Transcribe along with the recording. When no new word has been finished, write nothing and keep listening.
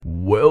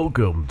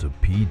Welcome to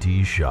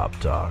PT Shop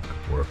Talk,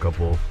 where a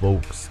couple of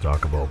folks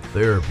talk about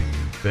therapy,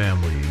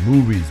 family,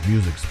 movies,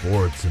 music,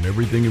 sports, and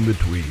everything in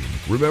between.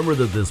 Remember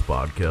that this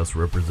podcast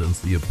represents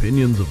the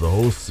opinions of the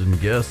hosts and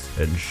guests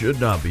and should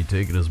not be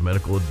taken as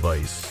medical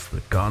advice. The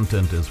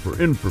content is for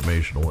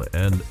informational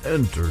and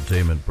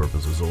entertainment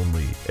purposes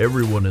only.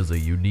 Everyone is a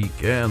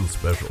unique and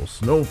special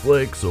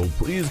snowflake, so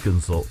please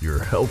consult your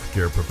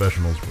healthcare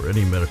professionals for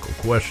any medical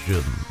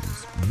questions.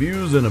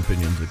 Views and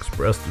opinions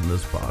expressed in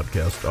this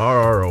podcast are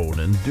our own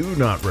and do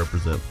not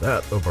represent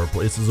that of our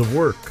places of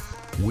work.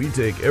 We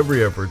take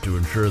every effort to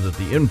ensure that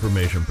the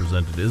information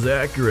presented is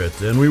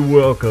accurate, and we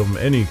welcome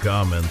any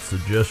comments,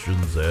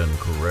 suggestions, and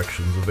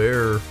corrections of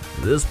error.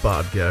 This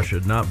podcast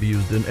should not be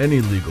used in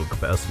any legal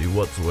capacity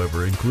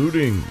whatsoever,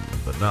 including,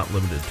 but not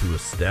limited to,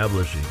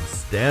 establishing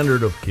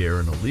standard of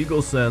care in a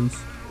legal sense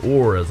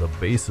or as a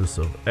basis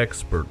of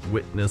expert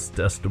witness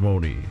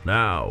testimony.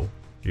 Now,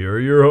 here are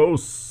your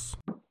hosts.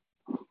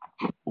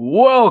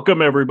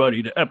 Welcome,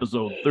 everybody, to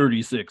episode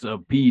 36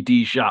 of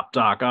PT Shop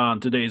Talk. On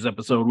today's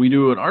episode, we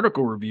do an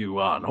article review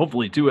on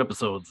hopefully two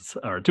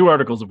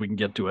articles if we can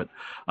get to it.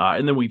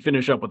 And then we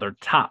finish up with our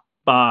top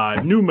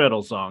 5 new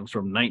metal songs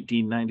from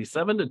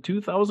 1997 to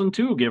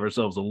 2002. Give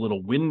ourselves a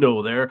little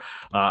window there.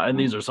 And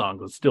these are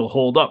songs that still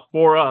hold up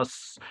for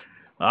us.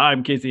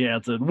 I'm Casey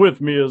Hansen.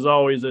 With me, as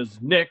always, is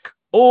Nick,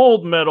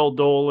 Old Metal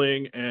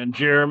Doling, and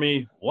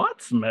Jeremy,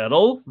 What's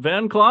Metal,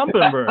 Van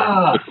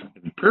Klompenberg.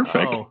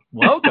 Perfect. Oh,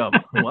 welcome.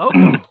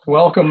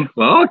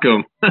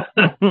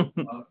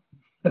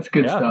 That's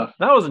good stuff.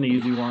 That was an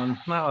easy one.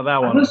 No,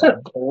 that one. Was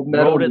that old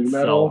metal, new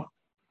itself.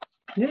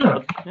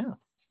 metal? Yeah.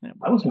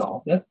 That wasn't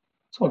all. Yeah,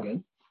 it's all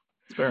good.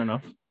 Fair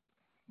enough.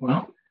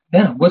 Well,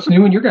 yeah. What's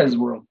new in your guys'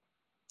 world?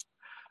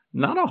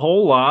 Not a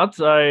whole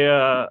lot.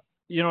 I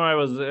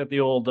was at the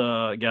old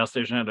gas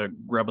station. I had to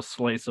grab a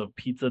slice of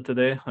pizza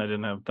today. I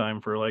didn't have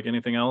time for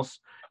anything else.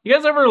 You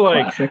guys ever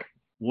Classic.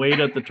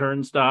 wait at the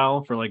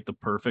turnstile for the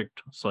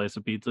perfect slice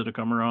of pizza to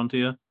come around to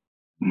you?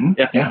 Mm-hmm.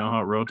 Yeah. You know how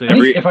it rotates?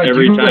 Every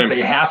time.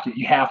 You have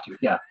to.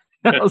 Yeah.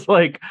 I was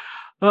like,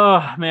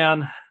 oh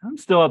man, I'm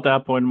still at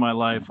that point in my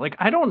life.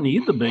 I don't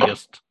need the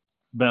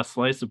best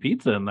slice of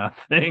pizza in that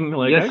thing.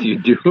 Yes, you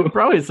do.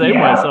 Probably save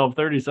myself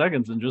 30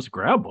 seconds and just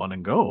grab one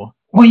and go.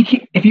 Well, you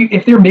can't,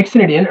 if they're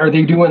mixing it in, are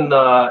they doing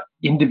the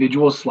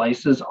individual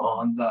slices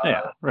on the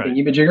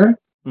thingy-majigger?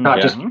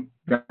 Not just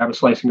grab a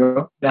slice and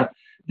go. Yeah.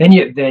 Then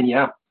you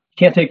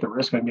can't take the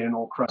risk on getting an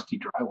old crusty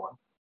dry one.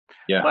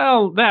 Yeah.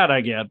 Well, that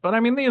I get, but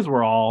I mean, they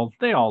all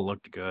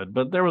looked good,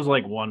 but there was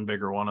one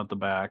bigger one at the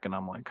back, and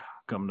I'm like,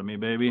 come to me,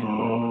 baby.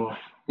 Oh.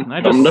 And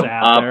I just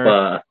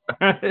sat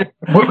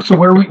there. So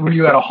where were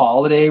you at a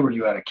Holiday? Were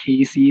you at a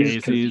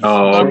Casey's? Casey's.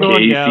 Oh,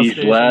 Casey's.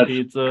 Let's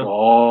pizza.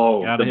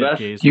 Oh, Gotta hit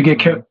Casey's.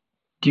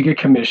 Do you get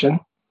commission?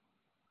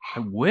 I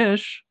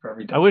wish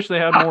they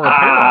had more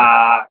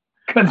apparel.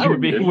 Because I would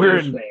be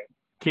wearing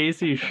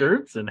Casey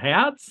shirts and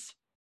hats.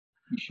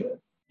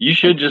 You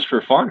should just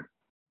for fun.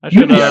 I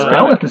should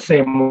spell it the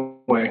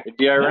same way. It'd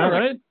be ironic.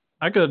 Right?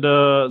 I could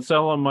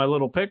sell them my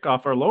little pick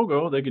off our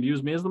logo. They could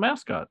use me as the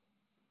mascot.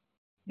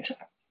 Do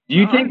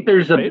you think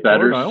there's a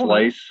better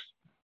slice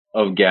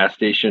of gas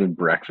station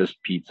breakfast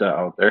pizza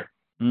out there?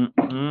 I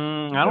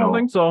don't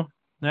think so.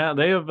 Yeah,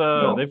 they have.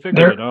 They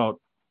figured it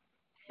out.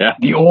 Yeah,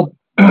 the old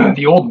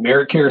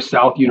Americare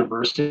South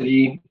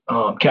University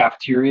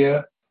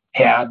cafeteria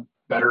had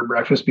better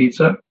breakfast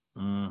pizza,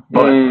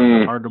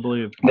 but hard to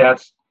believe.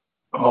 That's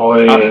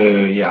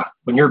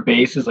when your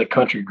base is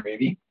country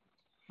gravy.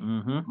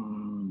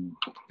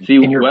 See,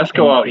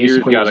 Wesco out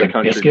here's got a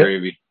country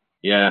gravy.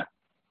 Yeah,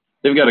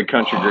 they've got a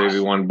country gravy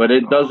one, but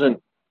it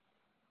doesn't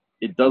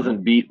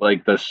beat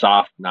the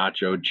soft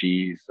nacho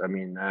cheese. I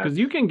mean, because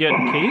you can get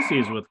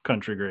Casey's with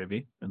country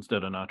gravy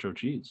instead of nacho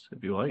cheese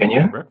if you like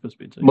breakfast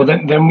pizza. Well,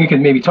 then we could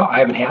maybe talk. I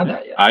haven't had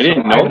that yet. I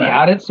didn't know. I haven't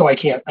had it, so I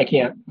can't.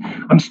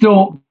 I'm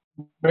still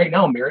right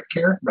now. Merit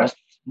Care, rest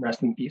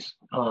in peace.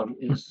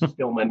 Is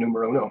still my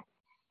numero uno.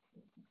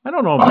 I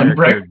don't know if Merit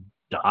Care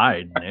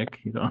died, Nick.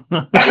 You don't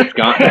know. It's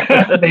gone.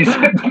 they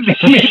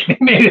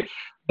made it.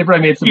 They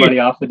probably made some money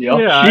off the deal.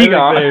 Yeah,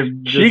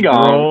 they've just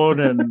grown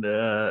and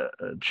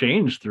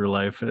changed through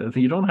life.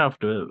 You don't have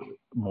to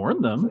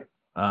mourn them.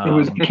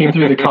 It came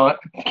through the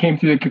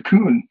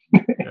cocoon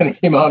and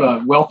it came out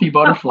a wealthy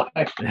butterfly.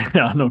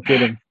 Yeah, no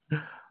kidding.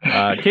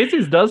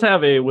 Casey's does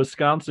have a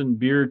Wisconsin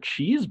beer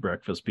cheese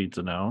breakfast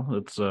pizza now.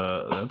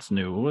 That's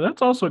new.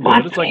 That's also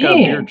good. It's like a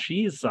beer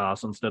cheese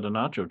sauce instead of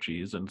nacho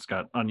cheese, and it's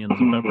got onions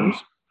and peppers.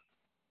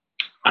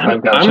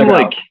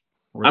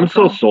 I'm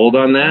so sold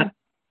on that.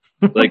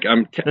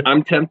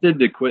 I'm tempted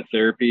to quit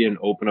therapy and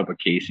open up a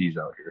Casey's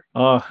out here.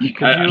 Oh, you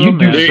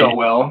do so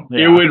well.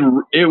 Yeah.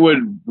 It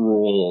would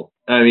roll.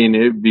 I mean,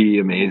 it'd be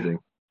amazing.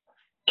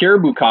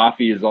 Caribou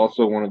coffee is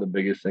also one of the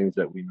biggest things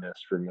that we miss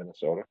from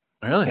Minnesota.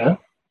 Really? Yeah.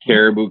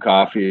 Caribou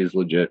coffee is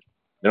legit.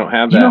 They don't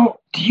have that.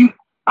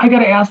 I got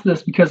to ask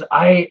this because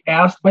I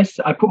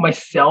put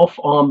myself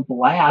on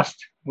blast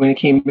when it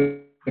came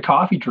to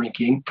coffee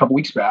drinking a couple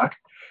weeks back.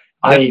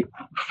 I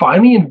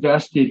finally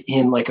invested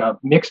in a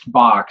mixed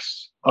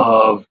box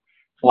of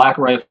Black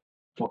Rifle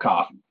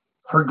coffee.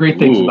 Heard great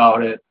things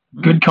about it.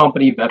 Good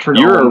company, veteran.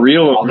 You're a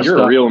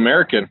real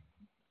American.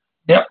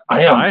 Yep,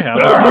 I am. I have.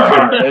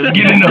 Let's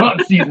get into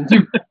hunting season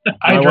too.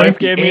 My wife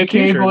gave me a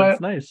t-shirt. It's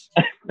nice.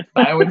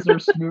 Silencer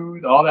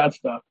smooth, all that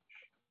stuff.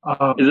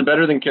 Is it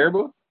better than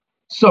Caribou?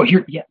 So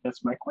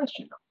that's my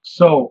question.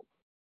 So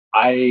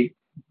I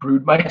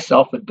brewed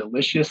myself a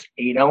delicious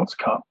 8-ounce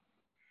cup.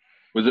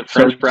 Was it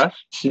French press?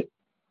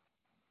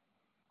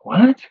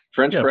 What?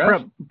 French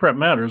press? Prep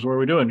matters. What are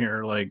we doing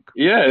here? Like,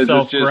 is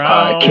it just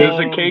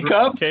K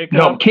cup?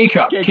 No, K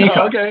cup. Okay.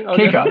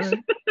 K cups.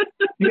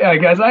 Yeah,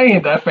 guys, I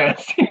ain't that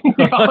fancy.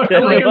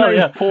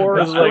 Pour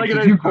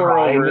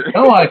over.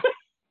 No,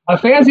 the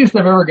fanciest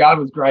I've ever got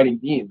was grinding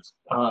beans.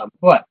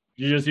 But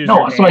you just use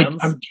your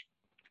hands?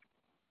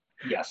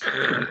 Yes. So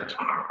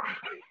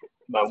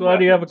why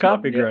do you have a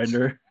coffee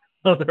grinder?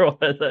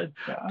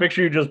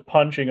 Picture you just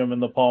punching them in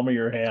the palm of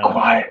your hand.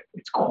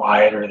 It's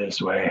quieter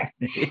this way.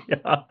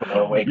 Yeah.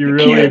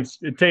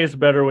 It tastes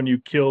better when you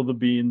kill the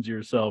beans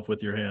yourself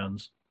with your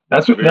hands.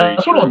 That's what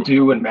I'll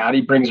do when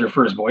Maddie brings her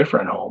first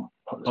boyfriend home.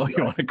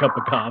 You want a cup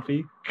of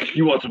coffee?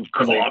 You want some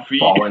coffee?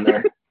 Fall in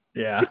there.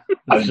 Yeah.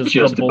 I was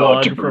just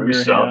about to brew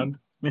some.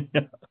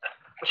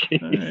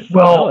 Right.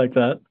 Well, I like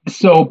that.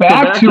 So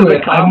back to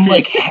it.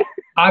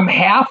 I'm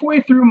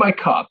halfway through my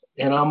cup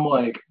and I'm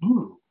like,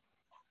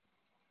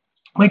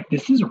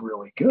 this is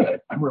really good.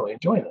 I'm really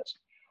enjoying this.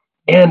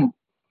 And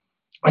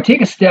I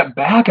take a step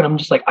back and I'm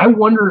just like, I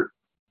wonder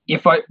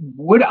if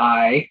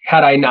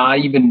had I not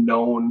even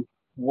known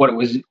what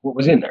was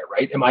in there,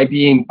 right? Am I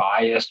being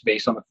biased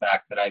based on the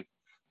fact that I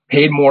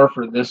paid more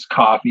for this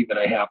coffee than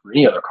I have for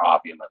any other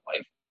coffee in my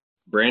life?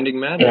 Branding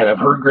matters. And I've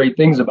heard great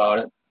things about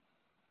it.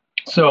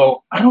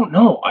 So I don't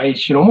know. I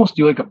should almost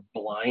do like a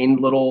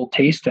blind little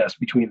taste test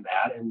between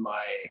that and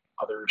my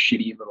other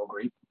shitty little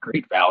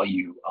great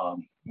value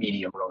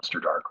medium roast or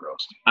dark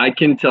roast. I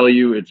can tell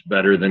you it's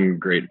better than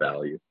great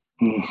value.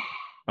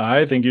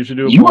 I think you should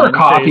do a You are a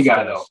coffee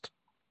guy though.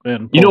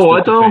 And you know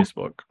what though?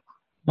 Facebook.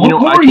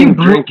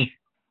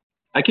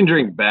 I can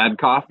drink bad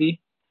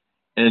coffee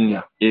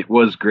and it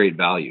was great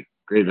value.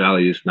 Great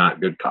value is not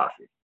good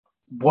coffee.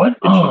 What?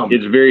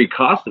 It's very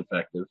cost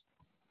effective,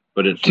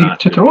 but it's not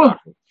to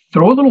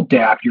throw a little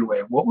dap your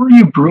way. What were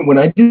you brewing when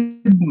I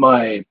did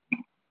my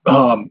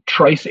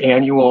Trice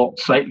annual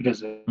site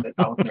visit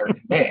out there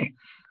in May?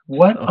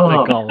 What they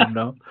call them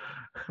now?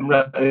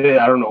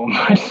 I don't know.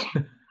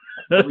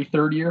 Every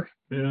third year.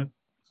 Yeah.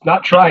 It's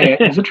not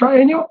is it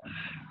triannual?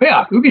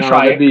 Yeah, it would be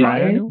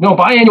triannual. No,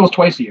 biannual is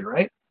twice a year,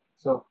 right?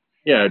 So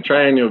yeah,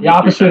 triannual. The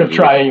opposite of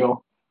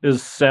triannual.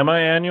 Is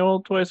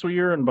semi-annual twice a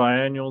year and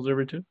biannual is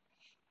every 2?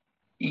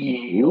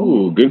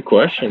 Ooh, good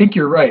question. I think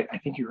you're right.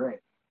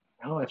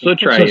 No, so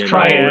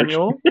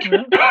triannual.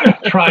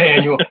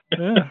 Triannual.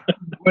 Yeah.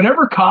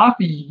 Whenever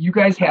coffee you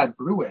guys had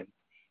brewing,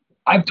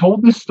 I've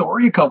told this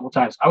story a couple of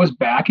times. I was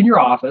back in your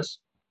office,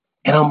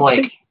 and I'm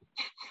like,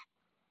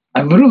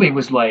 I literally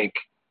was like,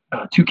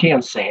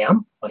 Toucan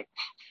Sam, like,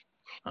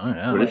 oh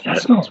yeah,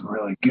 that smells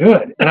really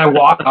good. And I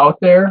walk out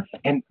there,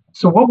 and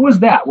so what was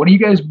that? What do you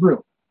guys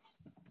brew?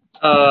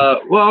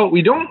 Well,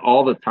 we don't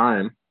all the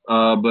time,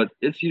 but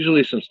it's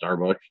usually some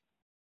Starbucks.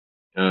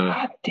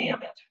 God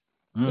damn it.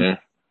 Yeah.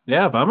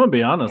 Yeah, if I'm gonna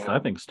be honest, I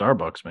think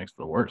Starbucks makes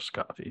the worst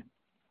coffee.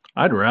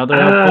 I'd rather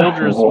have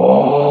Folgers.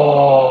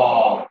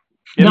 Oh,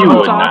 you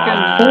would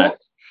not.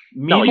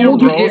 Medium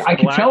roast, I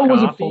could tell it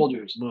was a coffee.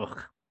 Folgers.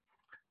 Ugh.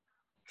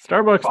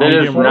 Starbucks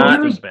medium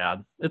roast is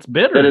bad. It's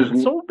bitter.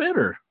 It's so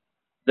bitter.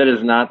 That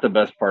is not the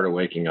best part of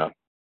waking up.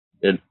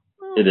 It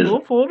is.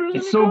 Folgers.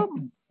 It's so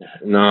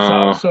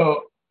no.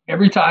 So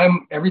every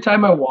time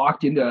I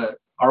walked into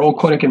our old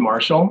clinic in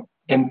Marshall.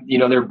 And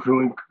they're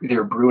brewing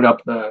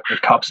up the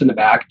cups in the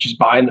back, just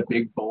buying the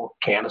big bulk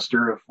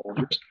canister of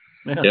Folgers.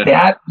 Yeah.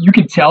 That you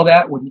can tell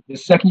that when the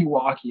second you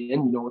walk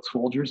in, it's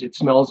Folgers. It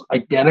smells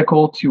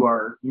identical to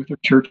our Lutheran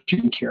Church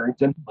in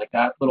Carrington, like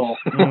that little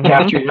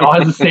cafeteria. It all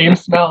has the same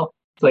smell.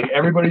 It's like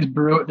everybody's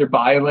brewing. They're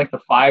buying like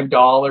the $5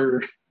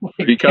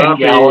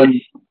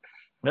 10-gallon.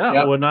 Yeah,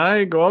 yep. When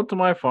I go out to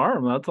my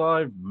farm, that's how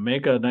I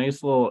make a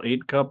nice little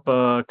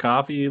 8-cup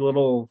coffee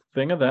little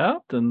thing of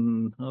that,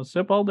 and I'll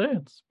sip all day.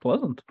 It's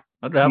pleasant.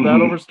 I'd have that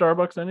over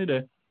Starbucks any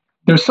day.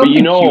 There's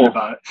something cute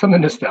about it,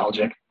 something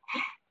nostalgic.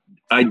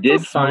 I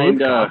did find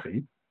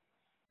coffee.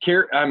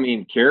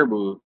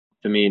 Caribou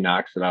to me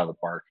knocks it out of the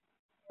park.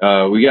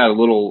 We got a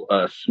little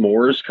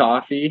s'mores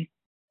coffee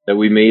that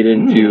we made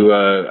into.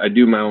 I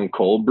do my own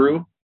cold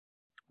brew.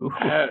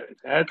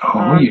 That's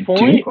on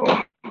point.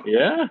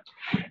 Yeah.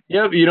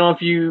 Yep.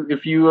 If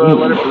you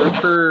let it brew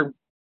for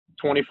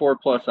 24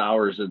 plus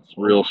hours, it's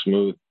real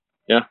smooth.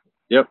 Yeah.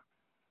 Yep.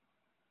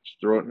 Just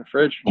throw it in the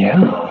fridge.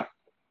 Yeah.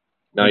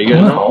 Now you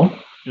guys know.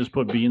 Just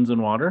put beans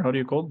in water. How do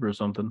you cold brew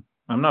something?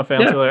 I'm not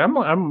fancy. Yeah.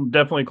 I'm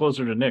definitely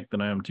closer to Nick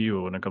than I am to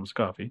you when it comes to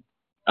coffee.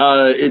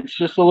 It's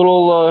just a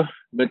little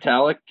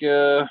metallic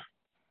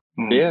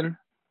bin.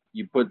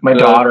 You put. My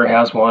daughter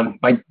has one.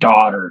 My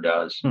daughter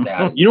does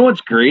that. You know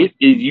what's great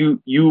is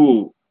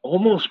you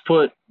almost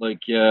put like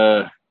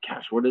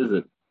gosh, what is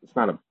it? It's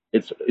not a.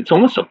 It's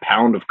almost a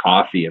pound of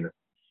coffee in it.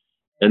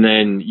 And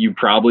then you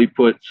probably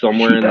put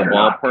somewhere in the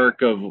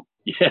ballpark of,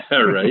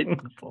 right?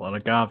 That's a lot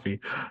of coffee.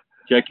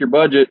 Check your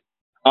budget.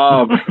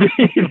 Better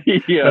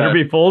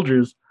be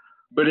Folgers.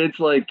 But it's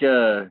like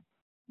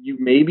you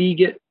maybe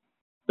get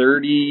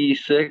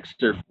 36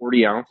 or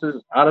 40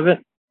 ounces out of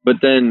it, but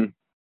then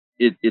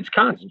it's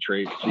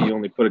concentrate, so you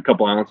only put a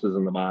couple ounces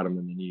in the bottom,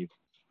 and then you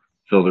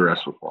fill the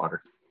rest with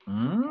water.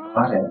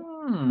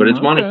 But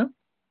it's money. Okay.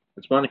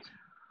 It's money.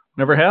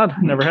 Never had.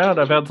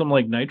 I've had some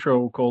like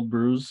nitro cold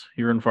brews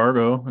here in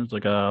Fargo. There's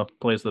like a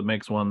place that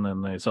makes one,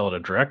 and they sell it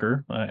at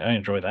Drecker. I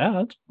enjoy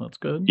that. That's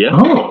good. Yeah.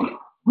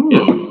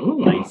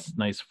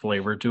 Nice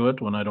flavor to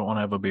it when I don't want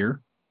to have a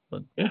beer.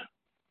 But yeah.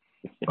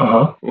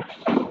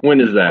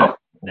 When is that?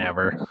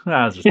 Never.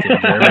 I was just teasing.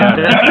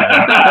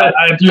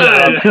 I threw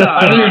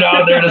it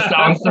out there to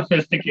sound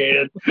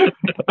sophisticated.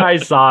 I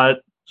saw it.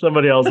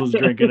 Somebody else was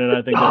drinking it.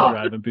 I think they're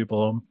driving people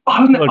home.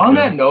 On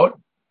that note,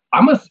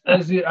 as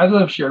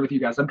I've shared with you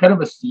guys, I'm kind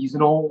of a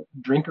seasonal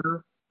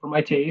drinker for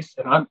my taste,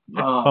 and I'm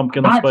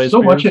pumpkin not spice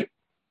so beers? much.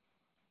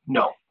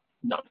 No,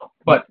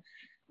 but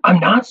I'm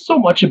not so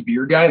much a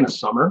beer guy in the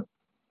summer.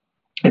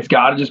 It's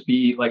got to just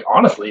be like,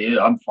 honestly,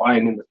 I'm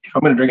fine. If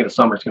I'm going to drink in the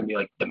summer, it's going to be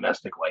like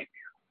domestic light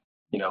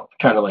beer,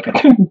 kind of like a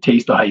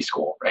taste of high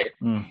school, right?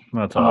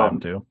 That's how I'm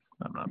too.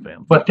 I'm not a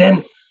fan. But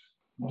then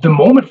the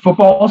moment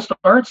football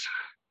starts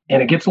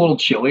and it gets a little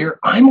chillier,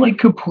 I'm like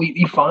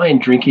completely fine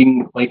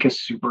drinking like a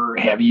super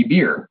heavy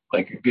beer,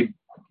 like a good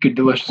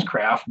delicious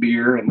craft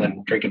beer, and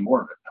then drinking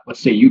more of it. What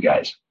say you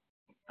guys?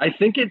 I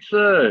think it's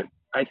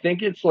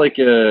like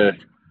a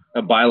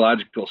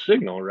biological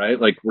signal, right?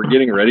 Like we're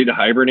getting ready to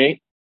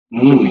hibernate. So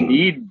we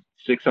need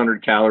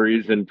 600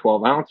 calories and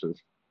 12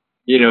 ounces.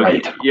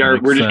 Right.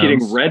 We're just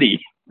getting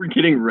ready. We're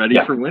getting ready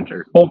for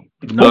winter. Well,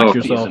 knock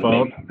yourself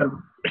out.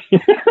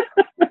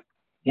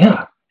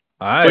 Yeah.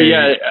 But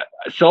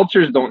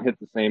seltzers don't hit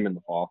the same in the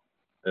fall.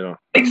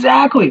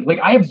 Exactly. Like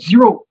I have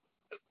zero,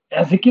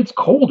 as it gets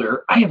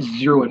colder, I have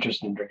zero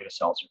interest in drinking a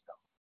seltzer.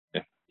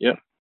 Yeah.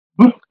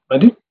 I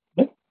do.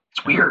 Yeah.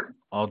 It's weird.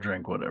 I'll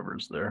drink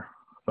whatever's there,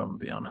 if I'm going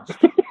to be honest.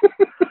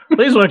 At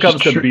least when it comes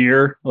to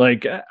beer,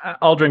 like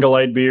I'll drink a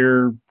light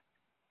beer.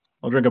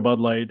 I'll drink a Bud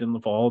Light in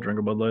the fall, drink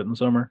a Bud Light in the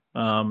summer.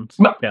 I'll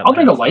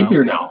drink a light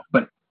beer now,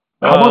 but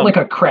how about like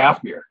a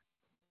craft beer?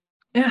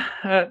 Yeah,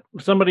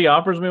 if somebody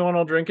offers me one,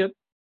 I'll drink it.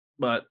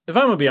 But if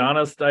I'm going to be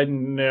honest, I'd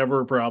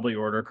never probably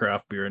order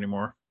craft beer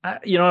anymore. I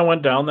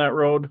went down that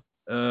road,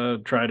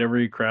 tried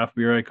every craft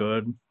beer I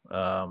could.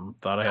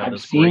 Thought I had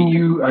I've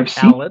seen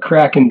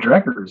Kraken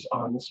Dreckers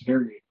on this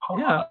very pod.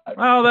 Yeah.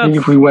 Well, I think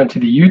if we went to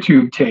the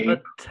YouTube tape.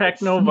 A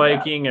Techno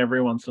Viking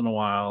every once in a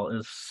while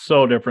is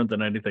so different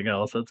than anything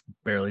else. That's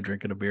barely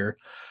drinking a beer.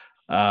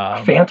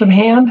 Phantom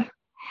Hand?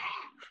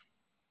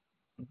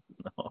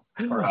 No.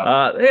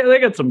 They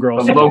got some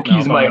gross stuff.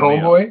 Loki's my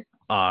homeboy.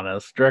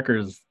 Honest.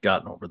 Drecker's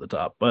gotten over the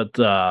top. But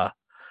but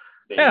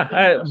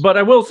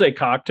I will say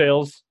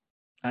cocktails.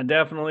 I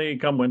definitely,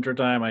 come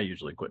wintertime, I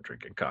usually quit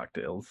drinking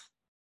cocktails.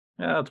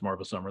 Yeah, that's more of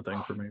a summer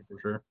thing for me, for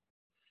sure.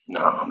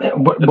 No,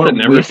 man. That's a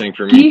never thing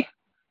for me.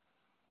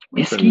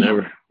 Whiskey?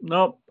 Never.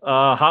 Nope.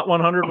 Hot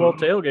 100 volt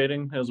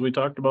tailgating, as we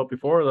talked about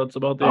before. That's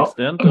about the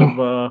extent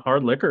of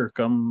hard liquor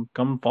come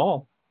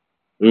fall.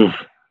 Oof.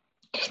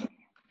 Just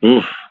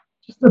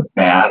a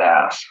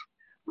badass.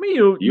 I mean,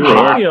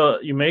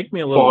 you make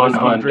me a little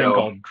whiskey drink.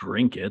 I'll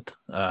drink it.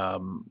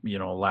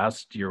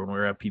 Last year when we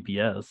were at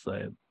PPS, I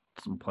had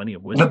plenty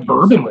of whiskey. The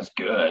bourbon was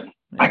good.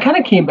 Yeah. I kind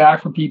of came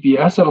back from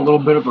PPS on a little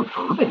bit of a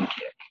bourbon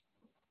kick.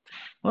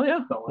 Well, yeah.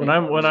 So when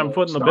I'm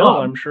footing the bill,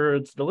 I'm sure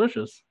it's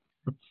delicious.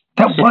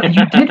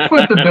 You did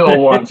foot the bill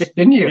once,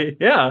 didn't you?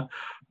 Yeah.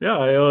 I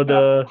owed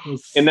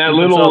in that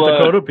little South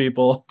Dakota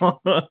people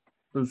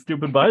the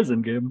stupid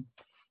bison game.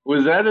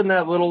 Was that in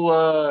that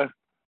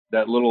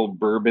little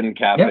bourbon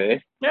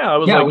cafe? Yeah, it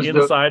was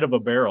inside of a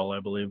barrel, I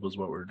believe, was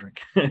what we were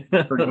drinking.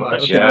 Pretty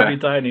much. It was pretty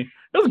tiny.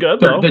 It was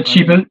good though. The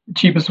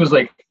cheapest was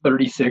like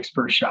 36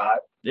 per shot.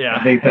 Yeah,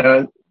 I think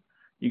that.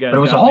 You guys. But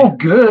it was all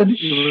good.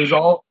 It was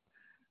all.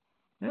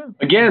 Yeah.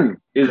 Again,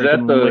 is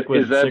that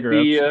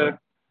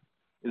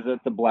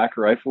the Black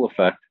Rifle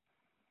effect?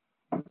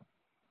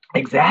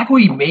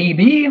 Exactly.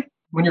 Maybe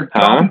when you're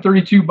talking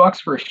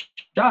 $32 for a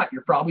shot,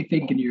 you're probably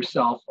thinking to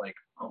yourself like,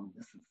 "Oh,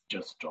 this is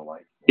just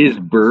delightful." Is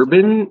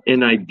bourbon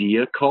an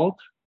idea cult?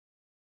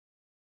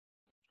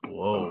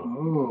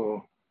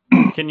 Whoa.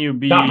 Can you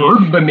be not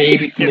bourbon, but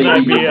maybe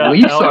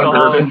beliefs on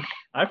bourbon?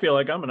 I feel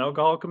like I'm an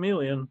alcohol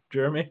chameleon,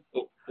 Jeremy.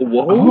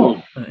 Whoa.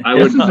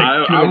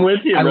 I'm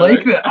with you. I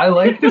like that. I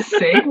like the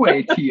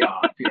segue tee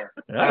off here.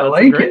 Yeah, I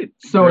like it.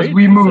 So as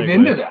we move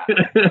into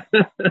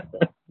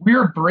that,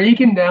 we're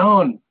breaking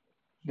down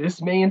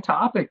this main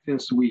topic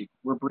this week.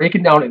 We're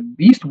breaking down at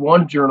least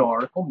one journal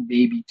article,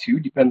 maybe two,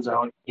 depends on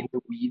how in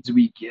the weeds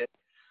we get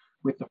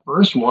with the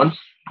first one.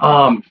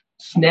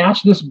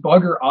 Snatch this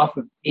bugger off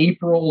of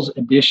April's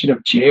edition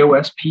of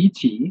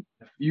JOSPT.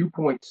 The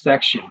viewpoint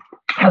section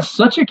has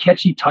such a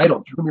catchy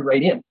title, drew me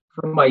right in.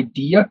 From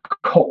idea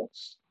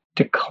cults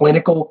to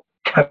clinical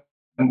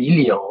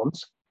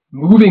chameleons,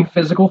 moving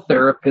physical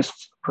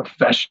therapists,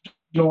 professional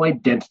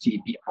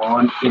identity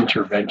beyond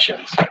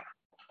interventions.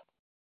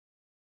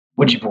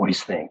 What do you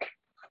boys think?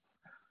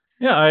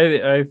 Yeah,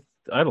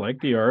 I like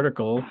the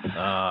article.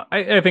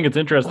 I think it's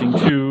interesting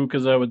too,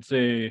 because I would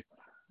say,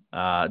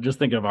 just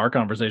thinking of our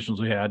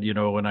conversations we had,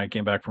 when I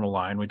came back from a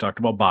line, we talked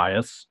about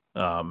bias.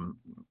 And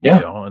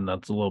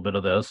that's a little bit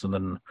of this. And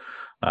then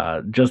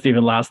just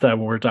even last time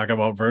when we were talking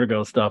about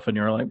vertigo stuff, and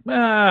you're like,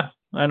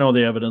 I know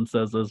the evidence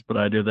says this, but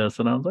I do this.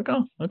 And I was like,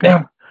 oh, okay.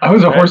 Yeah, I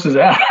was a horse's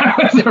ass.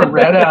 I was a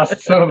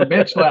red-ass son of a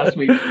bitch last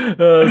week.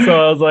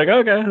 So I was like,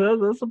 okay,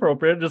 that's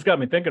appropriate. It just got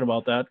me thinking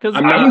about that. Because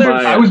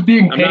I was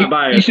being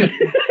patient.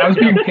 I was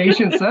being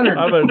patient-centered.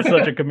 I've been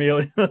such a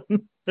chameleon.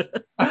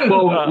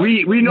 Well,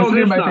 we know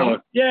this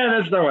now. Yeah,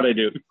 that's not what I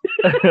do.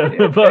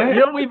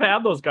 But we've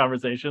had those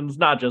conversations,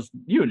 not just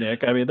you,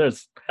 Nick. I mean,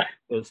 there's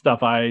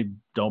stuff I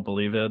don't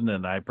believe in,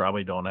 and I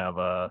probably don't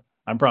have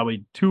I'm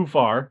probably too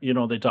far.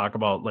 They talk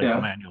about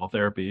manual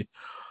therapy,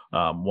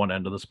 one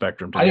end of the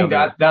spectrum. I think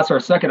that's our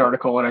second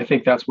article, and I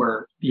think that's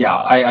where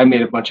I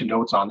made a bunch of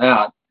notes on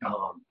that.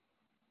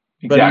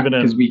 Exactly,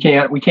 because we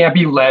can't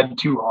be led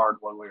too hard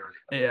one way or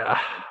the other. Yeah,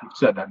 we've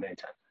said that many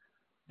times.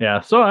 Yeah,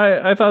 so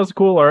I thought it was a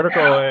cool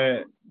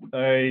article.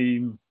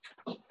 I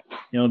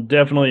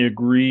definitely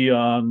agree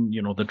on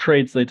the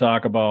traits they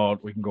talk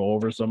about. We can go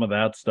over some of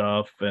that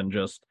stuff, and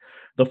just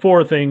the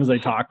 4 things they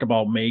talked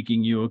about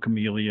making you a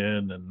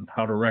chameleon and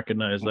how to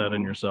recognize that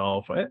in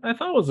yourself. I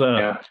thought it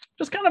was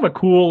just kind of a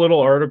cool little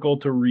article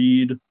to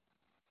read.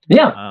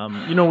 Yeah.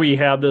 We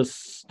had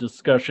this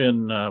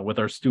discussion with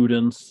our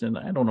students, and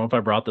I don't know if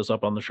I brought this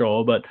up on the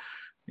show, but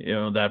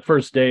that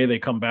first day they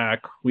come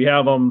back, we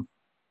have them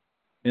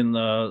in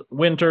the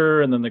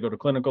winter, and then they go to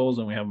clinicals,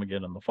 and we have them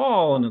again in the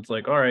fall. And it's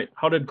like, all right,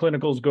 how did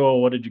clinicals go?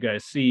 What did you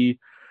guys see?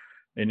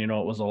 And it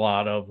was a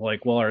lot of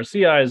like, well, our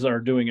CIs are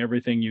doing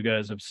everything you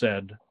guys have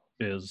said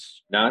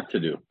is not to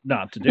do.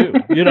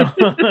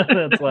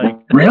 It's like,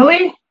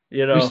 really,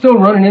 you're still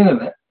running into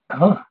that,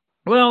 huh?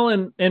 Well,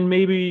 and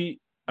maybe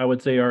I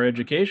would say our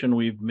education,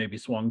 we've maybe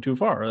swung too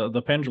far,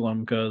 the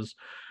pendulum, because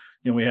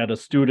we had a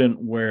student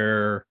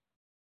where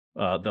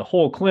the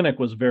whole clinic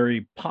was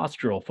very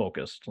postural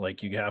focused.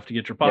 Like, you have to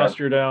get your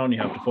posture down. You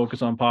have to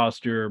focus on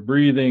posture,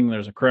 breathing.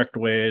 There's a correct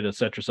way to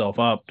set yourself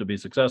up to be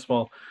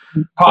successful.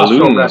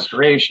 Postural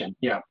restoration.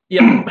 Yeah.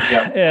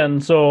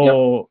 And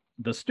so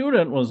the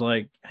student was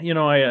like,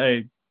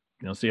 I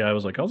was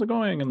like, how's it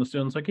going? And the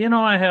student's like,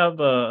 I have,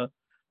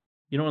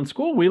 in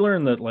school we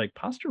learned that like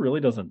posture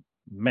really doesn't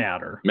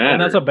matter.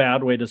 And that's a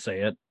bad way to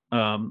say it.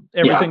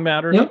 Everything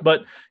matters,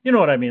 but you know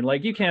what I mean?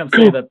 Like, you can't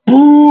say that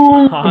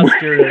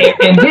posture is...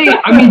 and they,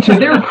 to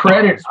their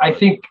credit, I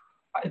think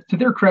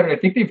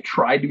they've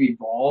tried to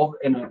evolve.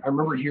 And I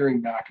remember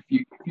hearing back a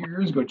few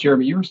years ago,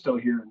 Jeremy, you were still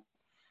here, and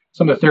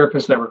some of the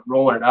therapists that were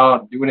rolling it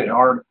out, doing it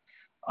hard.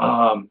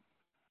 I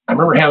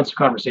remember having some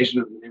conversations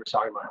with them, and they were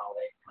talking about how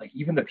they, like,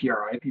 even the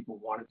PRI people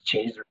wanted to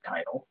change their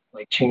title,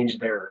 like change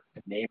the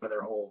name of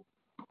their whole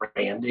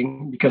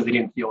branding, because they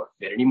didn't feel it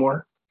fit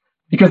anymore.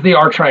 Because they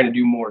are trying to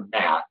do more than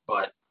that,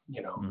 but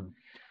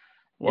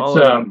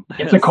well,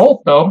 it's a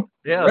cult though.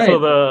 Yeah. Right. So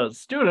the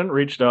student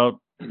reached out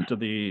to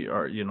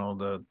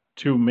the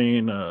 2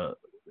 main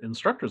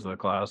instructors of the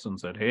class and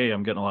said, "Hey,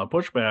 I'm getting a lot of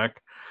pushback.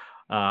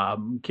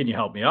 Can you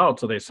help me out?"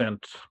 So they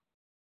sent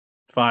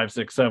 5,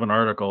 6, 7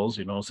 articles,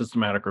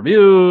 systematic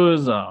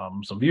reviews,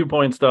 some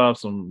viewpoint stuff,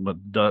 some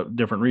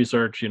different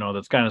research,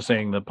 that's kind of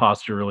saying that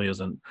posture really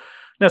isn't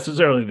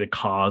necessarily the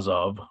cause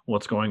of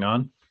what's going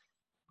on.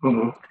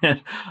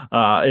 Mm-hmm.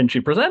 And she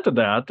presented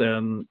that,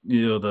 and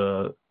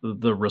the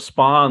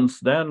response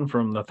then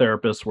from the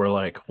therapists were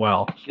like,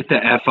 well, get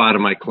the F out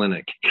of my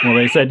clinic. Well,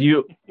 they said,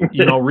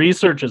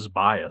 research is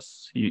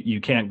bias. You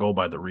can't go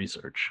by the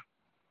research.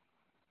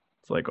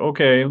 It's like,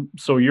 okay,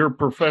 so your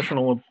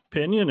professional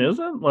opinion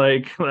isn't?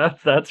 Like,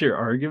 that's your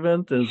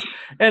argument is.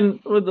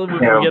 And when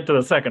we get to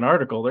the second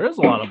article, there is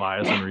a lot of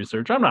bias in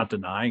research. I'm not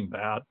denying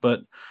that, but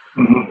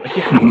you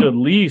have to at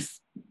least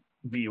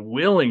be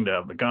willing to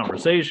have the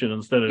conversation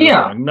instead of just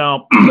going,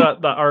 no,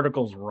 the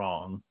article's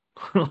wrong.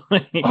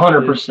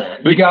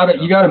 100%. You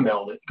gotta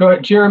meld it. Go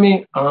ahead,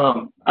 Jeremy.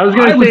 I was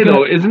gonna say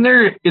though, isn't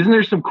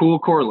there some cool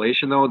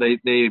correlation though?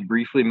 They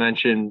briefly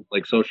mentioned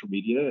like social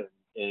media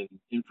and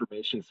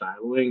information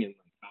siloing, and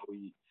like how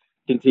we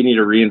continue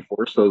to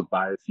reinforce those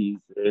biases.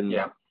 And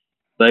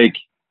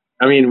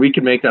we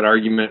could make that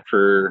argument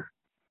for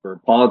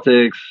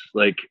politics,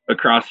 like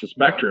across the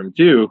spectrum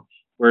too,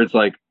 where it's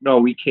like, no,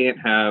 we can't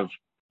have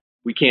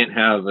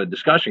a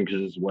discussion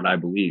because it's what I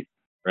believe,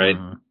 right?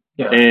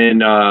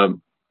 And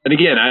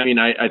again,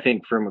 I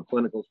think from a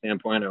clinical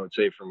standpoint, I would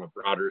say from a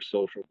broader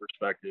social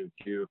perspective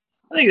too,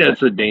 I think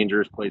that's a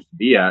dangerous place to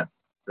be at,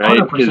 right?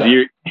 Because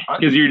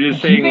you're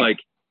just saying like,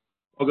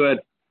 oh, go ahead.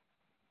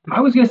 I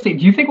was gonna say,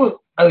 do you think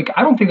I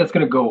don't think that's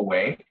gonna go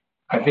away.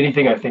 If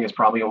anything, I think it's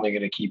probably only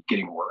gonna keep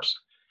getting worse.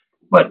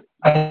 But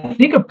I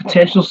think a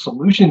potential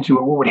solution to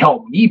it would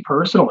help me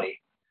personally,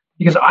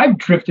 because I've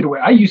drifted away.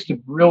 I used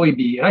to really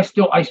be, and I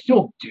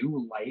still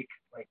do like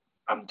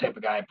I'm the type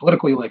of guy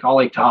politically, like I'll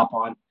like to hop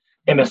on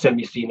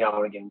MSNBC now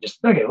and again.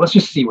 Just okay, let's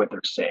just see what they're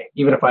saying,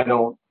 even if I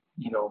don't,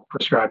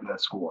 prescribe to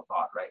that school of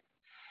thought,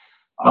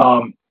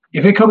 right?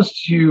 If it comes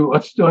to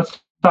let's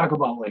talk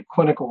about like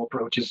clinical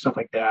approaches, stuff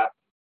like that.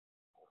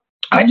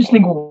 I just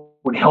think what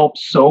would help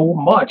so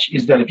much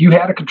is that if you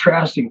had a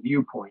contrasting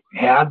viewpoint, you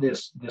had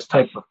this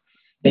type of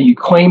that you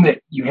claim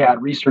that you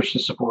had research to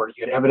support it,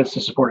 you had evidence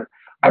to support it.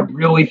 I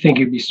really think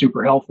it'd be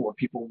super helpful if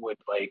people would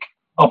like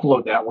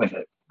upload that with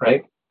it,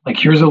 right? Like,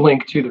 here's a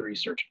link to the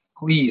research.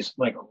 Please,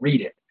 like,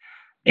 read it.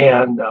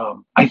 And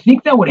I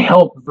think that would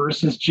help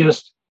versus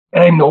just,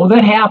 and I know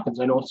that happens.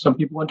 I know some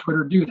people on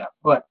Twitter do that,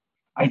 but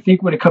I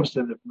think when it comes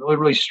to the really,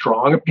 really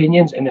strong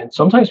opinions, and then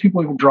sometimes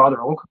people even draw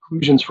their own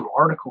conclusions from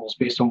articles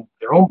based on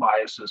their own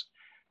biases,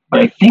 but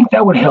I think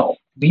that would help.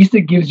 At least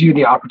it gives you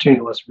the opportunity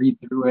to let's read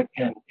through it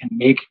and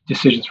make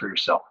decisions for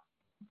yourself.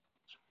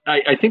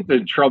 I think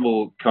the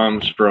trouble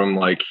comes from,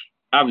 like,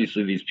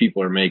 obviously these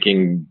people are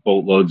making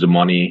boatloads of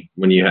money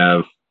when you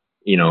have,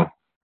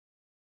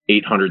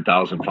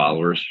 800,000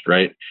 followers,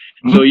 right?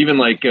 Mm-hmm. So even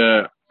like,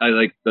 I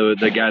like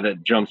the guy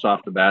that jumps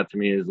off the bat to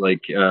me is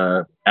like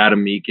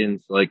Adam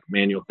Meekin's like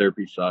manual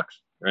therapy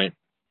sucks, right?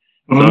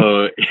 Mm-hmm.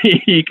 So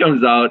he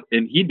comes out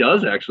and he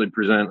does actually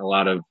present a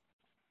lot of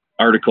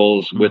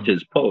articles mm-hmm. with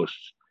his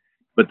posts,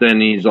 but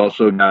then he's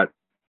also got,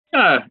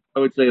 I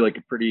would say, like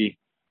a pretty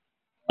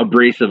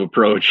abrasive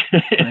approach.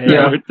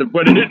 Yeah. to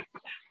put it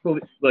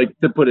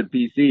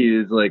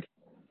PC is like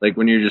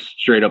when you're just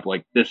straight up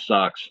like, this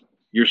sucks,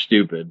 you're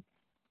stupid,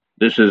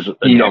 this is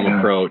a dumb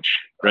approach,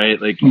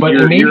 right? Like, but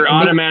you're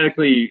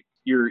automatically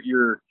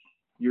you're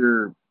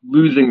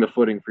losing the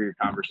footing for your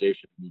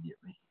conversation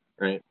immediately,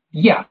 right?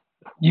 Yeah,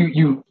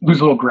 you lose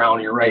a little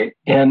ground. You're right.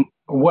 And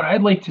what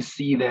I'd like to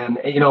see then,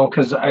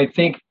 because I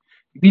think,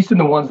 at least in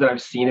the ones that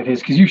I've seen of his,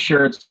 because you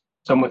shared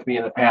some with me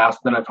in the past,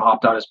 then I've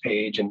hopped on his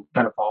page and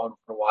kind of followed him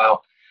for a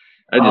while.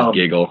 I just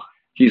giggle.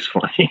 He's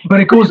funny.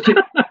 But it goes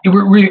to,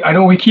 I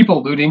know we keep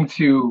alluding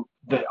to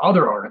the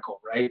other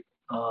article, right?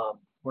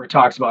 Where it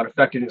talks about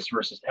effectiveness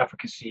versus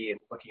efficacy and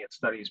looking at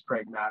studies,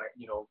 pragmatic,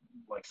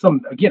 like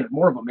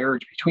more of a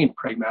marriage between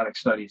pragmatic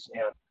studies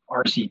and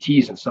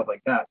RCTs and stuff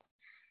like that.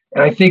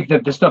 And I think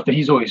that the stuff that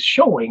he's always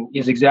showing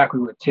is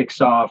exactly what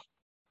ticks off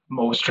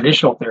most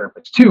traditional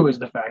therapists too, is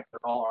the fact they're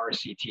all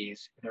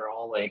RCTs. They're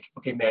all like,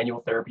 okay,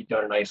 manual therapy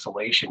done in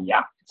isolation.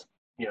 Yeah. It's,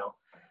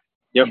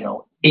 yep.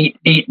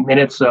 8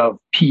 minutes of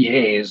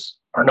PAs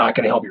are not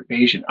going to help your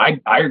patient. I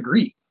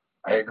agree,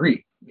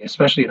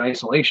 especially in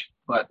isolation,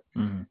 but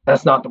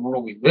that's not the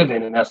world we live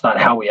in, and that's not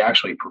how we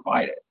actually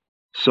provide it.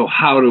 So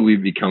how do we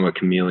become a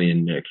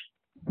chameleon, Nick?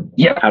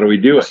 Yeah. How do we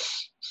do it?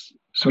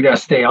 So we got to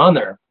stay on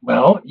there.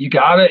 Well, you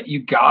gotta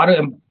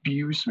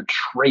imbue some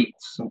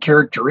traits, some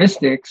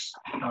characteristics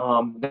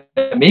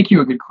that make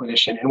you a good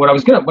clinician. And when I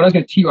was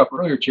gonna tee you up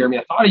earlier, Jeremy,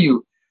 I thought of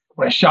you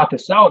when I shot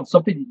this out, and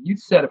something you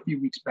said a few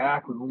weeks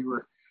back when we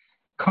were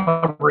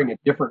covering a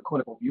different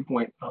clinical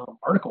viewpoint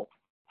article.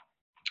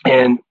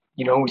 And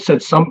we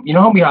said how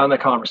we had on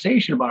that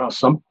conversation about how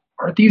some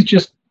aren't these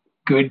just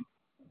good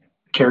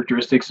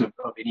characteristics of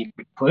any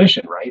good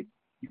clinician, right?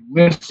 You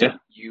listen,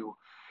 you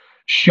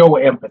show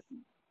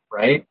empathy,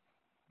 right?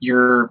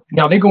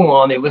 Now they go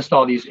on, they list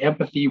all these: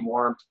 empathy,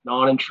 warmth,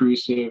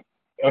 non-intrusive,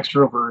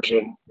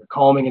 extroversion, you're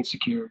calming and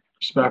secure,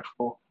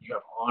 respectful, you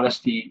have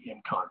honesty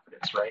and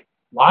confidence, right?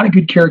 A lot of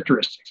good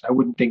characteristics. I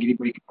wouldn't think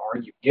anybody could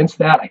argue against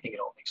that. I think it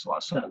all makes a lot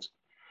of sense.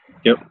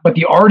 Yep. But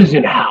the art is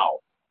in how,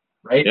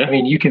 right? Yeah. I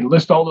mean, you can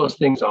list all those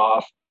things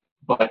off,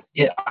 but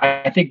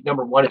I think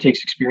number one, it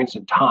takes experience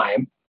and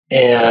time.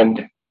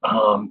 And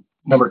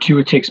number two,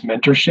 it takes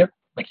mentorship.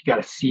 Like, you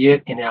got to see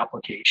it in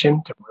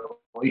application to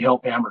really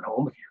help hammer it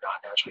home if you're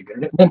not naturally good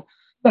at it. And then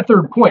that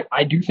third point,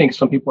 I do think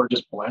some people are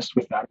just blessed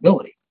with that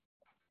ability.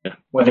 Yeah.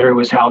 Whether it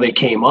was how they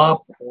came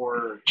up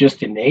or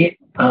just innate,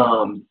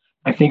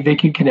 I think they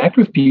can connect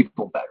with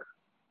people better.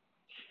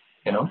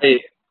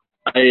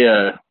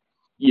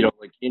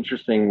 Like,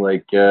 interesting,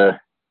 like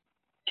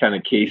kind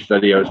of case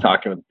study. I was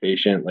talking with a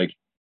patient like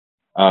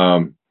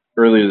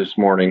earlier this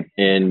morning,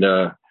 and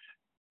I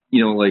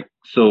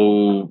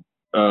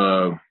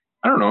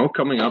don't know,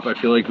 coming up, I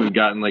feel like we've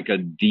gotten like a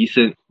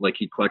decent,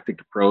 like,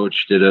 eclectic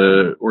approach. Did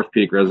a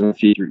orthopedic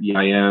residency through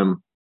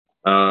EIM.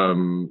 A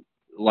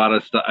lot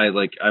of stuff. I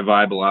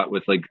vibe a lot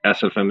with like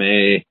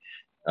SFMA,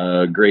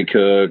 Gray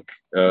Cook,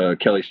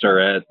 Kelly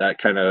Starrett, that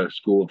kind of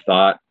school of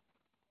thought.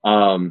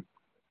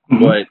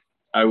 But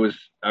I was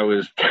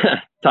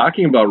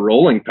talking about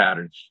rolling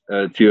patterns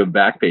to a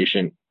back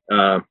patient,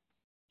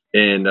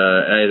 and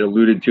I had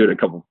alluded to it a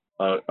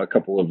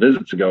couple of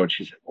visits ago, and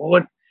she said,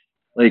 "Well,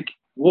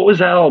 what was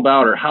that all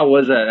about, or how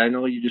was that? I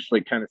know you just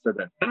like kind of said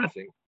that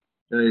passing."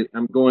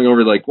 I'm going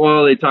over like,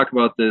 well, they talk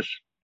about this,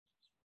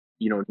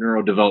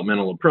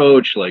 neurodevelopmental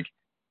approach, like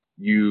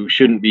you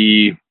shouldn't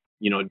be,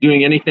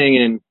 doing anything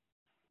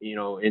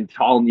in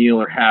tall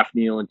kneel or half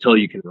kneel until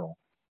you can roll,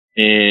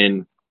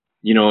 and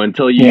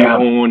until you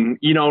own,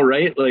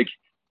 right? Like,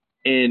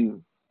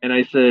 and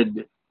I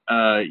said,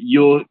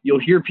 you'll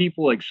hear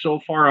people like so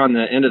far on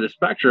the end of the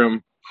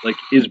spectrum, like,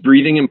 is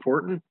breathing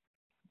important?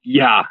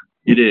 Yeah,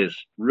 It is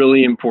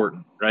really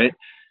important, right?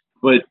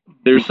 But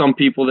there's some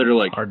people that are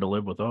like, hard to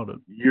live without it.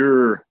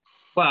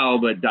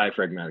 But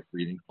diaphragmatic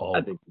breathing. Oh.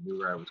 I think you knew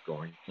where I was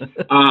going.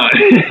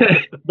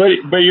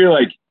 But you're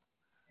like,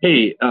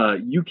 hey,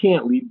 you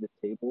can't leave the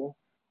table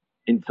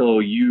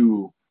until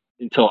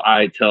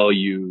I tell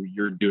you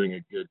you're doing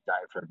a good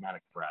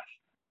diaphragmatic breath.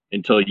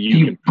 Until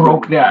you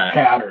broke that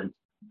pattern,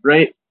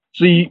 right?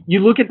 So you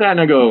look at that,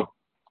 and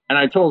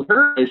I told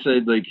her, I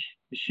said, like,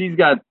 she's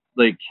got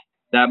like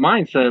that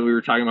mindset. We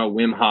were talking about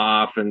Wim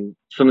Hof and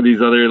some of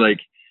these other, like,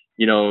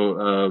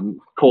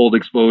 cold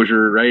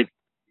exposure, right?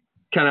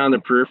 Kind of on the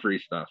periphery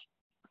stuff.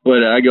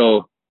 But I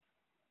go,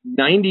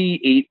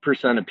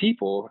 98% of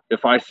people,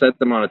 if I set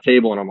them on a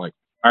table and I'm like,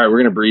 all right, we're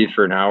going to breathe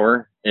for an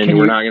hour and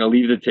we're not going to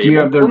leave the table. Do you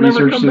have the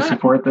research to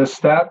support this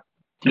stat?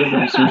 Do you have the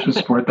research to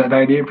support that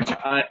 98%?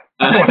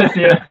 I want to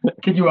see it.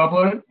 Can you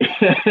upload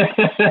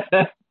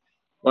it?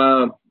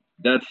 Well,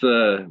 that's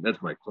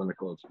my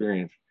clinical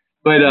experience.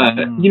 But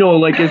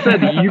like I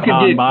said, you could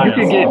get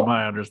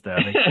my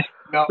understanding.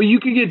 No. But you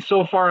could get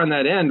so far on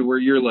that end where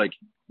you're like,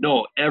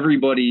 no,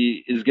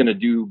 everybody is going to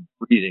do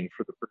breathing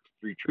for the first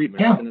 3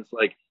 treatments. Yeah. And it's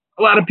like,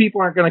 a lot of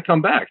people aren't going to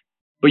come back.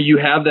 But you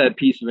have that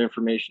piece of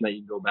information that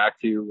you go back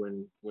to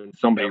when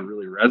somebody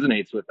really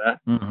resonates with that,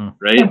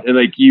 right? And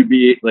like you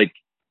be like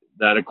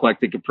that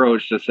eclectic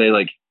approach to say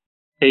like,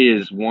 hey,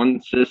 is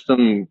one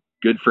system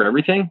good for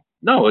everything?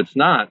 No, it's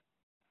not.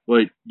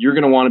 But you're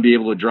going to want to be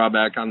able to draw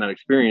back on that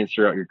experience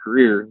throughout your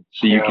career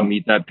so you can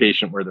meet that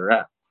patient where they're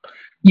at.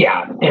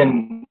 Yeah,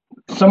 and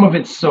some of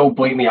it's so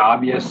blatantly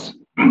obvious.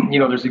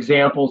 There's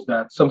examples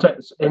that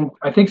sometimes, and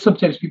I think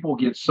sometimes people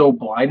get so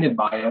blinded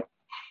by it.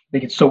 They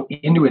get so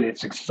into it.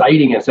 It's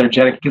exciting. It's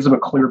energetic. It gives them a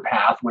clear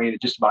pathway to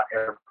just about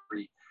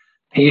every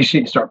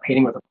patient. You start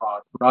painting with a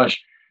broad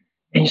brush,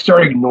 and you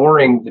start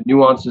ignoring the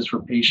nuances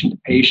from patient to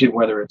patient,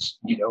 whether it's,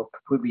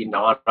 completely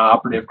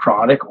non-operative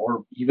chronic,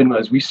 or even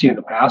as we've seen in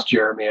the past,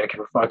 Jeremy, I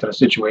can reflect on a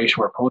situation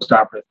where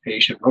post-operative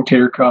patient,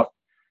 rotator cuff.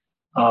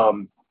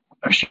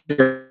 I've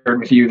shared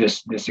with you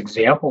this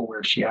example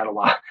where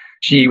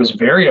she was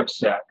very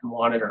upset and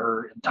wanted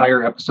her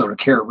entire episode of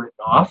care written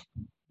off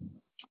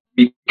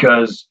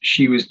because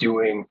she was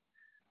doing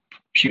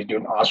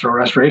postural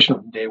restoration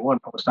from day one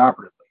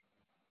post-operatively.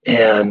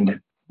 And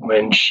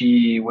when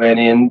she went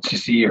in to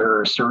see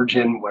her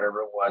surgeon, whatever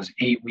it was,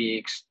 8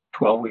 weeks,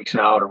 12 weeks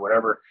out or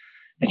whatever,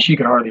 and she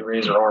could hardly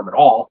raise her arm at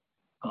all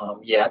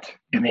yet.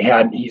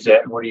 And he's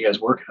at, what are you guys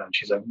working on?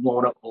 She's like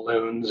blowing up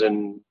balloons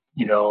and,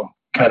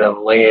 kind of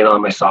laying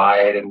on my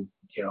side and,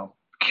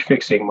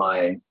 fixing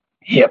my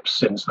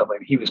hips and stuff like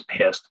that. He was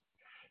pissed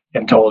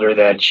and told her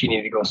that she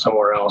needed to go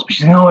somewhere else. But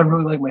she said, no, I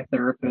really like my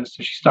therapist.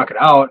 So she stuck it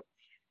out,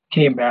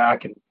 came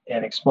back and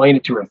explained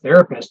it to her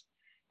therapist.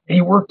 And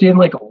he worked in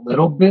like a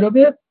little bit of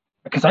it,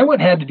 because I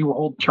had to do a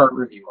whole chart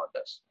review on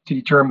this to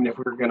determine if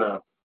we were going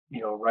to,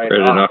 write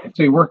it off.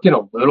 So he worked in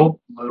a little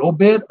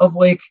bit of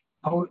like,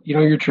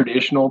 your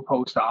traditional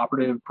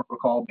post-operative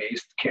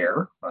protocol-based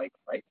care, like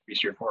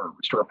 3, 4,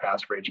 restore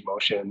passive range of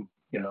motion,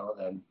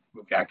 then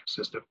move to active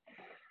system.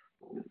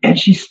 And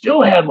she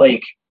still had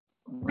like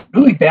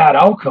really bad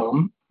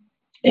outcome.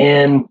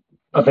 And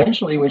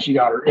eventually when she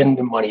got and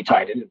the money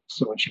tied in it,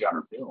 so when she got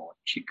her bill,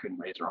 she couldn't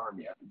raise her arm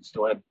yet.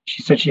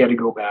 She said she had to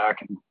go back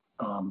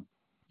and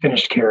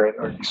finished care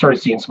or started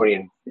seeing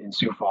somebody in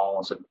Sioux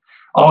Falls. And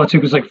all it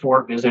took was like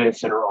 4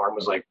 visits and her arm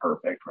was like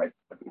perfect, right?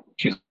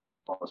 She's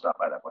almost up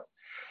by that point.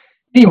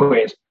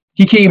 Anyways,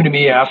 he came to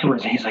me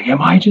afterwards and he's like,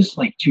 am I just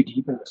like too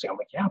deep in this? I'm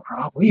like, yeah,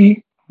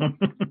 probably.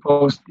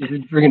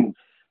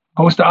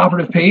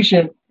 Post-operative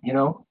patient,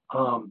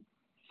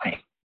 I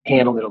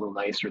handled it a little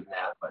nicer than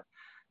that, but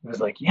it was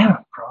like, yeah,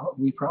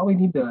 we probably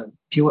need to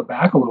peel it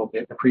back a little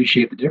bit and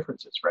appreciate the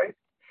differences, right?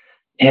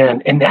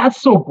 And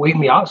that's so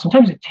blatantly obvious.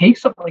 Sometimes it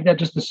takes something like that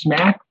just to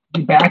smack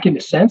you back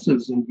into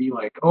senses and be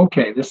like,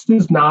 okay, this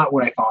is not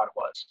what I thought it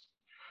was.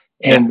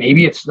 And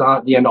maybe it's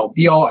not the end all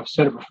be all. I've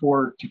said it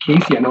before to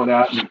Casey. I know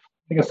that. And I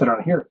think I said it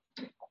on here.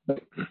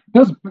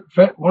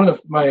 But one of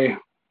my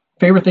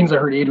favorite things I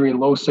heard Adrian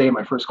Lowe say in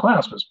my first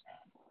class was,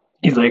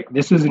 he's like,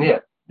 this isn't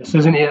it. This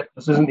isn't it.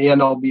 This isn't the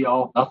end all be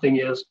all. Nothing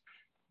is.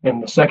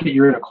 And the second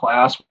you're in a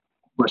class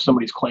where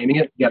somebody's claiming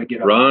it, you got to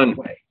get out of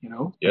the way,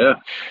 Yeah.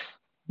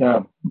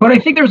 Yeah. But I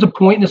think there's a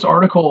point in this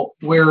article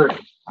where,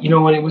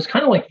 when it was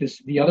kind of like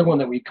the other one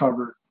that we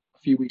covered a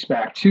few weeks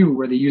back too,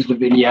 where they used the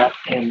vignette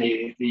and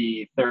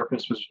the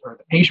therapist the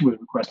patient was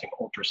requesting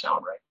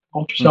ultrasound, right?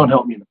 Ultrasound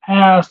helped me in the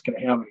past. Can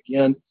I have it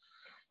again?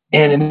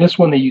 And in this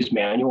one, they use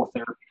manual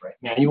therapy, right?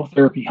 Manual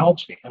therapy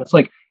helps me. And it's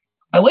like,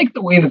 I like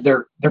the way that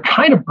they're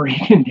kind of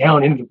breaking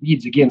down into the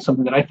weeds again,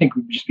 something that I think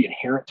would just be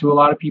inherent to a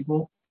lot of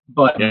people,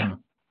 but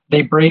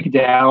they break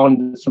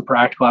down some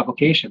practical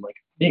application. Like,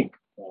 think,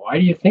 why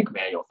do you think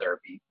manual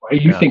therapy? Why do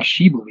you think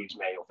she believes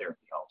manual therapy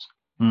helps?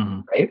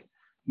 Right?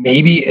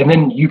 Maybe, and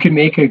then you can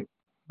make a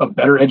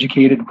better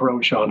educated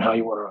approach on how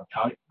you want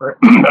to, or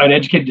an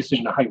educated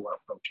decision on how you want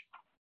to approach it.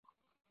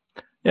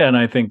 Yeah, and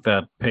I think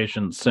that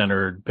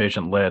patient-centered,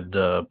 patient-led,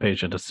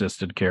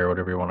 patient-assisted care,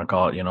 whatever you want to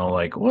call it,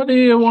 like, what do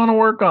you want to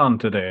work on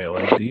today?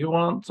 Like, do you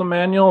want some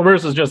manual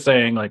versus just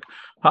saying, like,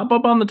 hop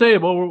up on the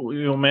table,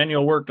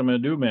 manual work, I'm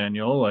going to do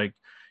manual. Like,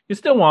 you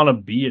still want to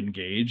be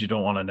engaged. You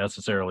don't want to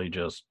necessarily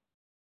just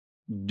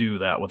do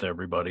that with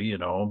everybody,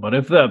 But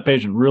if that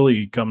patient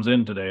really comes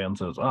in today and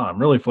says, I'm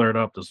really flared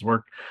up, this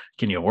work,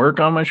 can you work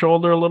on my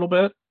shoulder a little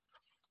bit?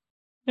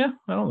 Yeah,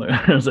 I don't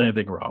think there's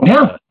anything wrong with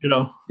that,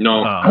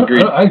 No,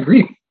 I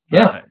agree.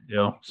 Yeah.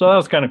 So that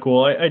was kind of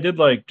cool. I did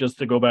like, just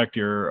to go back to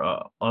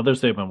your other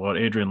statement about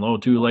Adrian Lowe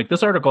too, like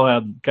this article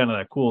had kind of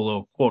that cool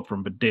little quote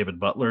from David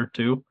Butler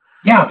too.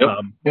 Yeah.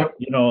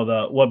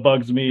 What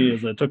bugs me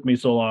is it took me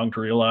so long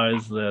to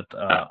realize that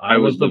I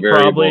was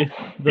probably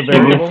the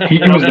variable. He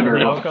was the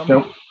variable.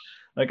 Yep.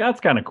 Like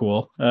that's kind of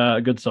cool.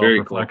 Good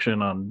self-reflection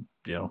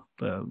cool.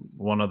 On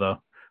one of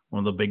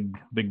the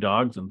big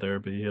dogs in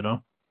therapy.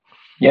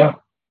 Yeah,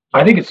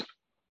 I think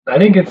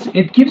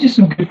it gives you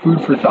some good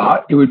food for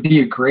thought. It would be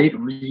a great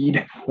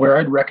read. Where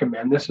I'd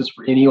recommend this is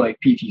for any like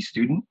PT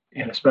student,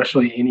 and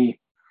especially any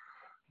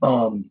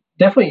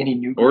definitely any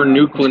new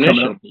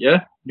clinician.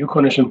 Yeah, new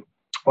clinician.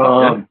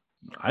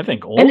 I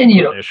think old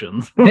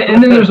clinicians.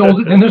 And then there's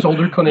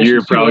older clinicians.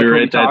 You're probably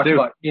right that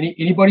too.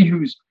 Anybody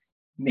who's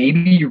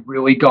maybe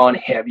really gone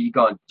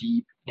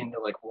deep into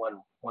like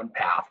one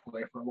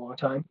pathway for a long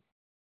time.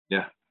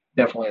 Yeah,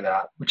 definitely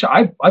that. Which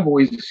I've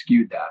always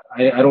eschewed that.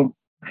 I don't.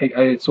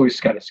 It's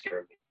always kind of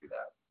scared me to do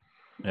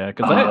that. Yeah,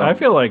 because I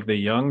feel like the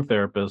young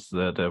therapists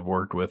that have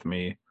worked with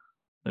me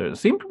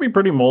seem to be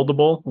pretty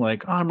moldable.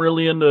 Like, I'm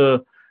really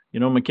into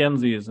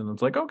Mackenzie's, and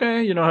it's like,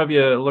 okay, have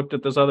you looked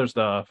at this other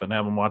stuff, and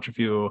have them watch a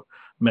few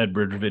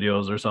MedBridge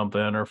videos or something,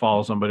 or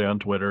follow somebody on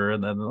Twitter,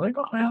 and then they're like,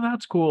 oh yeah,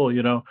 that's cool,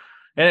 and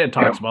it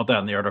talks about that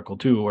in the article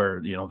too,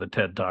 where the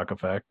TED Talk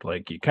effect,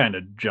 like you kind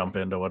of jump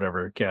into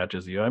whatever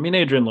catches you. I mean,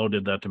 Adrian Lowe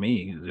did that to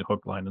me,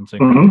 hook, line, and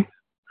sinker. Mm-hmm.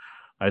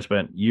 I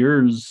spent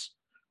years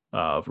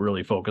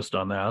really focused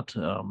on that.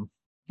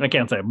 I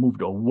can't say I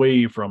moved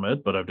away from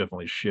it, but I've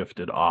definitely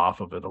shifted off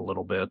of it a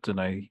little bit, and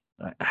I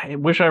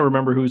wish I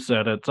remember who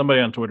said it.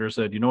 Somebody on Twitter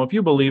said, if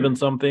you believe in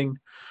something,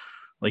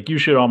 like you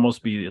should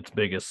almost be its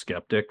biggest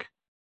skeptic.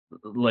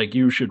 Like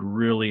you should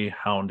really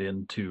hound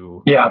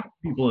into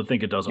people that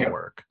think it doesn't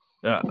work.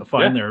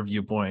 Find their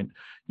viewpoint.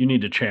 You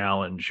need to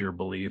challenge your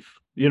belief,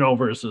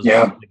 versus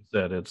like I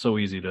said, it's so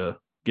easy to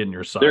get in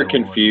your silo.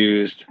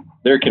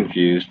 They're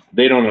confused.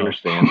 They don't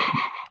understand.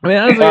 I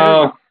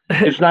mean,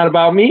 it's not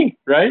about me,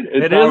 right?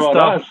 It's not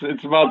about us.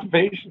 It's about the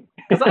patient.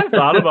 Because I've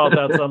thought about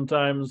that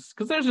sometimes.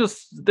 Because there's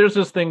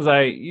just things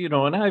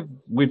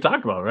we've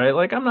talked about, right?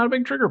 Like I'm not a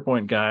big trigger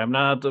point guy. I'm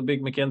not a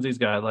big Mackenzie's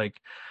guy. Like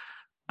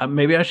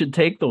maybe I should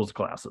take those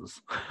classes.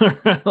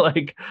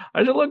 Like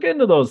I should look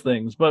into those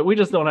things, but we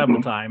just don't have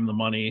the time, the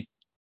money,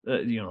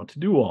 to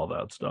do all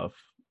that stuff.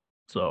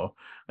 So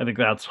I think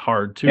that's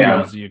hard too.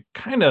 Is you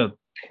kind of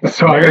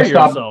marry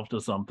yourself to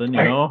something,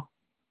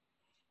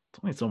 It's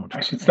only so much.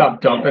 I should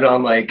stop dumping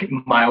on like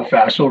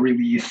myofascial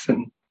release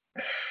and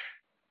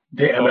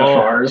the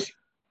MFRs.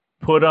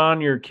 Put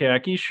on your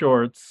khaki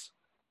shorts,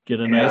 get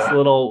a nice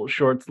little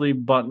short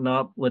sleeve button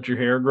up, let your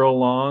hair grow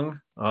long,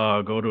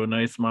 go to a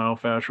nice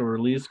myofascial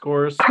release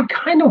course. I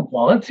kind of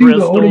want to.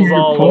 Crystals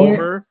all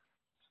over.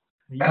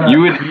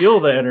 You would feel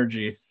the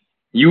energy.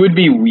 You would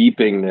be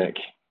weeping, Nick.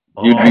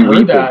 I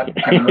heard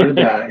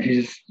that.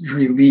 You just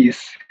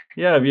release.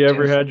 Yeah, have you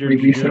ever had your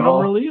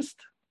genome released?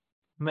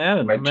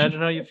 Man, imagine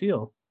how you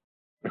feel.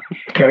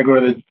 Gotta go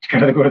to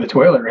the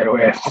toilet right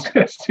away. I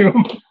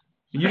assume.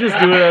 You just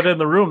do that in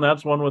the room.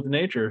 That's one with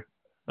nature.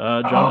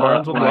 John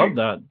Barnes would love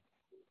that.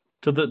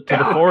 To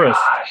the forest,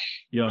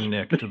 young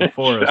Nick. To the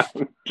forest.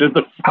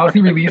 How's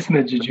he releasing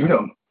the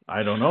jejunum?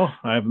 I don't know.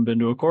 I haven't been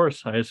to a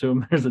course. I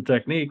assume there's a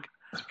technique.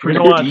 You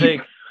don't want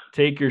to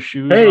take your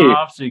shoes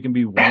off so you can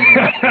be warm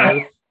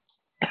with.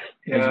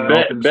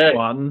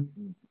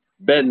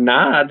 Bet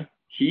Nod.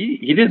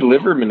 He did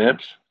liver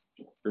manips.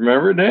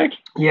 Remember, Nick?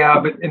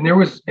 Yeah,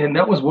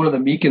 that was one of the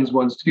Meekins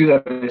ones too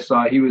that I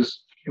saw. It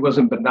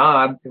wasn't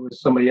Bernard, it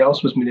was somebody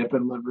else was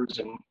manipulating livers,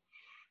 and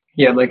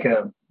he had like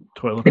a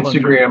toilet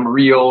Instagram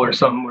reel or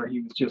something where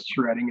he was just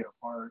shredding it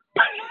apart.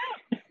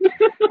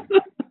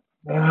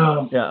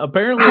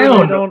 Apparently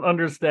I don't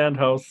understand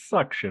how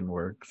suction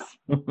works.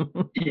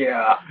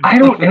 I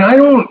don't.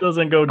 It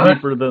doesn't go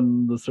deeper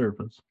than the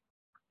surface.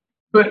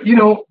 But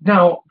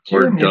now,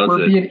 Jim,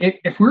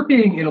 if we're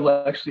being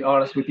intellectually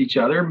honest with each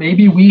other,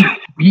 maybe we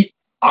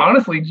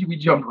honestly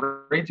jumped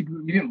right to.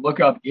 We didn't look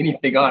up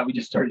anything on it. We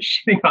just started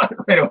shitting on it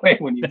right away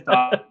when you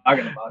started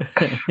talking about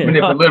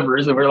manipulative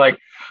livers, and we're like,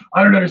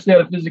 I don't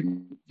understand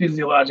the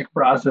physiologic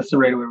process.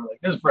 And right away, we're like,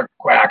 this is for a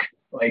quack.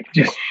 Like,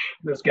 just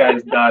this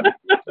guy's done.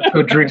 Let's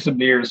go drink some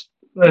beers.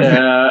 But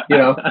I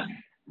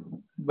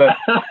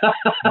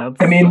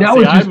mean, that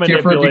was just I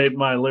different. Manipulate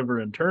my liver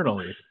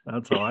internally.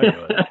 That's how I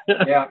do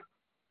it.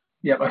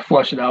 Yeah, I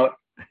flush it out.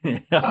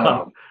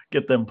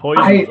 Get them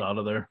poisons out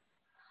of there.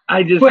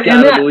 I just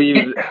gotta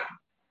believe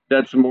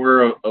that's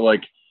more of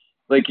like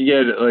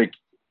again, like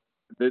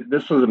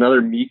this was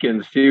another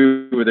Meekins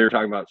too, where they were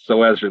talking about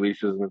psoas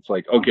releases, and it's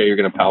like, okay, you're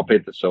going to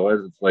palpate the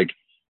psoas. It's like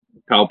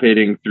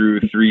palpating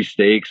through 3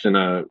 steaks and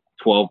a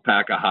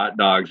 12-pack of hot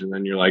dogs, and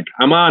then you're like,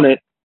 I'm on it,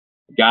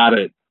 got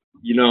it,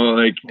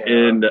 like,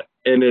 and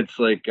it's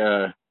like,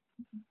 I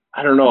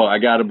don't know, I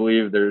got to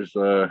believe there's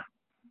a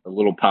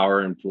little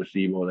power in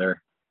placebo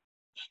there.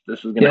 This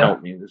is going to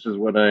help me. This is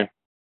what I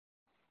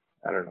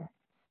don't know.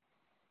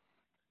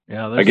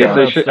 Yeah, I guess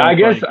I should. I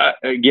guess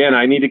again,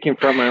 I need to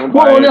confront my own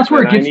bias. Well, and that's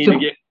where it gets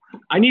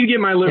I need to get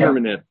my liver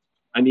manipulated.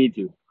 I need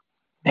to.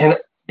 And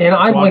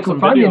I'm like,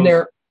 if I'm in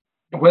there,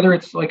 whether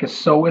it's like a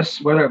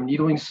psoas, whether I'm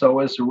needling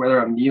psoas or whether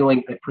I'm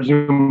needling,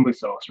 presumably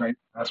psoas, right?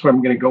 That's where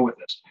I'm going to go with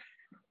this.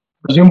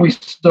 Presumably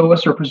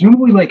psoas, or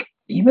presumably like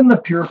even the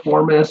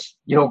piriformis,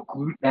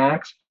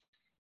 glutamax.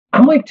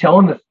 I'm like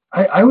telling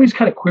I always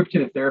kind of quip to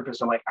the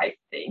therapist. I'm like, I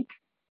think,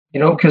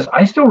 because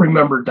I still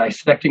remember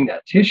dissecting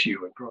that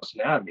tissue in gross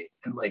anatomy,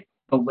 and like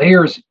the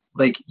layers,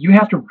 like you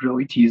have to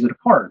really tease it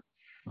apart.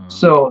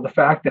 So the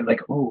fact that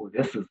like, oh,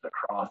 this is the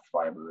cross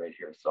fiber right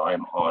here, so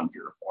I'm on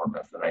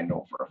piriformis, and I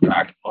know for a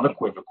fact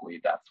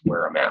unequivocally that's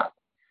where I'm at.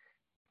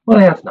 Well,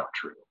 that's not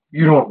true.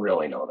 You don't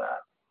really know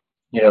that.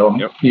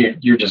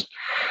 You're just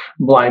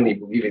blindly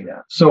believing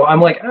that. So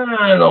I'm like, I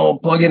don't know,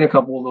 plug in a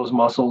couple of those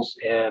muscles,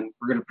 and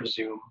we're gonna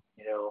presume,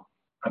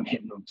 I'm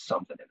hitting them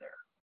something in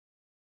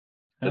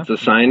there. It's a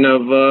sign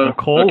of a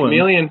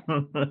chameleon.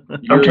 I'm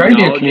trying to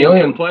be a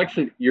chameleon.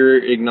 You're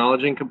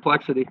acknowledging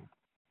complexity.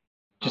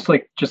 Just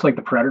like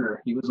the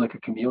Predator, he was like a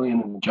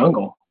chameleon in the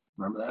jungle.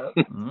 Remember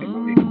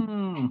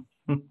that?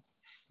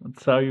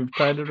 That's how you've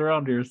tied it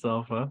around to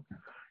yourself, huh?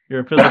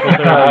 You're a physical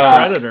therapy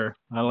predator.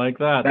 I like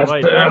that. That's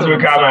what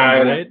got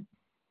right.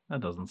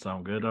 That doesn't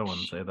sound good. I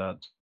wouldn't say that.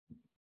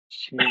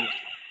 Jeez.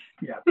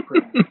 Yeah.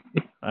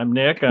 I'm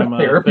Nick. I'm a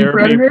therapy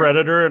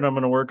predator, and I'm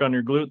going to work on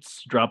your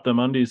glutes. Drop them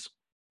undies.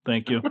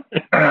 Thank you.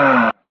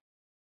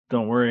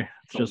 Don't worry.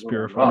 It's just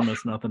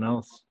piriformis, nothing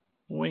else.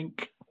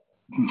 Wink.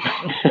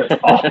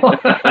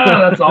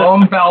 That's all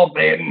I'm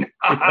palpating.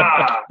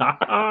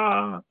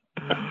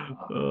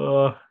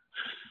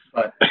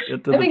 But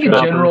I think in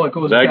general it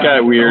goes that back.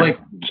 Guy weird.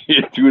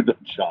 Do the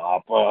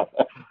job.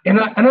 And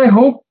I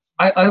hope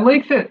I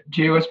like that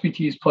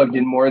JOSPT's plugged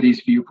in more of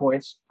these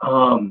viewpoints.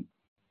 I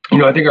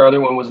think our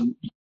other one was,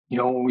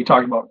 when we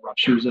talked about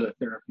ruptures of the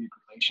therapeutic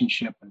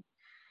relationship, and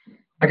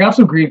I got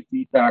some great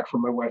feedback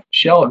from my wife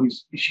Michelle,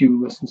 she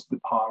listens to the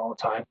pod all the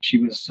time. She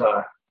was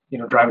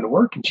driving to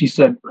work, and she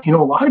said, a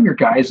lot of your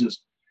guys is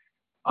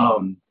a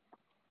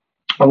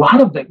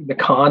lot of the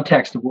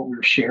context of what we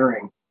were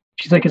sharing.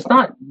 She's like, it's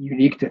not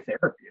unique to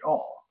therapy at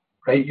all,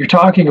 right? You're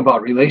talking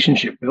about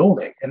relationship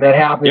building, and that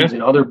happens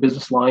in other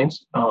business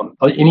lines,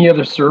 any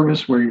other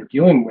service where you're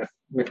dealing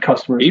with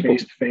customers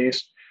face to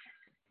face.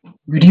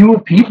 You're dealing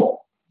with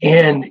people,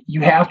 and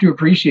you have to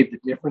appreciate the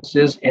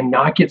differences and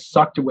not get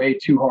sucked away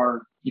too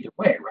hard either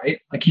way,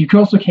 right? Like you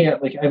also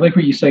can't, like I like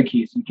what you said,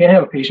 Keith. You can't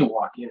have a patient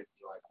walk in and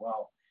be like,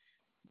 well,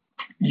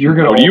 you're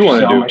going to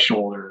ultrasound my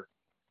shoulder,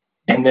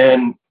 and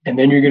then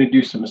you're going to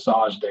do some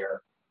massage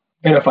there,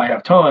 and if I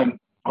have time,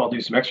 I'll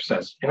do some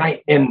exercise.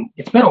 And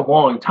it's been a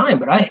long time,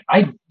 but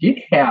I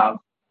did have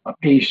a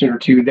patient or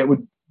two that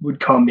would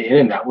come in,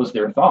 and that was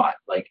their thought.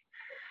 Like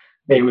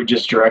they would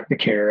just direct the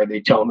care.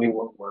 They tell me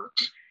what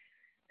works.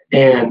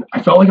 And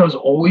I felt like I was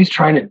always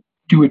trying to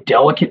do a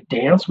delicate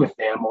dance with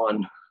them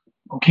on,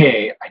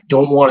 okay, I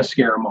don't want to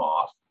scare them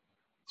off.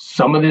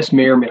 Some of this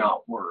may or may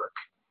not work.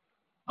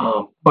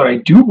 But I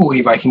do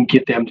believe I can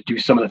get them to do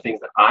some of the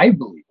things that I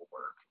believe will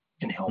work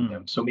and help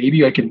them. So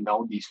maybe I can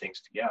meld these things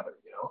together,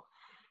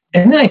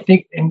 And then I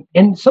think,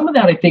 and some of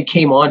that I think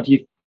came on. Do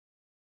you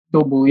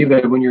still believe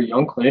that when you're a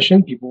young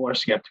clinician, people are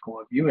skeptical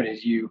of you, and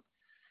as you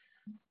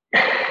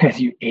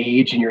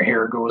age and your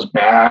hair goes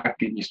back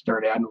and you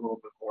start adding a little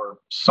bit more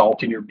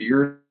salt in your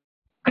beard,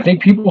 I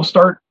think people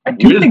start. I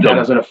do think that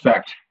has an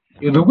effect.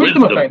 The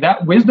wisdom effect.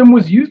 That wisdom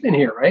was used in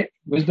here, right?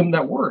 Wisdom,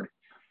 that word,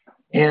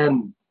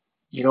 and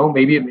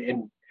maybe,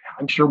 and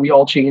I'm sure we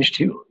all change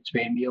too. It's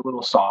made me a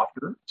little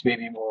softer. It's made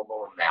me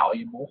more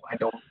valuable. I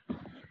don't.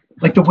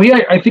 Like the way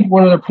I think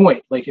one other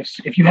point, like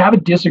if you have a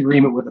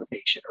disagreement with a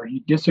patient or you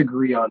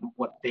disagree on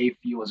what they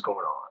feel is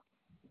going on,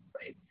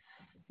 right?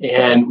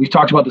 And we've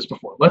talked about this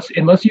before. Let's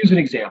use an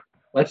example.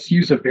 Let's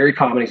use a very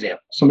common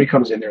example. Somebody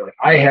comes in there like,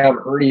 I have a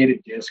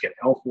herniated disc at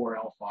L4,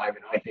 L5,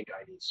 and I think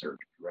I need surgery,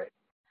 right?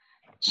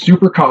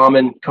 Super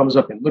common, comes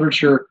up in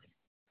literature.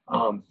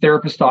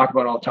 Therapists talk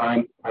about it all the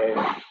time.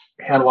 I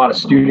had a lot of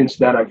students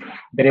that I've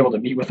been able to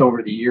meet with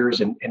over the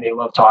years, and they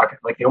love talking.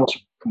 Like they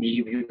almost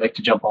immediately like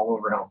to jump all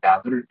over how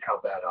bad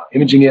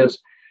imaging is,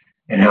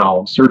 and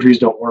how surgeries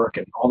don't work,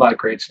 and all that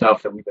great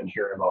stuff that we've been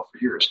hearing about for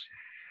years.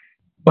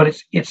 But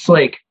it's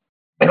like,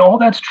 and all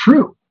that's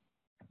true.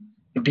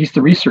 At least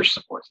the research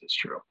supports it's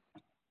true.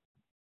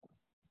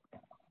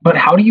 But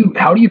how do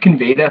you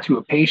convey that to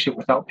a patient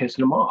without pissing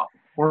them off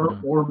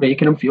or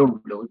making them feel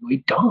really,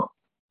 really dumb?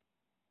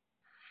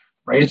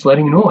 Right? It's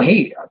letting you know,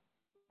 hey,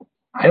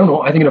 I don't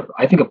know. I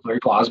think a very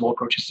plausible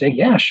approach is saying,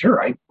 yeah,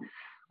 sure. I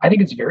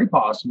think it's very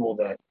possible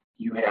that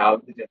you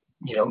have that,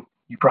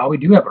 you probably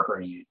do have a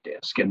herniated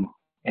disc. And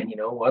you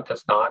know what?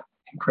 That's not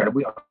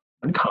incredibly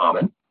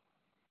uncommon.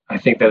 I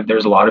think that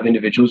there's a lot of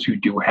individuals who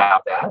do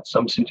have that,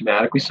 some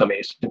symptomatically, some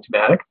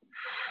asymptomatic.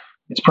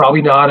 It's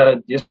probably not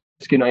a disc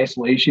in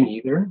isolation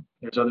either.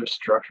 There's other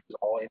structures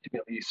all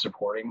intimately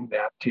supporting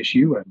that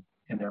tissue,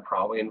 and they're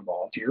probably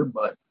involved here.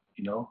 But,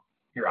 you know,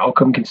 your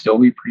outcome can still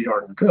be pretty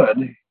darn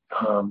good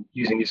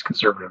using these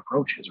conservative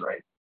approaches,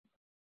 right?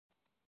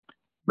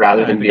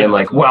 Rather than being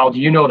like, well, do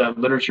you know that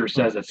literature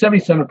says that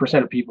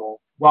 77% of people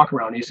walk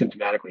around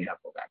asymptomatically have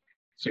low back pain?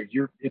 So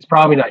it's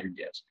probably not your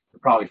disc. You're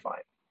probably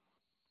fine.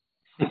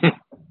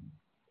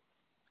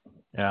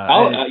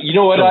 Yeah, you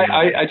know what?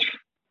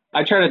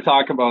 I try to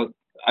talk about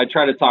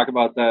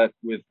that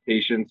with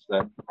patients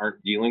that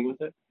aren't dealing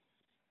with it.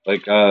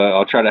 Like,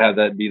 I'll try to have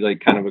that be like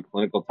kind of a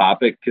clinical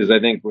topic, because I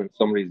think when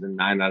somebody's in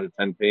 9 out of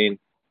 10 pain,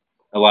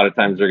 a lot of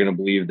times they're going to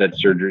believe that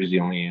surgery is the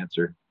only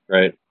answer,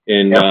 right?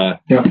 And so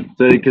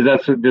because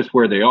that's just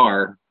where they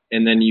are,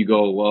 and then you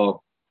go,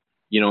 well,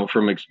 you know,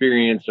 from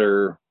experience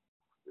or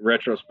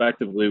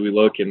retrospectively, we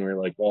look and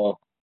we're like, well,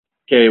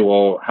 okay,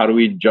 well, how do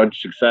we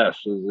judge success?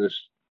 Is this,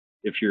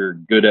 if you're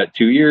good at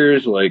 2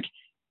 years, like,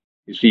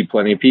 you see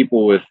plenty of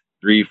people with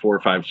 3,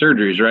 4, 5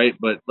 surgeries, right?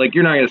 But like,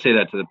 you're not going to say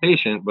that to the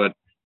patient, but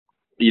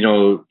you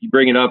know, you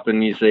bring it up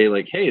and you say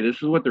like, hey, this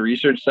is what the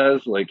research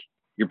says. Like,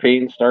 your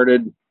pain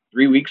started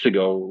 3 weeks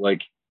ago.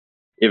 Like,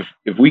 if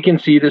we can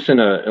see this in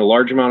a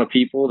large amount of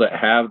people that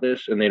have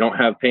this and they don't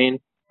have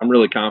pain, I'm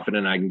really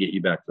confident I can get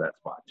you back to that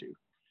spot too.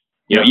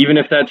 You know, even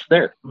if that's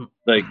there,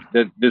 like,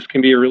 that this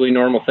can be a really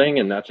normal thing,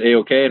 and that's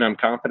A-okay, and I'm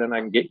confident I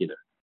can get you there.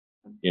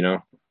 You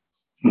know,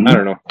 I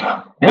don't know.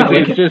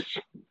 It's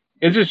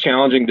just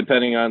challenging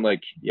depending on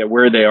like,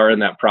 where they are in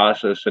that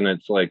process. And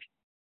it's like,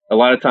 a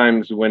lot of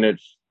times when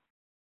it's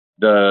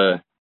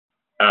the,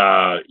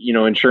 you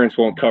know, insurance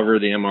won't cover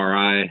the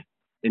MRI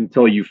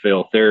until you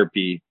fail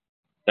therapy.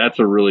 That's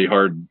a really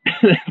hard,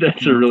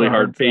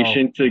 hard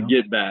patient to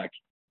get back,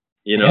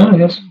 you know? Yeah,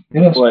 it is.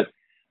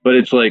 But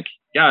it's like,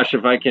 gosh,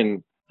 if I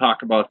can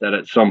talk about that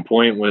at some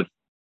point with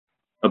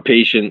a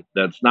patient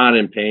that's not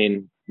in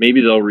pain,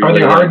 maybe they'll relay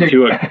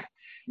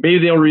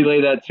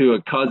that to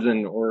a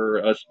cousin or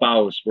a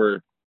spouse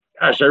where,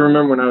 gosh, I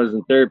remember when I was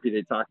in therapy,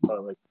 they talked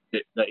about like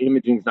the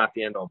imaging's not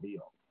the end all be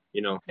all,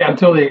 you know? Yeah,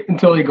 until they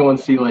go and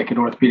see like an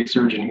orthopedic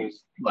surgeon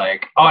who's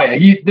like, oh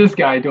yeah, this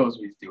guy knows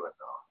what he's doing though.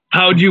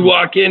 How'd you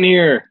walk in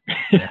here?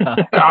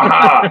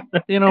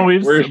 You know,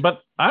 but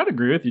I'd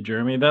agree with you,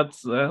 Jeremy.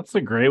 That's a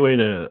great way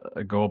to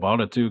go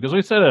about it too, because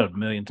we said it a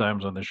million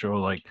times on the show,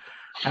 like,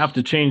 have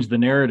to change the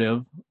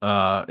narrative,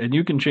 and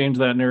you can change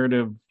that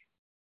narrative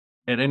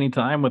at any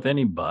time with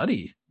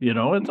anybody. You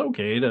know, it's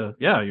okay to,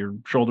 your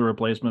shoulder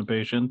replacement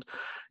patient,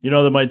 you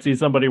know, that might see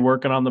somebody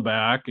working on the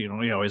back. You know,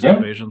 we always have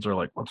patients who are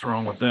like, what's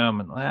wrong with them?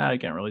 And I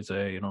can't really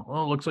say, you know,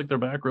 well, it looks like their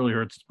back really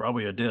hurts. It's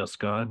probably a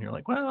disc. And you're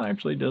like, well,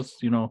 actually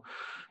discs, you know,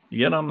 you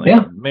get them, they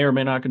may or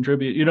may not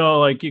contribute. You know,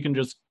 like, you can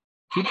just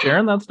keep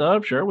sharing that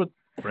stuff, share with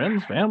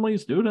friends, family,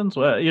 students,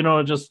 you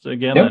know, just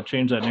again, that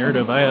change that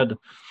narrative. I had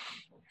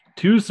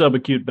 2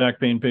 subacute back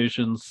pain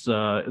patients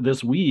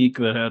this week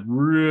that had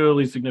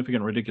really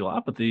significant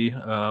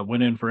radiculopathy,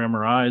 went in for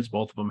MRIs.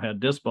 Both of them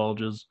had disc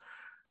bulges.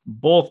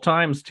 Both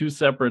times, 2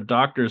 separate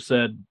doctors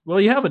said,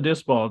 well, you have a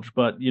disc bulge,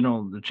 but, you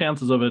know, the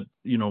chances of it,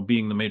 you know,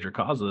 being the major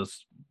cause of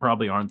this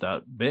probably aren't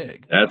that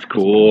big. That's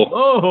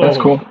cool. That's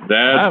cool.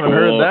 I haven't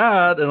heard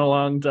that in a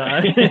long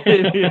time.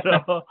 You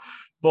know,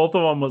 both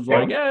of them was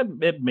like,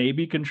 it may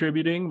be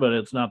contributing, but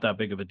it's not that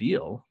big of a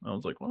deal. I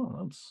was like,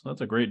 well,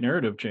 that's a great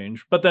narrative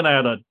change. But then I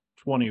had a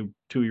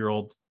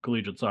 22-year-old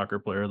collegiate soccer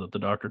player that the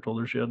doctor told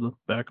her she had the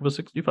back of a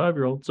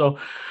 65-year-old. So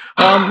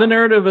the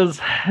narrative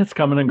it's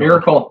coming and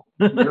going.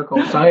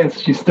 Miracle science.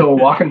 She's still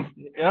walking.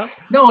 Yeah.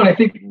 No, and I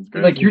think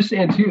like you're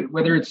saying too,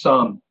 whether it's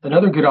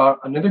another good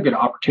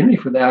opportunity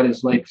for that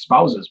is like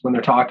spouses, when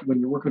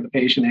you're working with the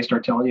patient, they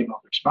start telling you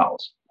about their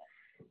spouse,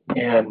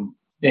 and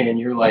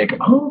you're like,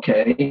 oh,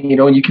 okay, you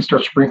know, and you can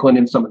start sprinkling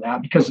in some of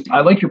that, because I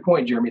like your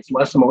point, Jeremy. It's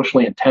less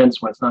emotionally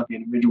intense when it's not the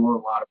individual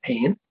in a lot of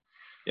pain.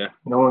 Yeah.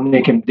 You know, and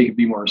they can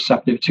be more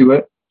receptive to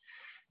it.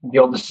 Be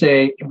able to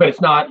say, but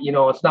it's not, you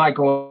know, it's not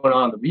going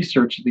on the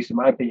research, at least in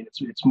my opinion.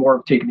 It's more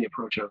of taking the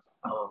approach of,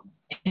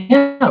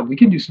 we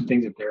can do some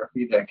things in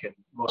therapy that can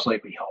most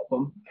likely help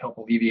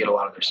alleviate a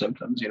lot of their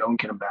symptoms, you know, and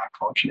get them back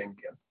functioning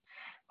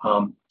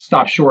again.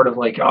 Stop short of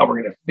like, oh,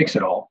 we're going to fix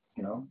it all,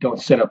 you know,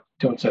 don't set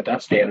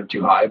that standard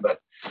too high,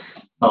 but,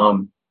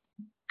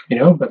 you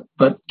know,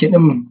 but getting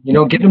them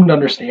to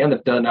understand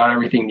that not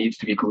everything needs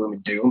to be gloom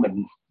and doom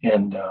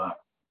and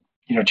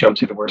you know, jump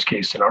to the worst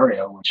case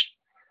scenario, which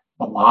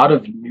a lot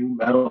of new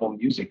metal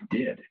music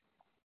did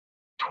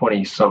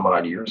 20 some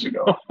odd years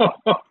ago.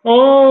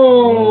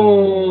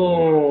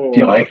 Oh, do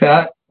you like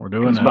that? We're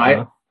doing it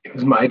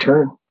was my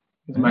turn.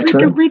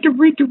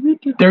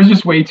 There's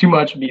just way too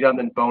much meat on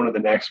the bone of the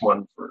next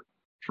one for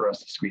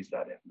us to squeeze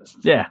that in.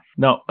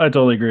 No, I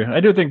totally agree. I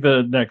do think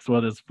the next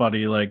one is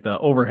funny. Like, the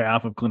over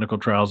half of clinical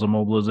trials of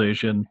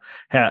mobilization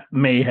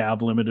may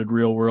have limited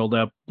real world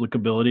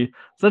applicability.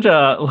 Such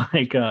a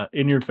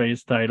in your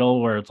face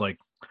title where it's like,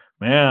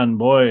 man,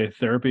 boy,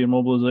 therapy and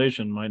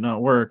mobilization might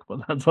not work, but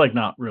that's like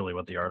not really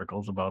what the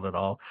article's about at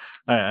all.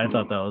 I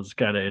thought that was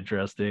kind of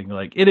interesting.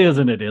 Like it is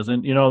and it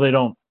isn't.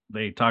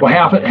 They talk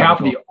well, about half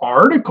of the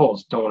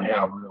articles don't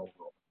have real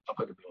world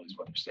applicability is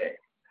what they're saying.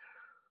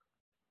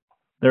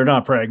 They're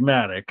not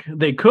pragmatic.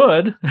 They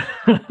could,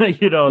 they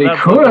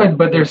could,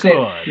 but they're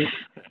saying,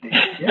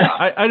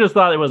 yeah. I just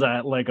thought it was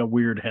a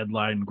weird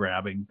headline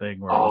grabbing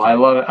thing. I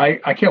love it.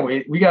 I can't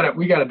wait. We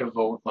gotta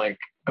devote like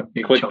a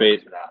big clickbait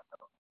chunk to that.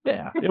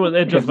 Yeah,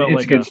 it just felt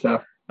like good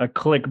stuff. A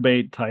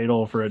clickbait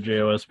title for a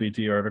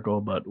JOSPT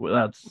article, but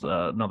that's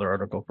another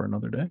article for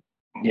another day.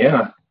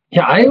 Yeah.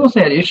 I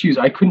also had issues.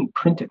 I couldn't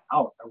print it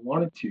out. I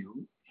wanted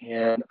to,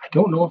 and I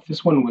don't know if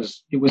this one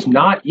was. It was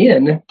not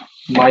in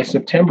my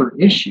September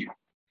issue.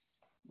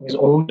 It was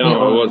only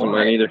it wasn't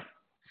mine either.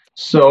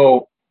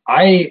 So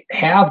I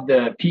have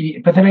the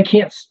PDF, but then I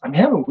can't. I'm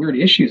having weird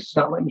issues. It's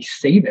not letting me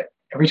save it.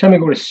 Every time I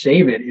go to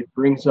save it, it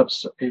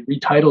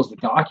retitles the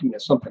document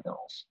as something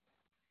else.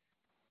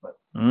 But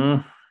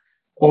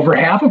over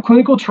half of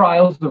clinical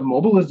trials of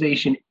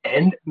mobilization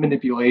and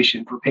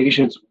manipulation for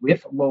patients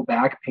with low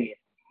back pain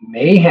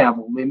may have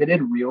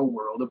limited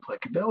real-world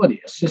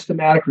applicability. A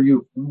systematic review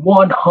of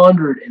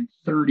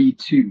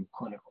 132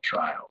 clinical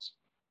trials.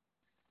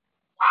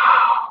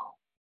 Wow.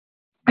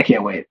 I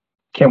can't wait.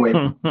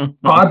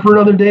 Pod for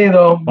another day,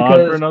 though. Pod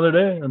for another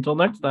day. Until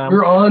next time.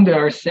 We're on to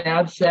our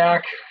sad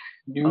sack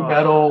new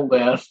metal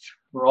list.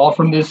 We're all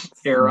from this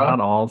era. Not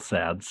all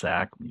sad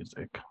sack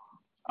music.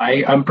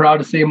 I'm proud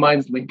to say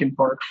mine's Linkin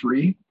Park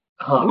free.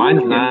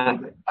 Mine's not.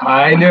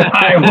 I knew.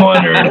 I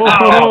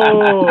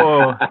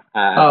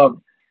wondered.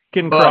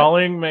 Can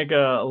Crawling make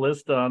a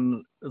list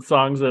on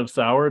songs that have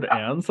soured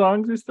and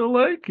songs you still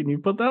like? Can you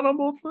put that on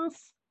both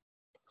lists?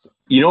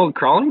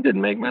 Crawling didn't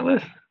make my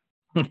list.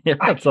 Yeah,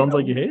 it sounds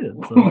like you hate it.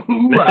 So.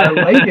 I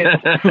like it.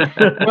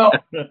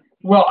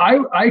 Well,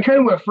 I kind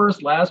of went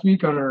first last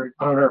week on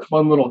our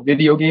fun little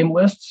video game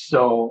list,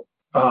 so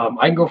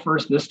I can go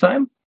first this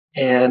time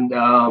and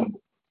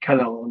kind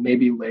of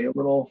maybe lay a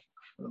little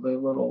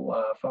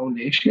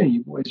foundation.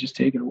 You boys just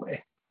take it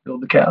away.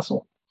 Build the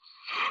castle.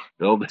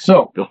 Build the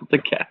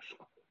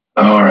castle.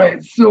 All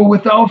right. So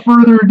without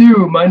further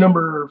ado, my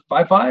number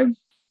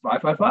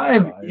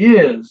 555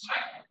 is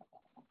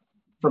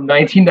from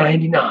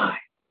 1999.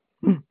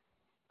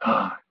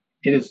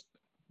 It's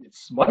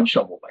Mud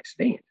Shovel by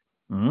Stain.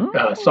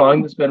 A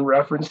song that's been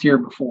referenced here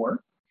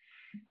before.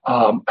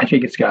 I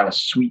think it's got a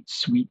sweet,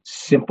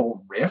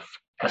 simple riff,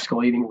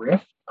 escalating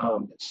riff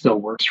that still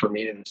works for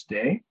me to this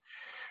day.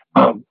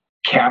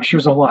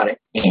 Captures a lot of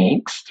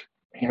angst.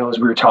 As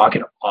we were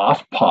talking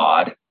off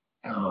pod,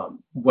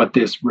 what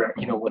this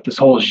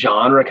whole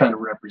genre kind of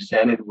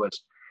represented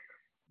was,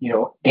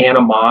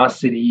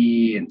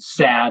 animosity and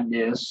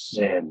sadness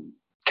and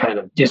kind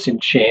of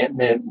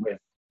disenchantment with,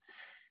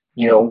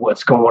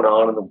 what's going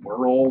on in the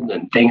world,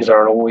 and things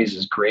aren't always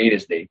as great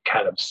as they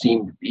kind of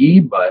seem to be.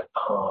 But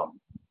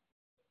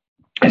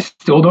I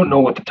still don't know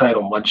what the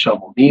title Mud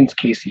Shovel means.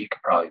 Casey, you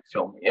could probably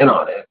fill me in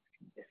on it.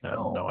 I have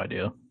no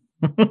idea.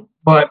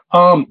 But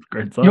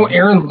great song.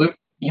 Aaron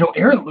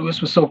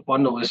Lewis was so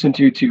fun to listen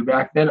to too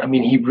back then. I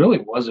mean, he really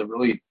was a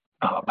really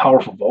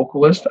powerful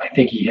vocalist. I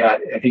think he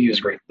was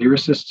a great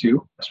lyricist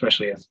too,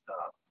 especially as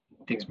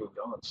things moved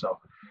on. So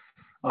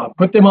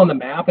put them on the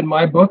map in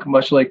my book,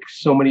 much like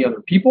so many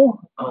other people.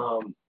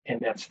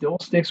 And that still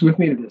sticks with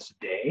me to this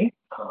day.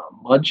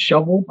 Mud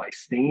Shovel by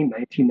Stain,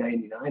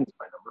 1999 is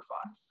my number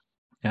 5.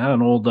 Yeah,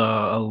 an old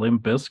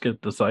Limp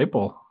Bizkit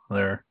disciple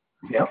there.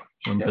 Yeah.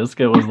 Limp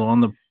Bizkit was the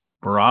one that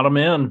brought him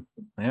in.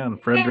 Yeah,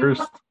 and Fred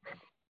Durst.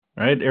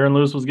 Right? Aaron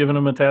Lewis was giving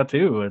him a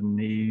tattoo, and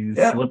he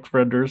slipped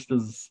Fred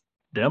Durst's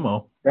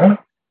demo. Yeah.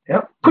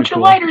 Put your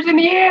lighters in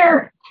the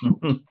air.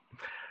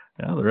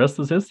 Yeah, the rest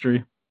is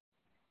history.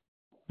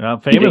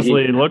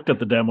 Famously looked at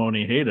the demo and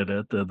he hated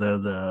it.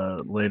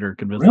 The later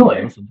convinced him to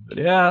listen to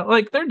it. Yeah,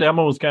 their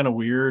demo was kind of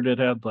weird. It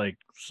had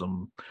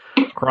some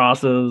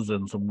crosses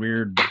and some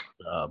weird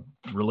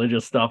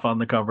religious stuff on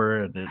the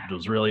cover, and it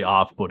was really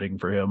off-putting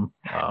for him.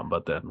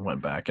 But then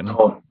went back and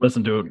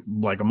listened to it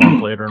a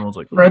month later and was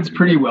like, Fred's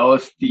pretty well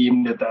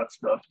esteemed at that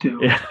stuff too.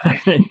 Yeah.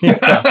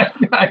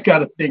 I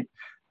gotta think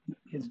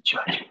his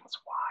judgment's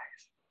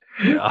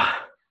wise. Yeah.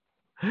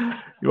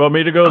 You want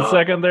me to go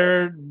second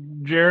there,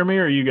 Jeremy,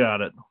 or you got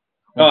it?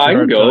 I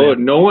can go.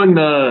 No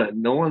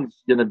one's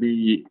gonna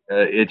be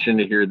itching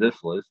to hear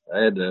this list. I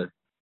had to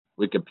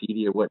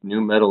Wikipedia what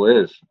new metal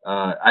is.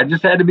 I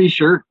just had to be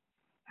sure.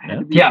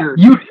 Sure.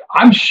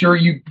 I'm sure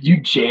you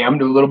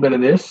jammed a little bit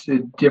of this.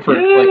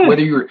 Different,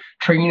 whether you were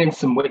training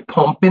some weight,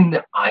 pumping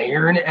the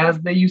iron, as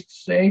they used to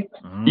say.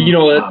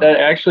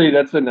 Actually,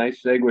 that's a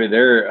nice segue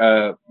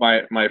there.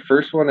 My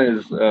first one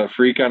is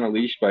 "Freak on a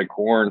Leash" by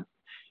Korn.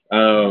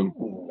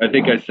 I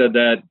think I said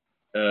that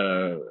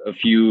a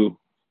few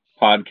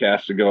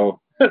podcasts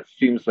ago. That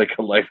seems like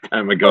a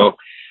lifetime ago.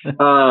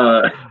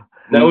 That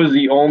was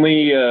the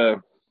only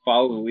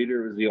Follow the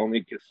Leader was the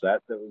only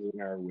cassette that was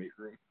in our weight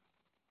room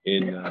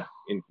in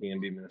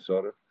Canby,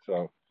 Minnesota.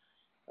 So,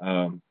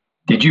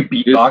 did you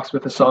beatbox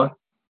with the song?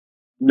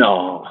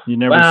 No. You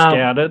never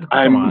scatted?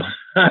 Come on.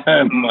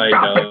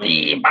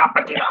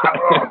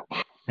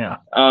 Yeah.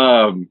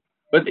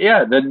 But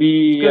yeah, that'd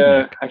be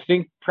I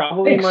think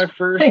probably my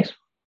first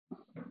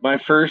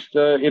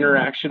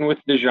interaction with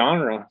the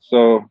genre.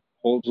 So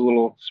holds a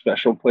little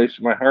special place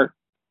in my heart.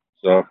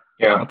 So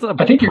yeah, that's a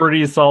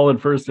pretty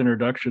solid first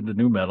introduction to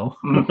nu metal.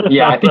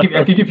 Yeah, I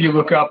think if you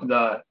look up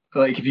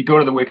if you go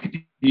to the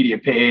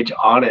Wikipedia page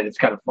on it, it's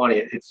kind of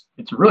funny. It's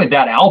really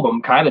that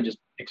album kind of just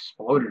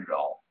exploded it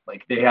all.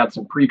 Like they had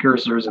some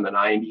precursors in the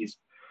 90s,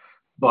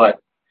 but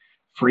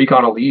Freak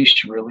on a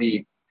Leash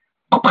really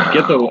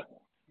Get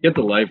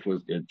the Life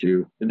was good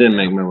too. It didn't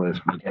make my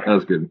list, but that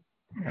was good.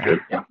 Yeah.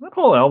 That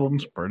whole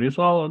album's pretty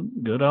solid.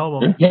 Good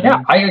album.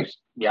 Yeah,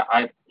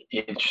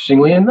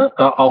 interestingly enough,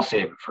 I'll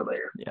save it for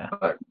later. Yeah.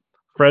 But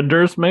Fred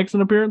Durst makes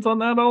an appearance on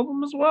that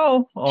album as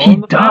well. He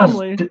does.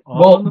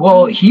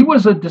 Well, he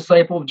was a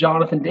disciple of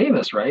Jonathan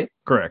Davis, right?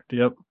 Correct.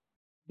 Yep.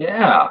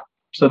 Yeah.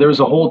 So there was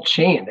a whole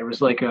chain. There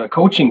was like a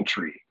coaching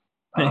tree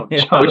of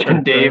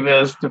Jonathan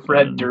Davis to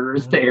Fred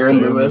Durst to Aaron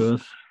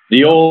Lewis.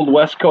 The old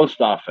West Coast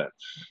offense.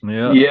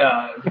 Yeah.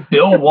 Yeah.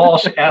 Bill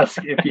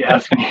Walsh-esque, if you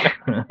ask me.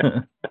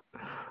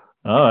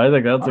 Oh, I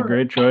think that's a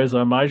great choice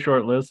on my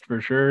short list for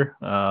sure.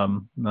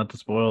 Not to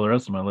spoil the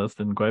rest of my list,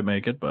 didn't quite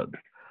make it, but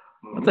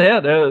that's a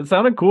hit. It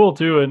sounded cool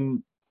too,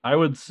 and I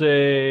would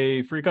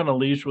say Freak on a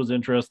Leash was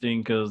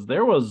interesting because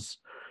there was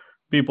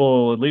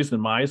people, at least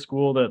in my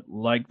school, that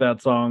liked that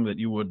song that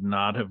you would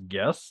not have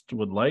guessed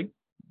would like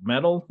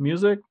metal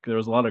music. There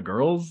was a lot of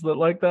girls that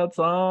liked that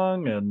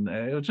song, and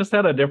it just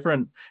had a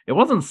different. It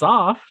wasn't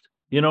soft,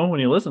 when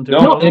you listen to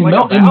it. No, it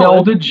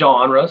melded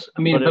genres.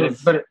 I mean,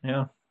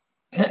 yeah.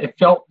 It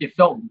felt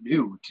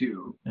new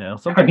too. Yeah,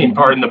 I mean,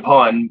 pardon the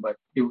pun, but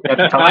at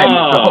the time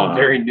it felt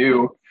very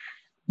new.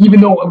 Even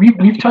though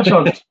we've touched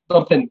on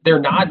something, they're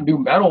not new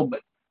metal,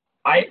 but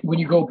when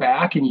you go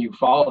back and you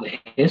follow the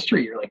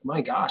history, you're like,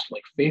 my gosh,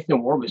 like Faith No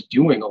More was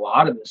doing a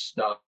lot of this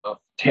stuff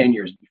 10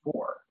 years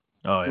before.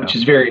 Oh, yeah.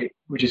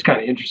 Which is kind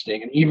of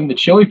interesting. And even the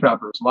Chili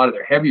Peppers, a lot of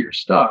their heavier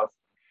stuff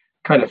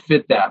kind of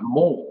fit that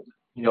mold.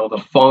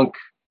 The funk,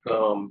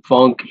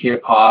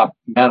 hip hop,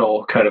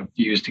 metal kind of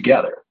fused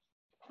together.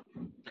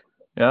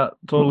 Yeah,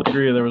 totally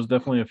agree. There was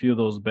definitely a few of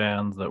those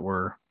bands that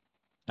were,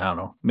 I don't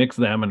know, mix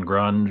them and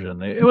grunge,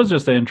 and it was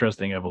just an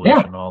interesting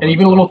evolution. Yeah, and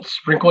even a little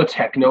sprinkle of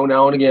techno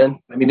now and again.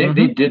 I mean,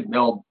 they did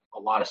meld a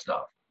lot of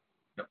stuff.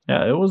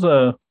 Yeah, it was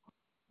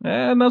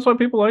and that's why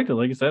people liked it.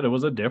 Like you said, it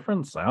was a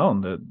different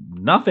sound.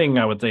 Nothing,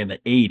 I would say, in the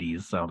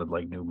 80s sounded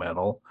like nu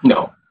metal.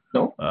 No.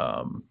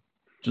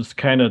 Just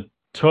kind of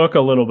took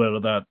a little bit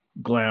of that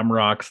glam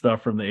rock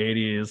stuff from the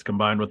 80s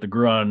combined with the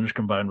grunge,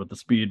 combined with the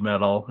speed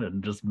metal,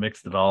 and just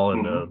mixed it all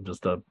into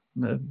just a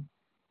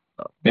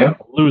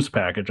loose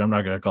package. I'm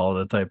not going to call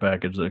it a tight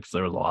package because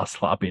there was a lot of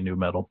sloppy nu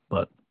metal,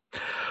 but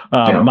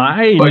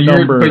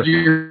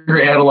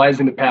you're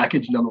analyzing the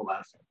package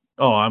nonetheless.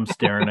 Oh, I'm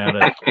staring at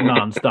it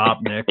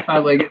nonstop, Nick. I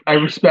like it. I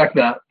respect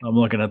that. I'm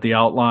looking at the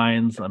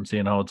outlines. I'm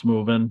seeing how it's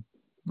moving.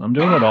 I'm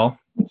doing it all.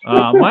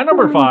 My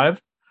number 5,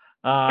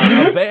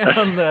 a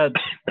band that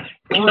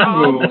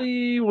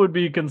probably would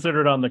be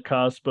considered on the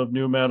cusp of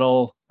nu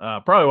metal.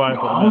 Probably why I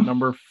put them at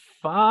number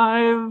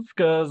 5,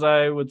 because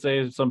I would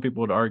say some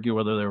people would argue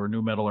whether they were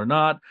nu metal or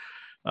not.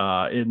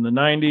 In the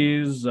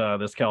 90s,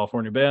 this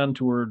California band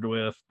toured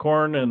with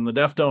Korn and the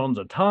Deftones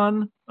a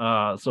ton.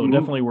 So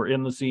definitely were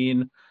in the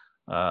scene.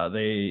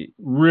 They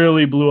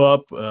really blew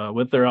up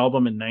with their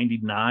album in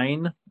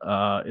 99.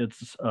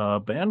 It's a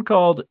band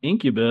called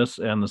Incubus,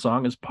 and the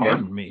song is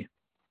Pardon Me.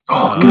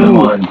 Oh, good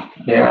one.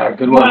 Yeah,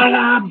 good one.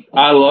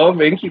 I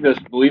love Incubus,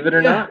 believe it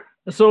or not.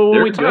 So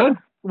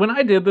when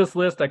I did this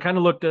list, I kind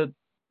of looked at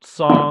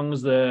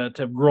songs that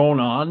have grown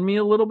on me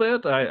a little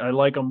bit. I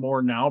like them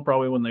more now,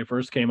 probably when they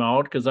first came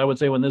out, because I would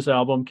say when this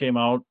album came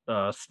out,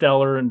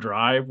 Stellar and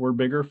Drive were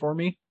bigger for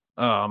me.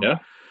 And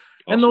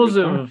those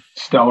have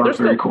Stellar,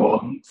 very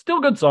cool.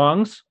 Still good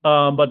songs,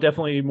 but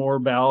definitely more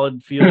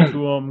ballad feel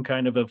to them.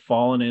 Kind of have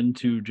fallen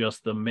into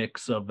just the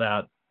mix of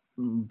that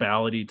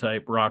ballady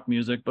type rock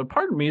music. But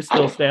Pardon Me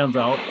still stands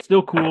out.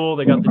 Still cool.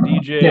 They got the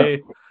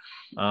DJ,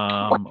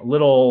 a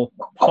little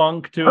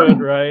funk to it,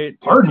 right?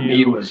 Pardon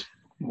Me was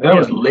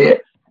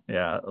lit.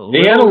 Yeah,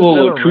 they had a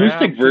little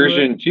acoustic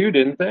version too,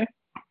 didn't they?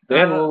 They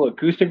had a little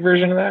acoustic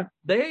version of that.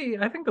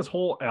 I think this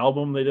whole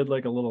album they did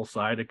like a little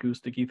side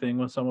acoustic-y thing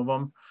with some of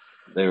them.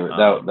 They were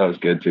that was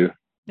good too.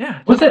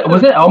 Yeah. Was that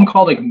album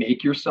called like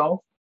Make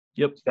Yourself?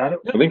 Yep. Is that it?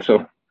 I think so.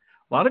 A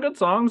lot of good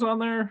songs on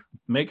there.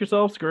 Make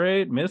Yourself's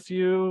great. Miss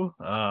You.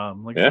 I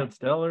said,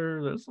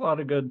 Stellar. There's a lot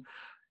of good.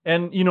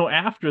 And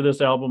after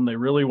this album, they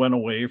really went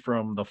away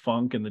from the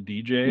funk and the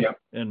DJ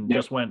and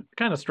just went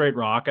kind of straight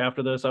rock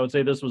after this. I would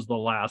say this was the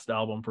last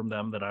album from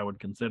them that I would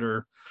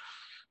consider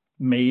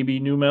maybe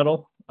nu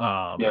metal.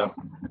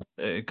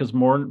 Because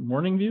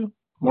Morning View.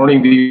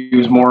 Morning View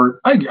is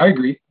more. I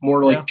agree.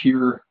 More like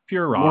pure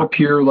rock. More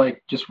pure,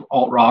 like just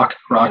alt rock.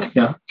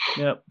 Yeah.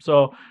 Yeah.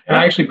 So and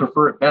I actually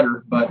prefer it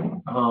better, but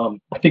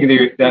I think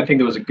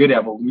there was a good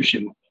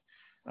evolution.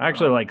 I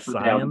actually like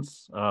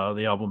Science,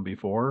 the album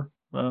before.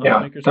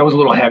 that was a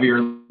little heavier,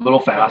 a little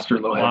faster, a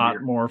little heavier. A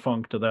lot more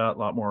funk to that, a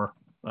lot more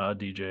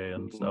DJ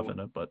and stuff in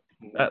it. But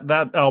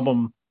that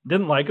album,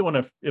 didn't like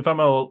it if I'm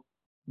a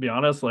be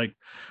honest, like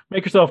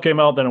Make Yourself came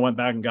out, then I went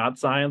back and got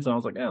Science, and I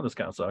was like, this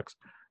kind of sucks.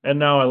 And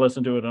now I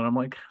listen to it and I'm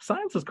like,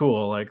 Science is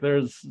cool. Like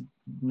there's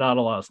not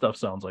a lot of stuff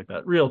sounds like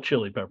that. Real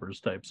Chili Peppers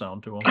type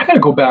sound to them. I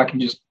gotta go back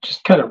and just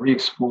kind of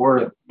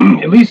re-explore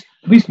at least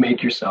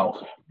Make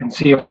Yourself and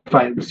see if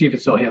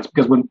it still hits.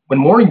 Because when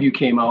Morning View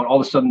came out, all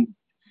of a sudden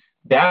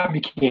that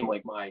became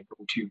like my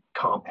go-to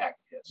compact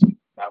disc.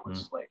 That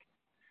was like,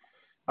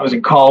 I was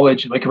in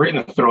college, like right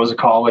in the throes of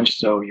college,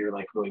 so you're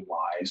like really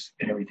wise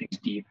and everything's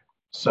deep.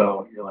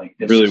 So you're like,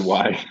 this really is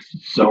wise,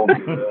 so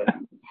good.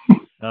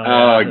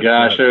 Oh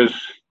gosh, I was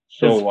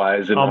so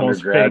wise in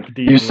undergrad.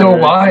 You're so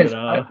wise.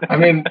 I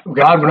mean,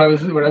 God, when I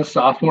was a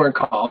sophomore in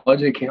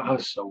college, I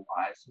was so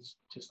wise. It's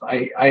just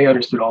I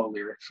understood all the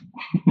lyrics.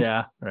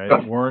 Yeah,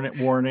 right.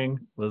 Warning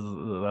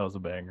was a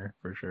banger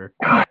for sure.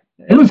 God,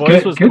 his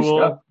voice was cool.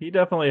 Stuff. He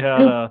definitely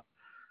had a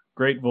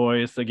great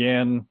voice.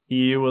 Again,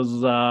 he was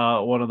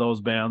one of those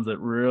bands that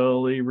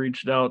really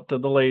reached out to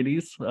the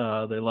ladies. They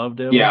loved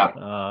him.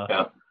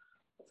 Yeah.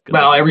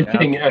 Well,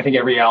 everything. I think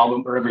every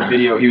album or every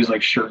video, he was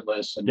like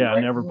shirtless and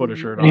never put a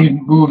shirt on. And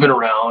he'd moving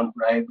around,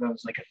 right? That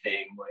was like a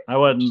thing. Like I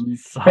went and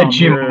saw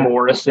Jim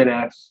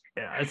Morrison-esque.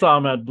 Yeah, I saw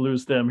him at Blue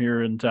Stem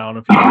here in town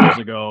a few years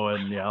ago,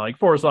 and like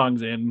 4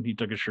 songs in, he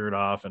took his shirt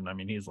off, and I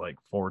mean he's like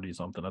 40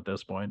 something at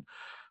this point.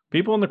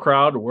 People in the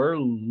crowd were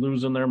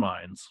losing their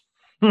minds.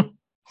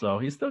 So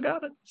he still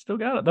got it.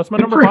 That's my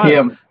number 5.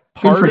 Him.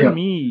 Pardon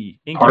Me.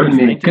 Pardon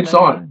Me. Good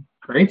song.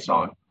 Great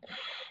song.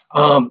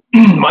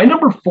 My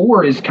number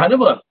 4 is kind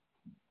of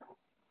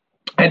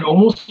I'd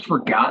almost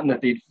forgotten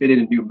that they'd fit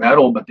in new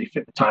metal, but they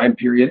fit the time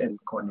period, and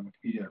according to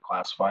Wikipedia, they're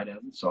classified as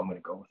it, so I'm going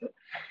to go with it.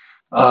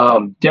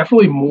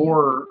 Definitely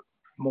more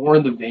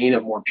in the vein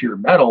of more pure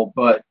metal,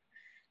 but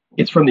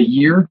it's from the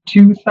year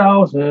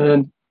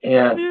 2000,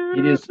 and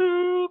it is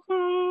the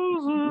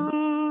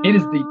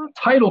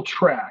title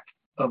track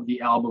of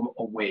the album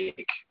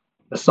Awake,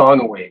 the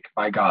song Awake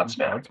by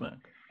Godsmack.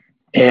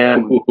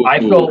 And I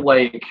felt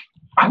like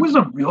I was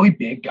a really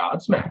big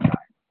Godsmack guy.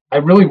 I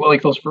really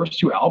like those first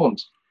 2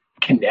 albums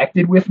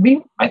connected with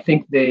me. I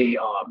think they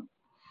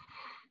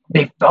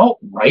felt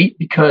right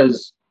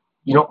because,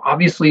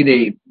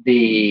 obviously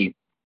they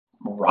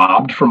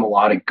robbed from a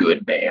lot of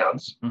good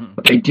bands,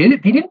 but they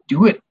didn't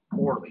do it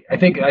poorly. I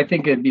think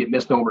it'd be a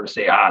misnomer to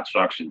say, it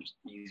sucks and just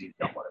easy to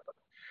dump on it. But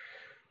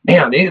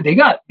man, they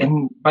got,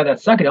 and by that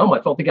second album,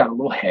 I felt they got a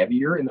little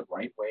heavier in the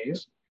right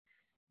ways.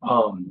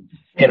 And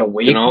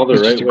Awake in all the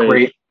right ways.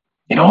 Great,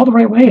 in all the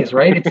right ways,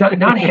 right? It's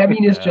not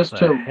heaviness just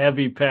to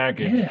heavy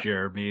package,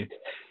 Jeremy.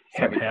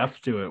 Some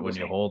heft to it when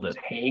you hold it.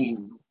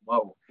 Hanging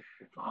low.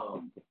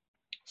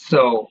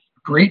 So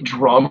great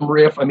drum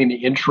riff. I mean, the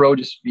intro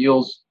just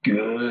feels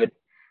good.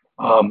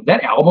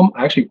 That album,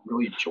 I actually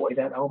really enjoy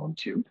that album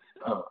too.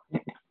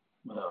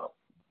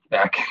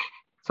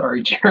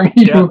 Sorry, Jeremy,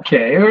 you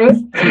okay?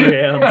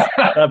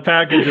 That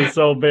package is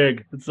so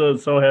big. It's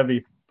so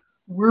heavy.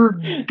 We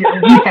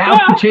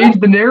have to change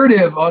the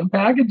narrative on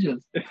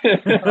packages.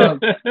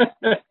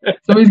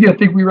 Somebody's gonna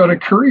think we run a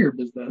courier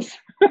business.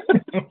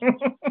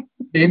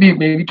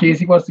 Maybe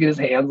Casey wants to get his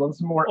hands on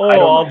some more.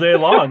 All day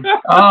long.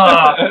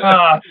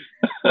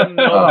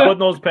 Putting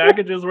those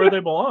packages where they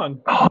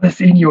belong. Oh,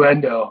 this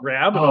innuendo.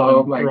 Grabbing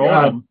them, my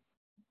God. them.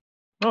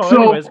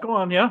 Anyways, go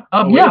on. Yeah.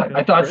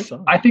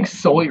 I think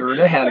Sully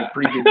Erna had a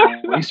pretty good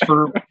voice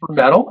for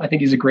metal. I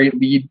think he's a great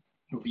lead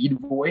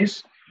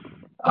voice.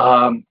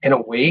 And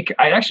Awake,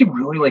 I actually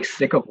really like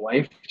Sick of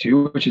Life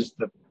too, which is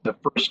the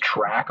first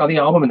track on the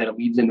album, and then it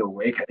leads into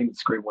Awake. I think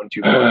it's a great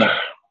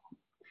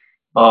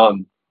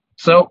 1-2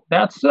 So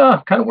that's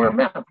kind of where I'm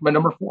at for my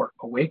number 4,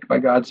 Awake by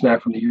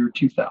Godsmack from the year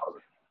 2000.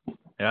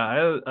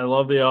 Yeah, I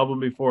love the album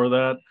before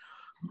that.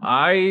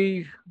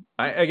 I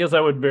guess I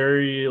would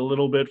vary a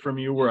little bit from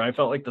you, where I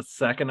felt like the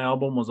second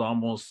album was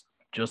almost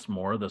just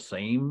more the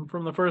same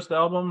from the first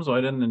album, so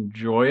I didn't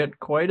enjoy it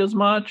quite as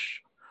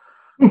much.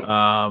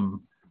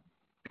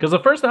 Because the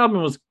first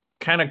album was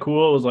kind of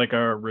cool. It was like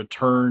a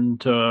return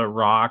to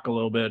rock a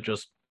little bit,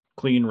 just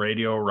clean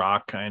radio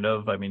rock kind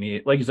of. I mean,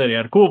 he, like you said, he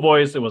had a cool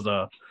voice. It was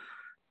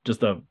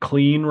just a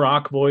clean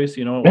rock voice,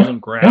 it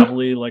wasn't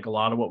gravelly like a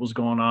lot of what was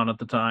going on at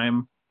the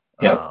time.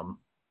 Yeah.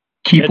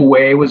 Keep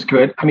Away was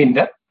good. I mean,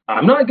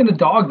 I'm not going to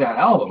dog that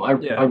album. I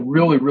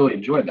really, really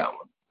enjoyed that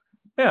one.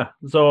 Yeah.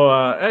 So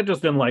I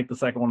just didn't like the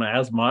second one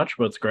as much,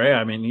 but it's great.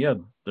 I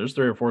mean, there's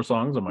 3 or 4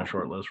 songs on my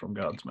short list from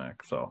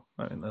Godsmack. So,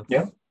 I mean,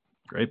 that's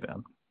great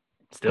band.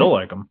 Still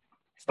like them.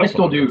 I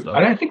still do.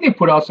 And I think they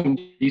put out some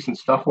decent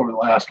stuff over the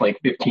last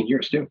 15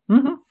 years too.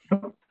 Mm-hmm.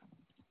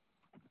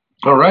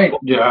 All right.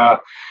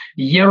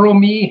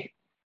 Yeromi.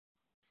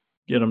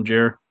 Get him,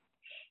 Jer.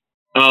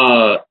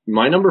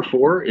 My number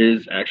 4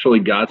 is actually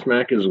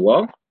Godsmack as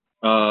well.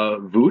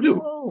 Voodoo.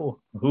 Oh.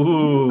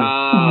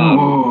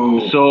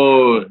 Ooh.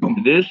 So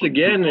this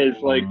again is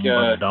like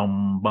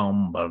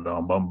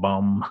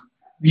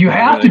You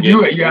have to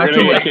do it. You have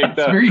to. Like, it's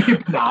very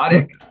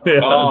hypnotic.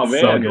 Oh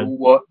man.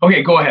 So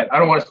okay, go ahead. I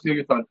don't want to steal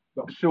your thunder.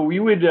 So we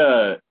would.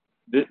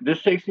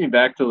 This takes me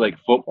back to like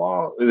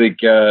football, like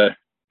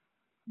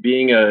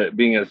being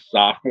a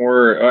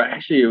sophomore, or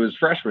actually it was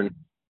freshman.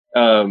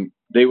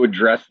 They would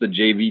dress the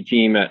JV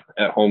team at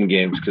home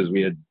games because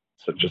we had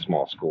such a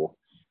small school.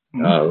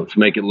 Let's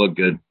make it look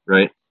good,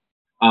 right?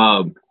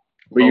 But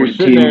you're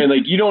sitting there and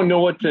like you don't know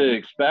what to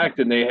expect,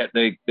 and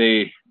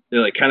they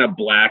like kind of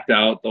blacked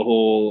out the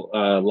whole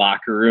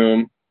locker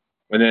room,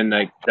 and then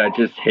like that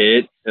just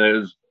hit. And it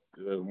was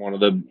one of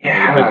the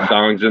big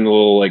songs in the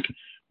little like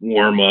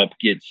warm up,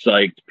 get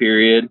psyched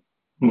period.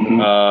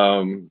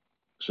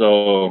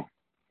 So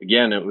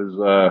again, it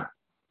was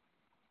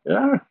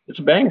it's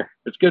a banger.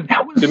 It's good.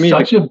 That was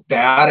such a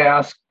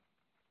badass,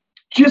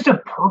 just a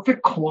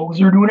perfect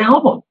closer to an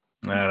album.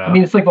 I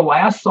mean, it's like the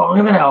last song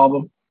of an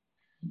album,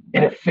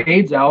 and it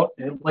fades out,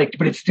 and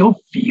but it still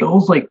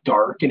feels like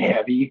dark and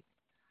heavy.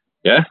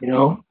 Yeah. You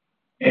know,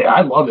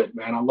 I love it,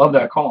 man. I love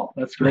that call.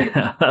 That's great.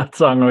 That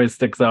song always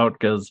sticks out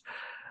because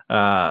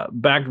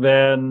back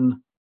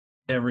then,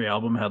 every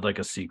album had like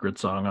a secret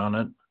song on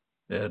it.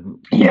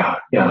 And yeah.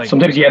 Like,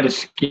 sometimes you had to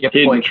skip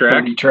like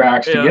 30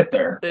 tracks to get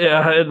there.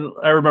 Yeah, and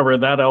I remember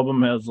that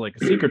album has like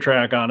a secret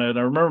track on it.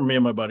 I remember me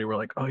and my buddy were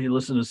like, "Oh, you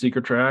listen to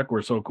secret track?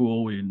 We're so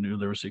cool. We knew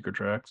there were secret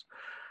tracks."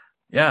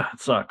 Yeah, it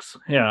sucks.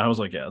 Yeah, I was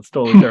like, yeah, it's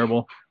totally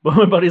terrible. But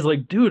my buddy's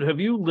like, dude, have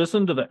you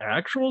listened to the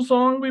actual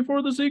song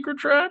before the secret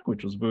track,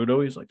 which was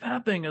Voodoo? He's like,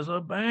 that thing is a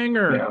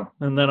banger. Yeah.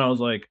 And then I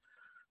was like,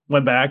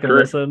 went back and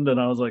listened, and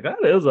I was like,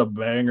 that is a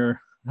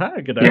banger.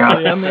 I could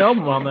actually end the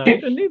album on that. I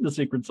didn't need the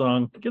secret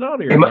song. Get out of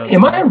here.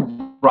 Am I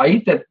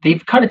right that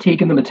they've kind of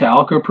taken the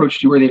Metallica approach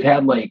to where they've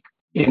had like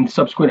in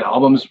subsequent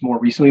albums more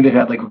recently, they've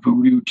had like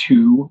Voodoo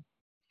 2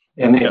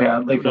 and they've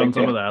had like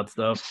some of that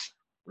stuff.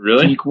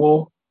 Really?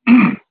 Sequel.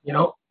 You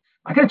know,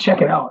 I gotta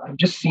check it out. I've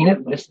just seen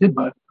it listed,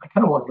 but I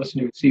kind of want to listen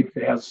to it, see if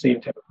it has the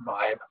same type of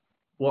vibe.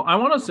 Well, I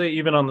want to say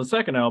even on the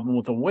second album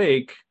with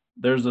Awake,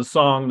 there's a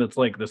song that's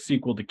like the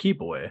sequel to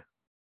Keep Away.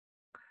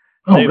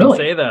 They even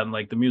say that in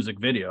like the music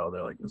video.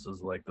 They're like, this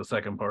is like the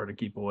second part of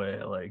Keep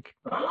Away. Like,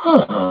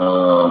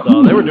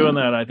 so they were doing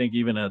that, I think,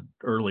 even at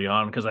early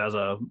on, because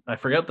I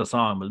forget the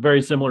song, but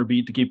very similar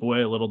beat to Keep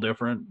Away, a little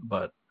different,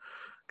 but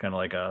kind of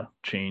like a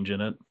change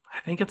in it. I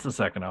think it's the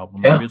second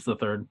album, maybe it's the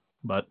third,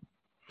 but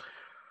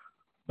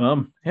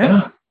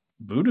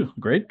Voodoo,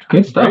 great,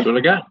 good stuff. That's what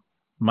I got.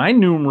 My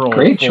numeral,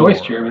 great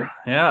choice, Jeremy.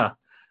 Yeah.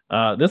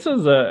 This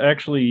is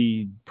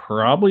actually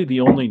probably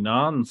the only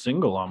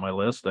non-single on my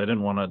list. I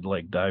didn't want to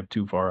like dive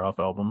too far off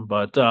album,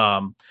 but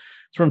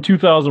it's from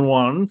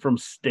 2001 from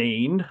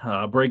Stained,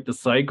 Break the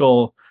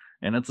Cycle,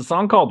 and it's a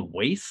song called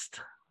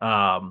Waste.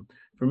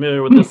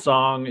 Familiar with this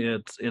song?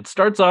 It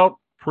starts out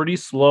pretty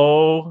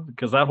slow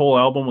because that whole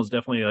album was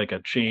definitely like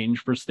a change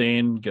for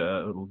Stained.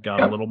 Got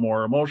a little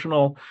more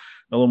emotional,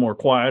 a little more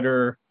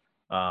quieter.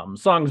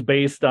 Songs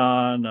based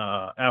on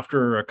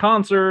after a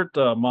concert,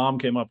 mom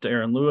came up to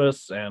Aaron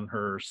Lewis and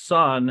her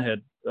son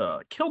had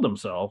killed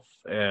himself,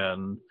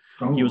 and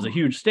he was a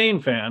huge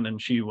Stain fan,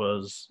 and she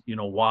was,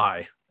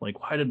 why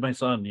did my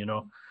son,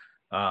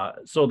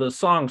 so the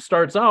song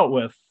starts out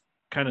with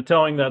kind of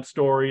telling that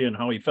story and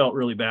how he felt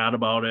really bad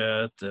about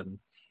it,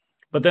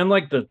 but then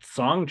like the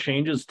song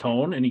changes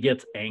tone and he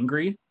gets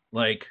angry,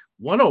 like,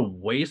 what a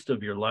waste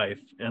of your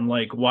life, and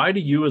like, why do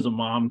you as a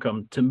mom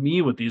come to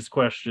me with these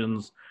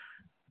questions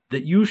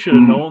that you should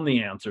have known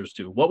the answers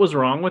to? What was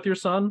wrong with your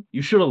son?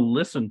 You should have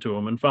listened to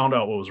him and found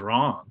out what was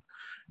wrong.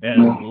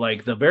 And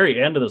like the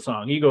very end of the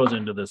song, he goes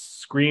into this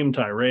scream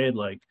tirade,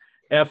 like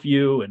F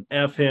you and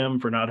F him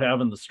for not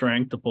having the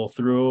strength to pull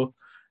through.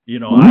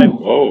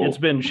 It's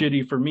been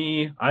shitty for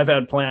me. I've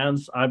had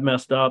plans. I've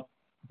messed up,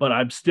 but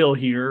I'm still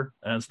here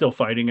and still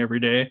fighting every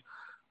day.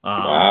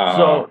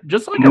 So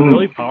just like a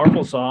really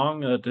powerful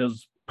song that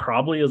has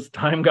probably, as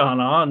time gone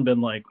on,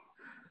 been like,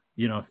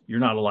 you're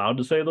not allowed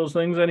to say those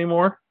things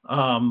anymore.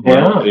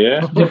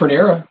 It's a different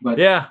era, but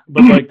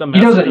but like the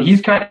message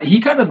he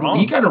kind of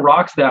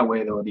rocks that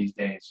way though these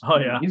days. Oh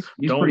yeah, he's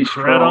don't pretty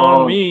tread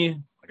strong on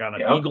me. I got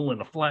an eagle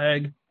and a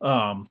flag.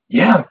 But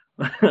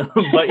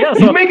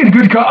he's making a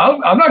good.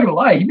 I'm not gonna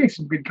lie, he makes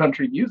some good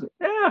country music.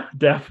 Yeah,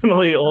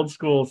 definitely old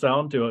school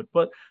sound to it.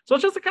 But so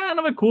it's just a kind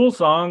of a cool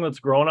song that's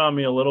grown on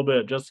me a little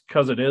bit, just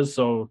because it is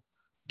so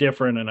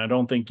different, and I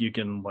don't think you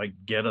can like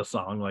get a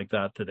song like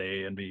that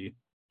today and be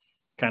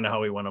kind of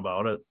how he went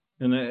about it.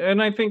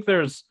 And I think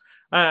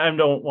I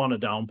don't want to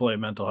downplay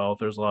mental health.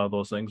 There's a lot of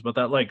those things, but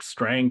that like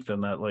strength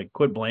and that like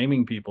quit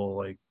blaming people,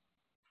 like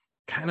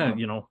kind of,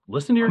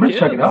 listen to your kids.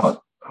 Check it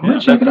out. I'm gonna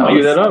check it out.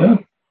 That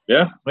up.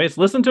 Yeah. Wait,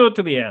 listen to it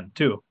to the end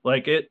too.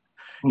 Like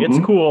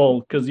it's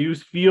cool because you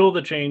feel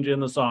the change in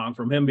the song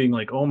from him being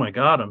like, oh my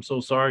God, I'm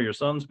so sorry your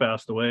son's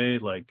passed away.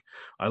 Like,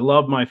 I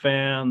love my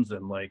fans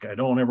and like, I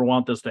don't ever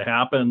want this to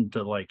happen,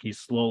 to like, he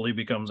slowly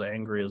becomes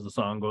angry as the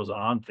song goes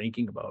on,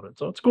 thinking about it.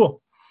 So it's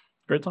cool.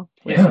 Great song.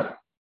 Yeah.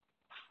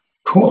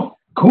 Cool.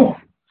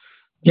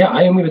 Yeah,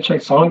 I am going to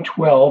check song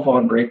 12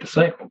 on Break the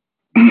Cycle,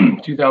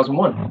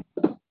 2001.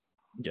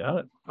 Got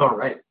it. All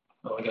right.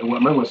 Oh, I gotta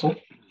wet my whistle.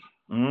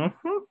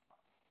 Mm-hmm.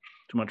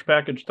 Too much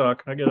package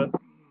talk. I get it.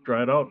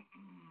 Dry it out.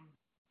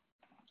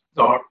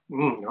 Hard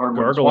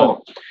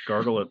Gargle it.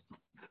 Gargle it.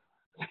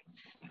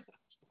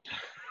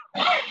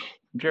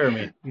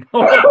 Jeremy.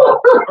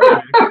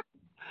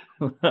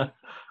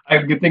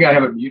 Good thing I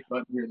have a mute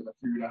button here that I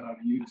figured out how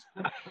to use.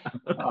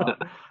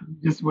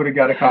 Just would have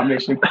got a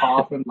combination of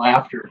cough and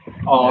laughter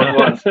all at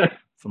once. A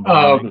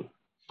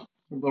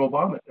little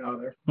vomit out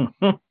there.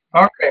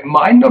 All right,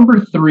 my number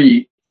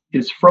 3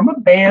 is from a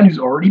band who's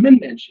already been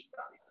mentioned.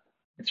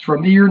 It's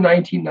from the year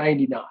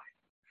 1999.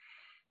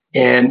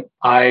 And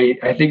I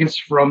think it's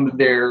from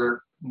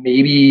their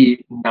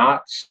maybe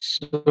not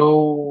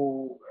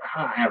so,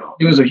 I don't know.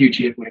 It was a huge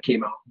hit when it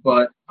came out,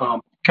 but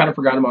kind of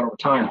forgotten about over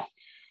time.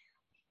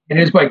 And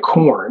it is by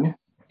Korn,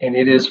 and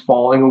it is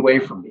Falling Away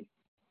From Me.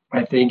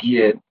 I think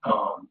it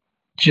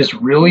just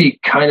really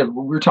kind of,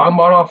 we were talking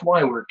about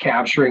offline, we're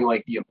capturing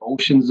like the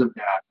emotions of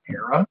that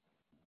era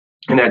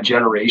and that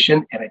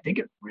generation. And I think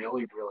it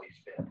really, really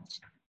fits.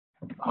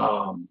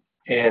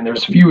 And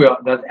there's a few,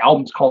 that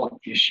album's called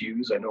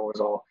Issues. I know it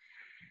was all,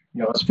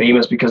 it's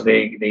famous because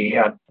they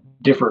had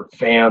different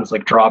fans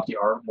like drop the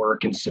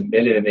artwork and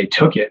submit it, and they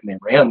took it and they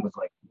ran with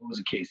like, what was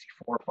it, Casey?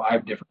 4 or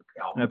 5 different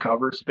album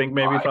covers. I think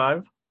maybe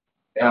 5.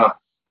 Yeah,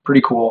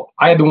 pretty cool.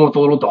 I had the one with the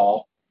little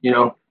doll,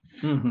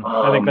 Mm-hmm.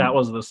 I think that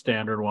was the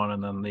standard one,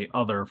 and then the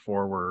other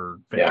 4 were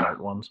fan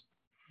art ones.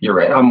 You're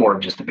right. I'm more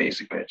of just a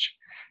basic bitch.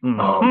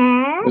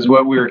 Is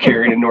what we were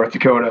carrying in North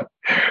Dakota.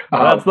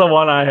 That's the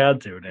one I had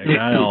too, Nick.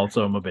 I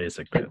also am a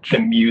basic bitch. The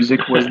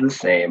music was the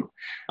same.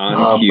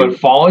 But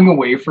Falling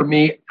Away From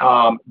Me,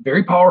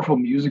 very powerful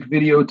music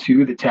video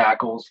too that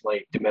tackles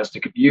like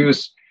domestic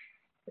abuse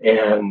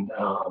and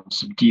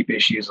some deep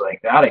issues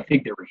like that. I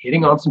think they were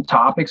hitting on some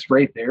topics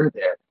right there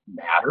that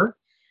matter.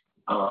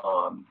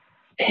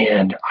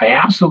 And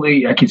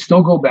I could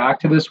still go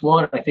back to this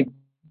one. I think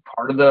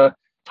part of the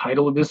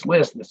title of this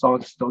list, the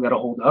song's still got to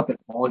hold up and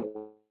Falling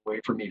Away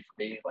From Me,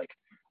 like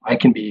I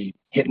can be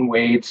hitting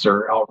weights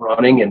or out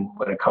running, and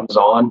when it comes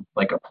on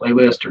like a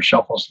playlist or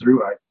shuffles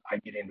through, I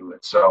get into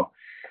it. So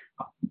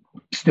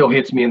still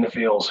hits me in the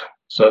feels.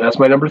 So that's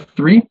my number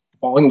 3,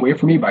 Falling Away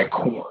From Me by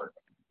Korn.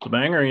 The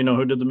banger. You know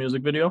who did the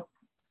music video?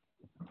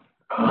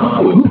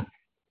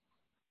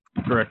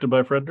 Directed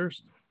by Fred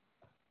Durst.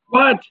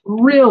 What?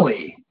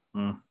 Really?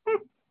 It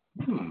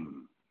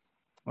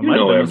might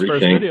have been his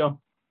first video.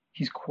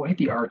 He's quite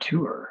the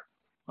artur.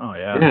 Oh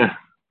yeah.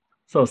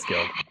 So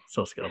skilled.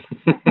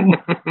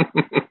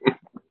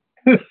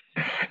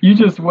 You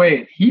just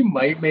wait. He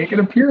might make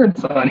an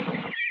appearance on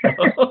here.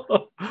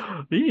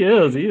 He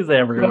is. He's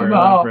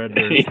everywhere. Fred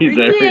Durst. He's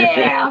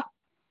everywhere.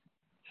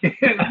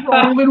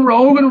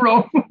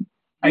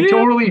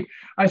 rolling.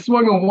 I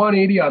swung a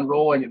 180 on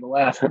rolling in the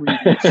last 3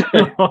 weeks.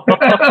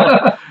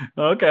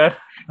 Okay.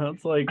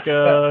 That's like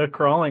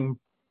crawling.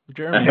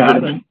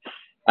 Jeremy.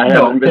 I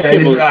haven't been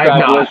able to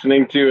stop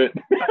listening to it.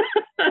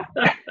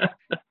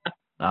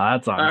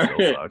 That song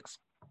still sucks.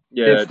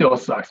 Yeah, it still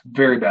sucks.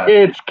 Very bad.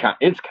 It's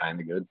kind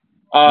of good.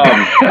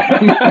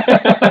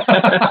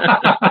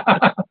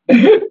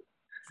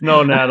 It's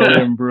no Natalie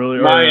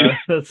Imbruglia.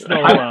 It's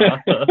no.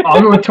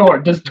 I'll go with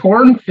Torn. Does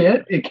Torn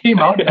fit? It came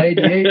out in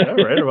 '98. Yeah,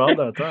 right about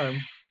that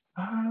time.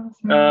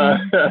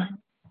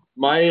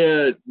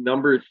 My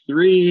number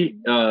 3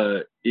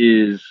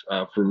 is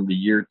from the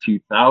year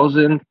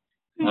 2000.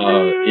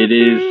 It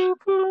is.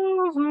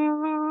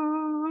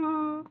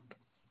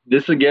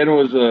 This again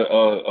was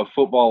a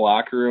football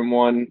locker room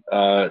one.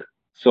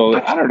 So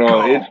I don't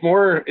know.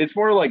 It's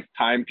more like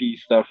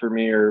timepiece stuff for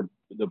me, or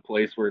the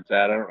place where it's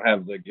at. I don't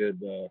have the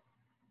good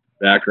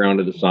background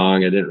of the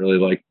song. I didn't really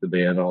like the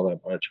band all that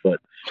much, but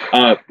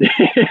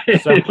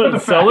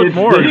sell it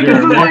more. This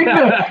is like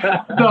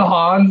the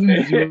Hans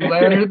and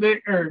Zoolander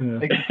thing, or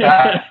like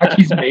that.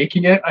 He's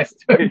making it.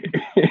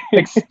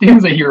 Like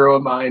Sting's a hero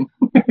of mine.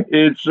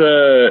 It's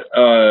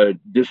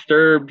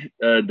Disturbed,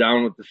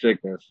 Down with the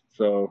Sickness.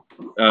 So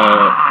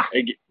that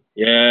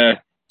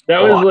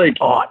was like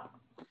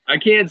I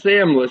can't say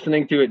I'm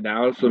listening to it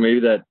now, so maybe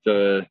that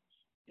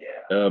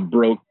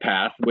broke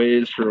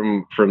pathways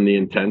from the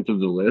intent of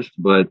the list,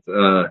 but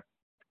that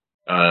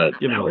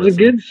was a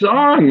good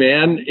song,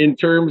 man. In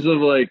terms of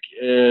like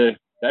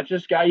that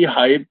just got you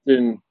hyped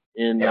and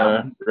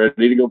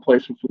ready to go play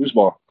some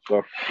foosball.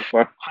 So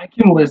I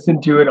can listen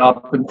to it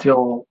up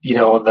until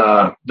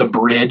the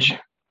bridge,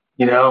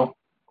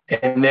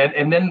 and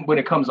then when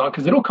it comes on,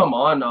 because it'll come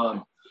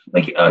on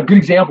like a good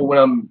example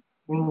when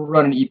we're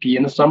running EP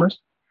in the summers.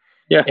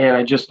 Yeah, and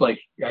I just play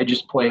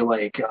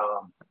like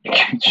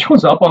it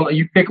shows up on,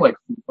 you pick like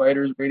Foo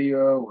Fighters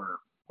radio or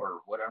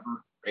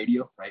whatever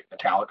radio, right?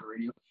 Metallica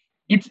radio.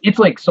 It's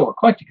like so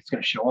eclectic. It's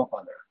going to show up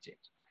on there, it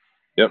seems.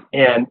 Yep.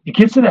 And it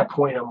gets to that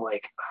point. I'm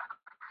like,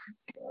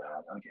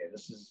 God, okay,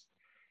 this is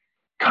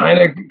kind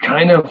of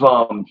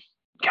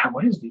God,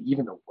 what is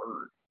even the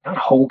word? Not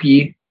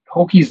hokey.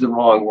 Hokey's the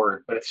wrong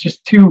word, but it's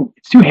just too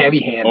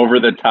heavy-handed. Over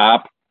the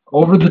top,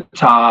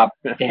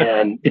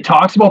 and it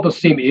talks about those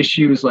same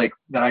issues like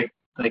that I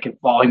like in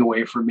Falling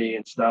Away From Me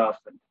and stuff.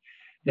 And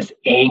this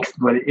angst,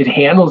 but it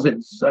handles it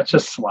in such a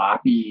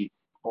sloppy,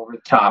 over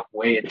the top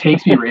way. It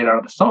takes me right out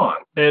of the song.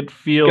 It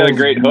feels got a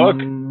great hook.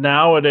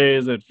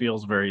 Nowadays, it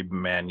feels very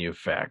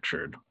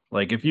manufactured.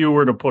 Like if you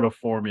were to put a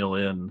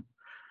formula in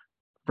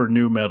for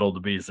new metal to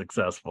be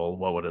successful,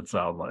 what would it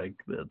sound like?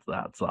 It's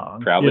that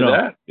song. Probably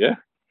that. Yeah.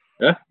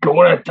 Yeah. Go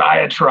on a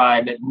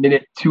diatribe at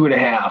minute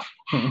 2.5.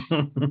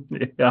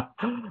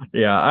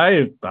 Yeah.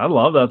 I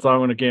love that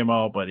song when it came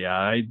out, but yeah,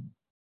 I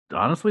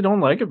honestly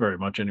don't like it very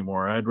much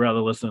anymore. I'd rather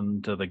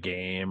listen to The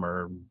Game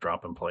or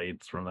Dropping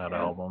Plates from that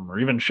album, or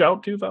even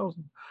Shout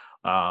 2000.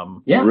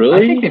 Really? I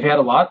think they've had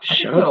a lot.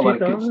 Shout of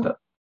good stuff.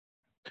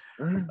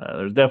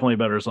 There's definitely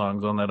better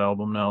songs on that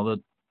album now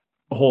that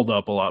hold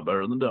up a lot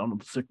better than Down with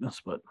the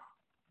Sickness, but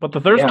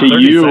the first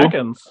 30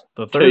 seconds.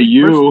 The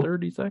first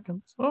 30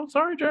 seconds. Oh,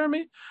 sorry,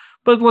 Jeremy.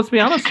 But let's be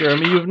honest,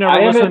 Jeremy, you've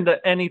never listened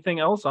to anything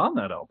else on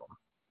that album.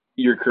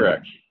 You're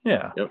correct.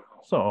 Yeah. Yep.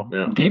 So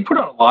they put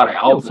out a lot of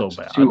albums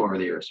too over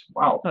the years.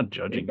 Wow. Not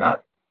judging.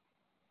 Got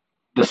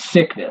The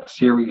Sickness.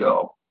 Here we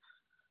go.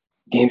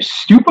 Game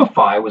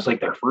Stupefy was like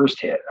their first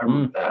hit. I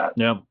remember that.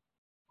 Yeah.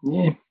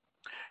 Yeah.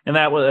 And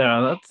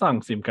that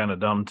song seemed kind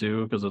of dumb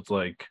too, because it's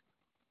like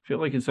I feel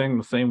like he's saying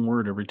the same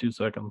word every 2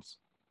 seconds.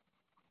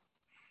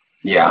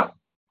 Yeah.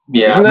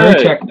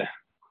 Isn't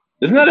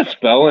that a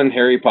spell in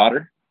Harry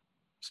Potter?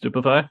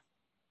 Stupefy?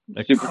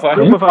 You're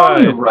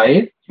probably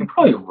right.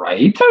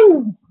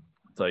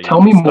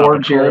 Tell me more,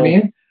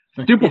 Jeremy.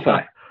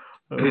 Stupefy.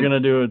 We're going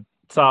to do a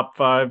top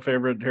 5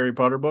 favorite Harry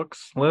Potter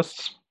books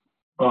list.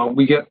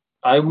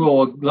 I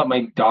will let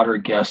my daughter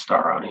guest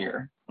star on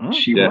here. I'll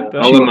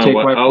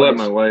let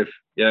my wife.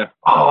 Yeah.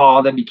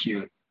 Oh, that'd be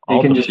cute.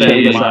 They can just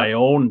take my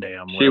own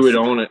damn list. She would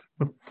own it.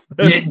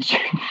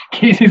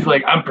 Casey's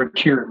like, I'm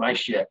procuring my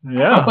shit.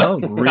 Yeah, I'll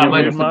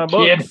read my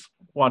books.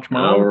 Watch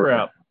my own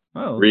crap.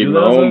 Read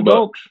my own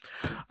books.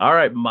 All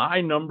right, my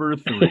number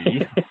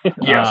 3.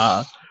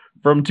 Yes.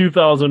 From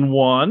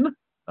 2001.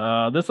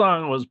 This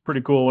song was pretty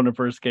cool when it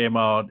first came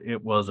out.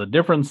 It was a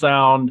different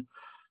sound,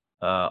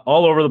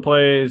 all over the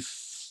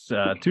place.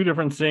 2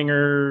 different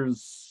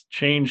singers,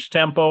 changed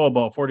tempo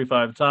about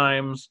 45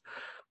 times.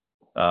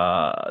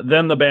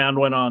 Then the band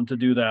went on to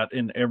do that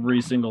in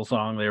every single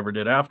song they ever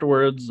did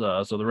afterwards.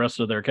 So the rest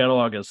of their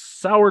catalog has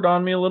soured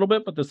on me a little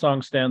bit, but the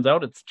song stands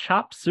out. It's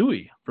Chop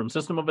Suey from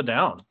System of a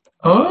Down.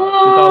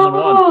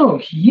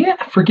 2001.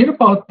 Yeah, forget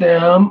about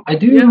them. I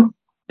do. Yeah,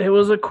 it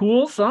was a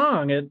cool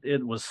song.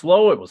 It was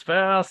slow, it was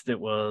fast, it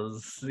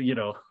was,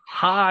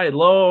 high,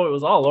 low, it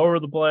was all over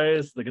the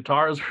place. The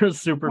guitars were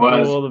super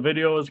cool, the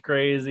video was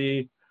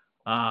crazy.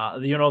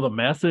 The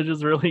message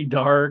is really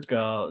dark.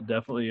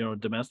 Definitely,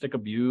 domestic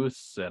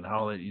abuse and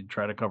how you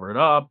try to cover it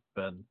up,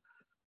 and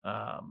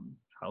how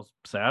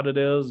sad it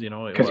is.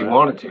 Because he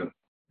wanted to.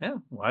 Yeah,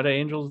 why do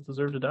angels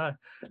deserve to die?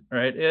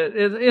 Right?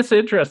 It's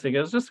interesting.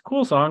 It's just a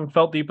cool song.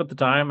 Felt deep at the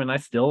time, and I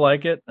still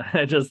like it.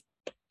 I just,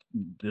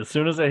 as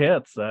soon as it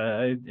hits,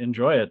 I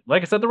enjoy it.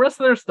 Like I said, the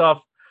rest of their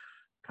stuff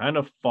kind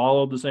of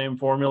followed the same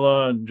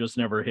formula and just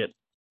never hit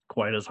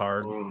quite as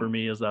hard for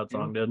me as that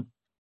song did.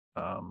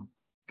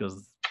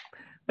 Because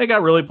they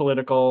got really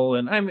political,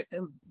 and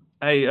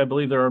I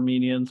believe they're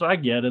Armenian, so I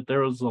get it. There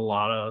was a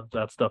lot of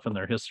that stuff in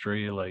their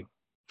history, like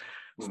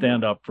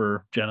stand up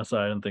for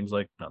genocide and things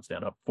like, not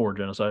stand up for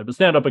genocide, but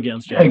stand up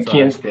against genocide.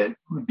 Against it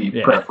would be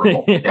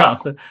preferable.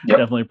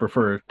 Definitely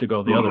prefer to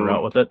go the other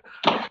route with it.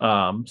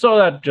 So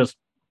that just,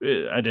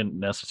 I didn't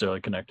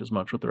necessarily connect as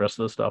much with the rest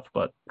of the stuff,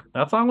 but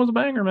that song was a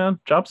banger, man.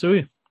 Chop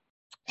Suey.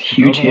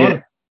 Huge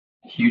hit.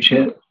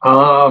 Toxicity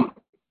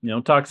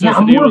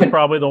was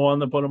probably the one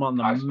that put him on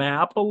the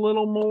map a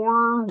little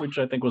more, which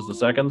I think was the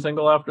second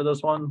single after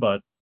this one, but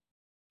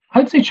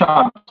I'd say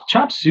Chop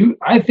Suey.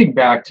 I think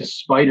back to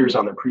Spiders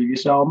on the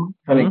previous album.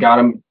 Kind of got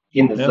him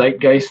in the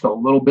zeitgeist a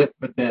little bit,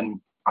 but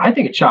then I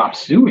think of Chop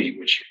Suey,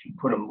 which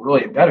put him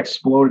that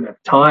exploded at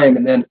the time.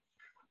 And then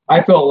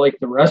I felt like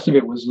the rest of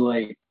it was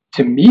like,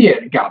 to me,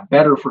 it got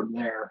better from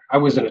there. I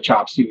wasn't a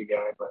Chop Suey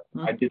guy, but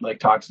I did like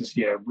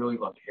Toxicity. I really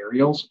loved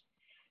Aerials.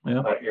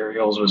 Yeah.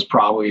 Aerials was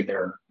probably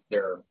their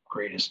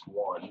greatest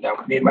one.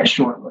 That made my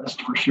short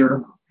list for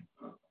sure.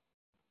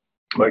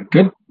 But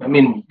good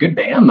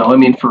band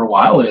though. For a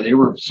while there, they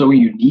were so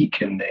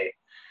unique, and they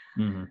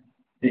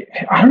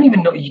I don't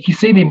even know. You can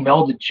say they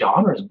melded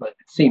genres, but at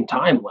the same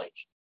time, like,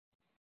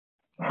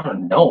 I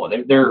don't know.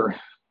 They're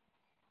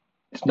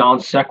it's non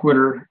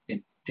sequitur.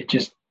 It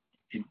just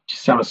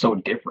sounded so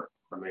different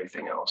from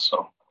anything else.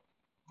 So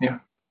yeah.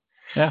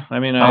 Yeah,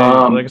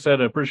 like I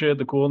said, I appreciate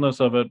the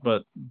coolness of it,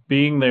 but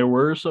being they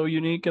were so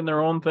unique in their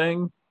own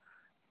thing,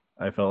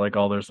 I felt like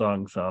all their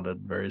songs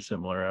sounded very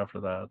similar after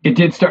that. It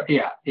did start,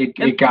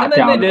 it got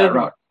down to that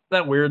route.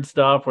 That weird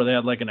stuff where they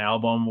had like an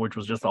album which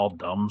was just all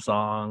dumb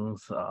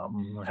songs.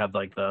 Had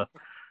like the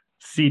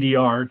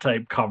CDR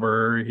type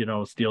cover,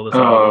 Steal This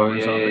Album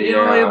or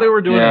something. They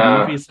were doing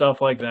goofy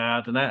stuff like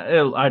that, and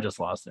I just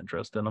lost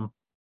interest in them.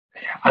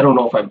 I don't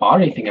know if I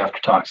bought anything after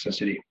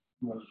Toxicity.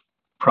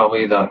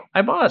 Probably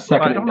I bought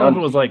second. I don't know if it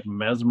was like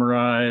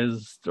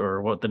Mesmerized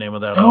or what the name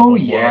of that album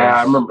was.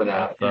 I remember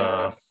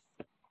that.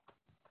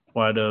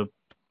 Why do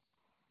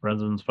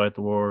Friends fight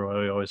the war.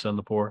 Why we always send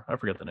the poor. I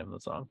forget the name of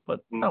the song, but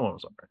that one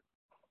was all right.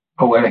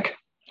 Poetic.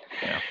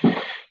 Yeah.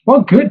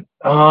 Well, good.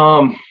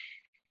 I'll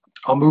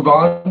move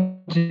on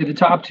to the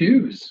top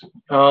twos.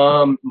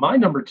 My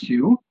number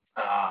two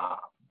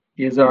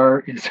is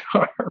our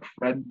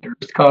Fred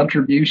Durst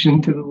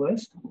contribution to the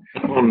list.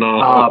 Oh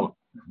no!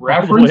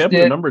 Referenced all the way up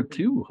it to number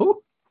two.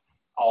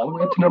 All the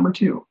way up to number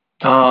two.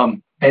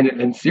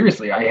 And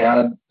seriously, I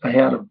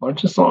had a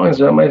bunch of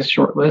songs on my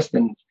short list,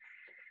 and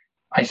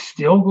I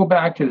still go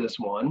back to this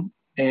one.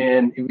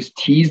 And it was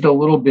teased a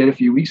little bit a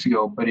few weeks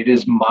ago, but it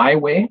is My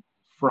Way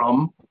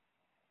from,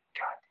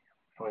 God,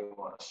 I don't even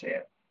want to say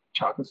it,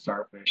 Chocolate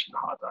Starfish and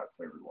Hot Dog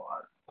Flavored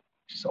Water.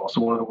 It's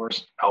also one of the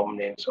worst album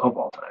names of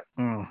all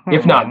time,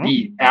 if not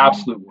the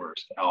absolute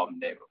worst album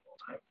name of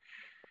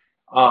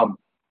all time.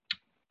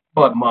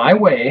 But My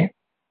Way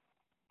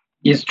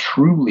is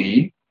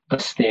truly a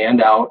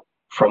standout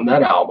from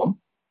that album.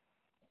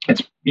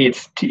 It's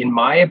in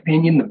my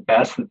opinion the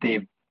best that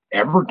they've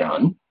ever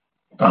done.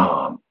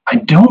 I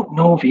don't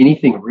know if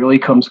anything really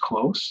comes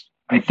close.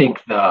 I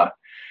think the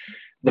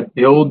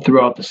build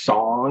throughout the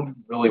song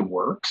really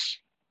works.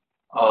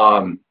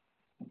 The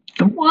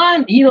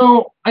one,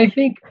 I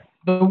think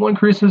the one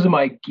criticism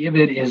I give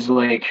it is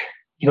like,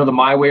 the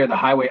My Way or the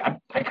Highway. I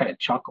kind of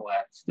chuckle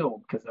at it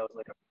still because that was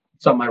like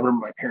something I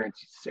remember my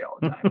parents used to say all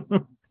the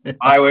time.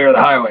 My Way or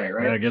the Highway,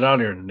 right? Yeah, get out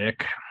here,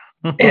 Nick.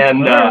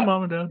 And right,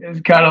 Mom and Dad.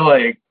 It's kind of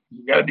like,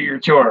 you got to do your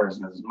chores.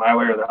 This is My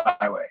Way or the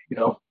Highway,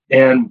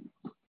 And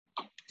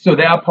so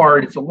that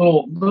part, it's a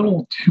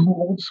little too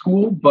old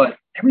school, but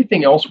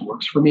everything else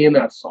works for me in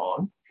that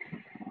song.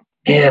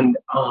 And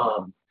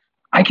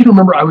I can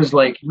remember I was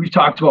like, we've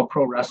talked about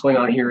pro wrestling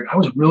on here. I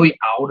was really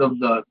out of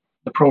the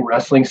pro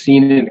wrestling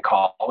scene in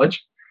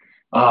college,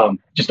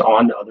 just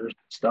on to other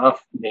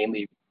stuff,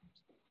 mainly,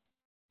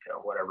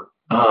 whatever.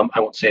 I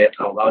won't say it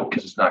out loud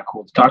because it's not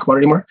cool to talk about it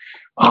anymore.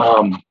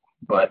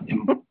 But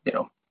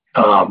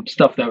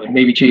stuff that was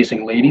maybe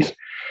chasing ladies.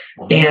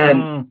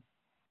 And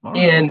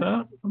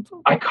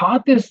I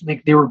caught this,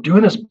 like they were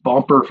doing this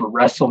bumper for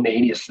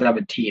WrestleMania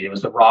 17. It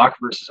was The Rock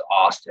versus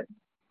Austin.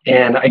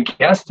 And I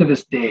guess to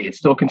this day, it's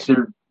still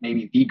considered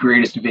maybe the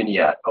greatest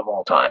vignette of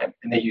all time.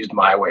 And they used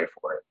My Way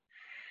for it.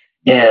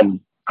 And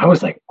I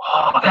was like,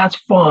 oh, that's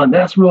fun.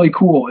 That's really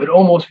cool. It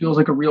almost feels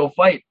like a real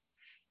fight.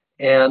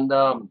 And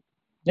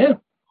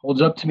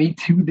holds up to me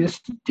to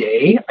this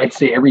day. I'd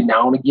say every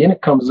now and again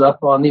it comes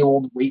up on the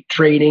old weight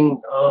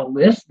training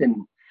list.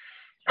 And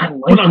I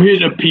like when I'm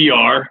hitting a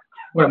PR.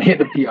 When I'm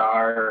hitting a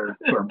PR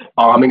or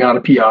bombing on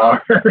a PR.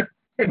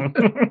 3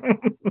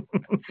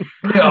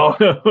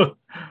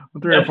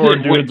 or 4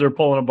 dudes are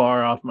pulling a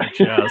bar off my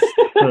chest.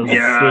 This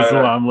is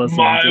what I'm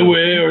listening My to.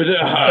 Way or the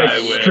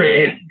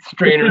Highway.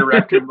 Strain an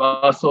erector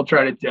muscle,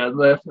 try to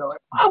deadlift. And I'm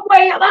like, My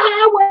Way or the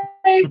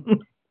Highway.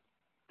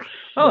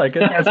 I like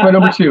it. That's my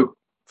number two.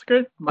 It's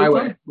great. My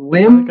Way.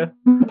 Limp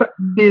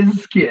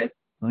Bizkit.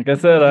 Like I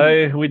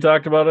said, we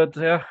talked about it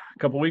a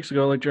couple weeks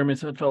ago. Like Jeremy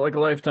said, felt like a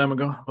lifetime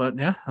ago. But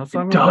yeah, that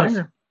song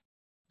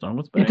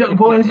was banger.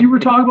 Well, as you were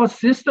talking about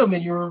System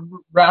and you were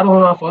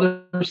rattling off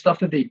other stuff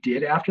that they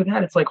did after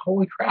that, it's like,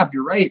 holy crap,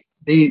 you're right.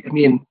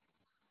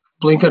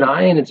 Blink an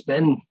eye, and it's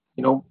been,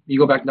 you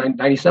go back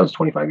 97, it's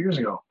 25 years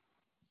ago.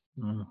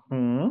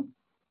 Mm-hmm.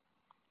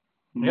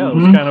 Yeah, it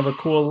was kind of a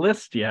cool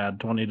list you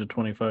had 20 to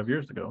 25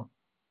 years ago.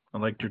 I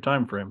liked your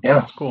time frame.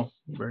 Yeah. It's cool.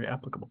 Very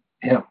applicable.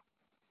 Yeah.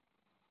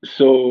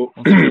 So,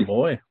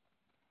 boy,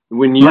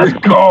 let's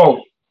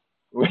go.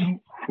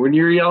 When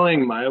you're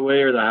yelling My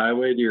Way or the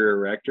Highway to your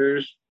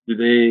erectors, do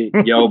they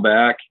yell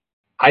back?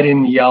 I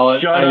didn't yell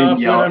it. I didn't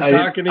yell. I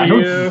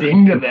don't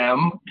sing to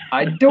them.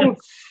 I don't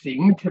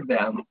sing to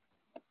them.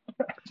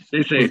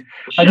 They say,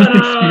 I just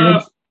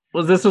experienced.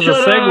 Well, this was a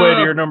segue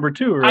to your number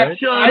two, right?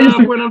 I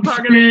just when I'm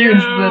talking to you.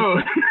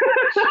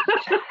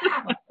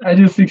 I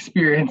just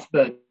experienced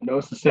the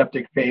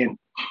nociceptic pain.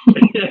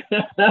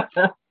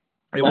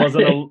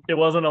 It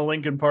wasn't a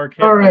Linkin Park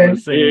hit. All right.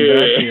 Singing back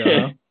to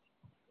you,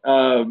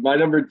 huh? My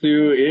number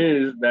two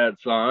is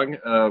that song,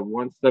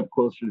 One Step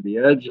Closer to the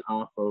Edge,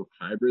 off of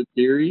Hybrid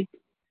Theory.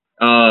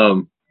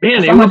 Man,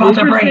 it was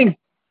interesting.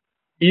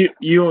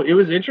 It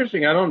was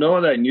interesting. I don't know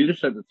that I knew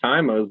this at the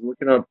time. I was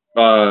looking up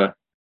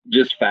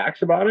just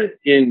facts about it.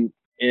 And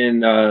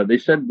they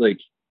said like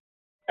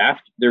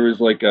after there was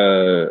like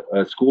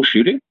a school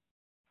shooting,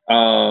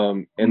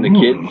 and the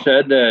kid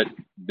said that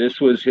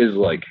this was his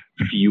like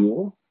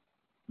fuel.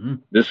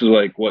 This is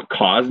like what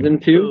caused him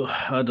to. Ooh,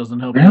 that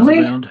doesn't help.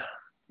 Really?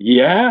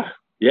 Yeah.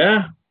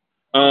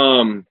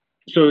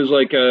 So it was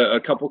like a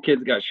couple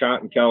kids got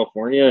shot in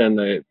California, and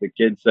the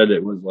kid said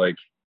it was like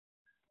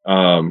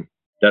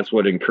that's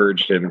what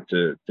encouraged him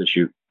to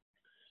shoot.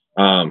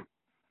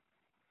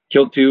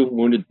 Killed 2,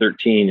 wounded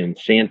 13 in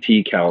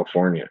Santee,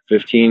 California.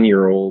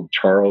 15-year-old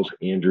Charles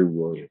Andrew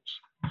Williams.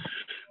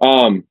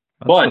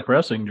 That's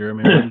depressing,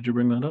 Jeremy. Why did you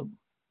bring that up?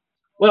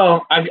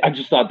 Well, I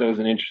just thought that was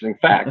an interesting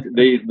fact.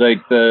 They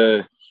like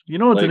the. You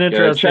know, it's an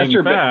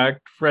interesting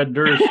fact. Fred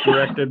Durst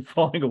directed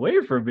 "Falling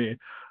Away from Me."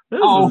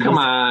 Come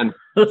on!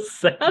 A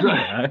sad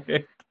fact.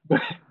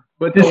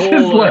 But this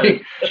is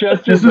like,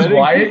 this is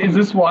why. Is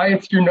this why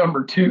it's your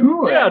number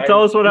 2? Yeah,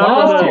 tell us what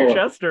happened to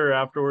Chester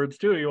afterwards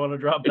too. You want to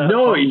drop that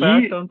fun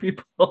fact on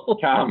people?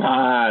 Come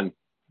on.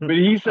 But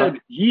he said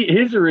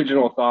his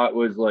original thought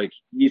was like,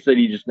 he said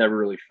he just never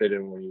really fit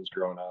in when he was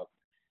growing up.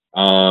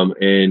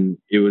 And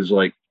it was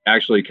like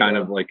actually kind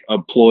of like a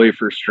ploy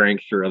for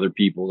strength for other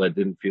people that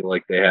didn't feel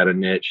like they had a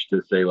niche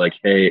to say like,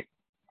 hey,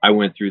 I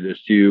went through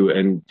this too.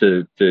 And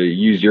to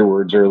use your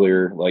words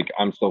earlier, like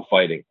I'm still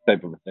fighting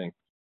type of a thing.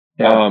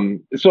 Yeah.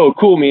 So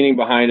cool meaning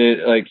behind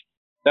it. Like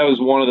that was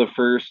one of the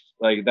first,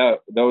 like that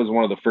was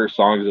one of the first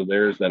songs of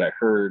theirs that I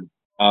heard.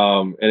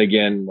 And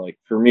again, like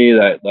for me,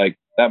 that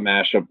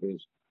mashup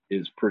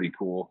is pretty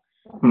cool.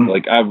 Mm-hmm.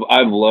 Like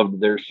I've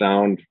loved their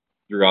sound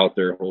throughout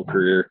their whole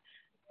career.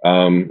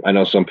 I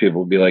know some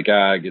people will be like,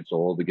 it gets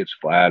old, it gets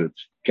flat.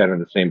 It's kind of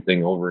the same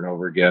thing over and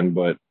over again.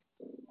 But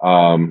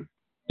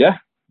yeah,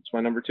 it's my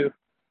number 2.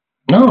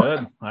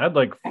 No, I had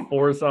like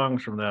 4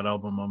 songs from that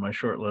album on my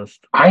short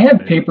list. I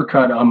had Paper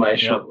Cut on my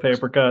short list.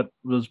 Paper Cut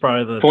was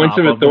probably the Points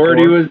of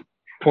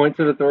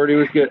Authority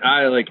was good.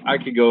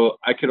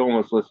 I could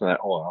almost listen to that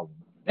whole album.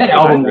 That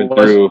album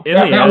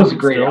was a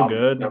great still album.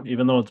 Good, yep.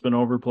 Even though it's been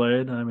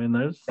overplayed. I mean,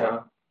 there's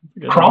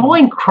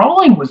Crawling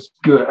was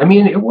good. I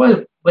mean, it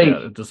was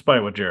like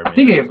despite what Jeremy. I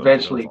think it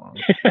eventually.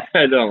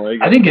 I don't like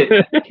it. I think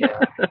it. Yeah.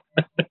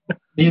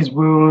 These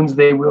wounds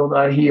they will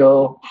not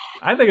heal.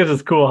 I think it's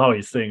just cool how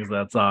he sings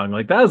that song.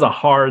 Like that is a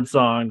hard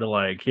song to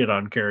like hit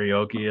on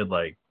karaoke and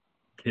like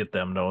hit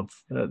them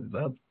notes.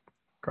 That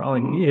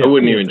Crawling. I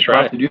wouldn't even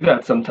try to do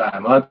that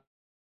sometime. I'll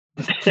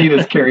just see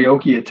this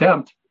karaoke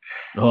attempt.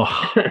 Oh,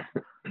 I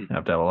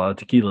have to have a lot of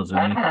tequilas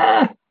in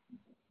me.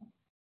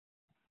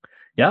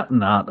 Yeah,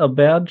 not a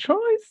bad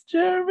choice,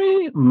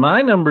 Jeremy.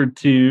 My number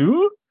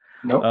 2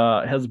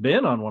 has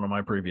been on one of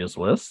my previous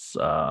lists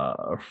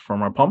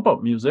from our Pump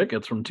Up music.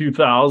 It's from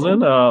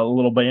 2000, a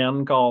little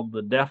band called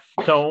the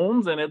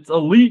Deftones, and it's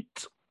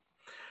Elite.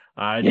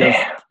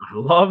 I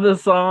love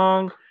this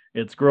song.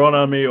 It's grown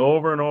on me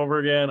over and over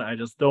again. I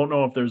just don't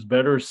know if there's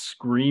better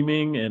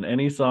screaming in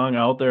any song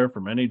out there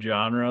from any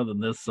genre than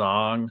this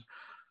song.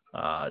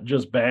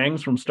 Just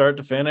bangs from start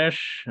to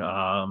finish.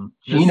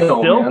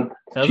 Gino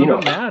hasn't been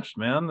matched,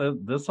 man.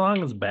 This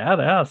song is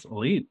badass.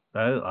 Elite.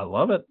 I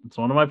love it. It's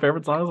one of my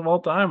favorite songs of all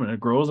time, and it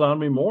grows on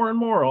me more and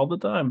more all the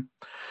time.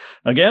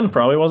 Again,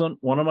 probably wasn't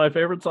one of my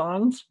favorite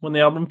songs when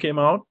the album came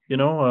out.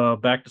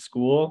 Back to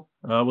School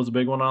was a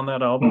big one on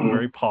that album. Mm-hmm.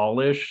 Very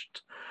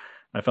polished.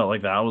 I felt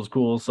like that was a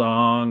cool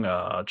song.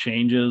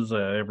 Changes.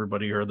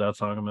 Everybody heard that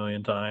song a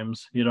million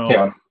times.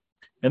 Yeah.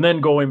 And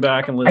then going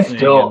back and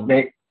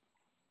listening.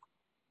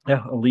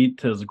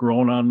 Elite has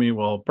grown on me.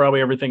 Well,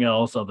 probably everything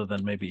else other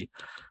than maybe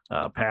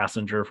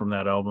Passenger from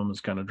that album has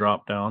kind of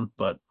dropped down.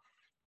 But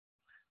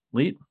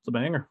Elite, it's a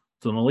banger.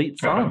 It's an Elite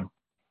song.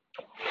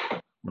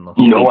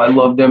 I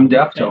love them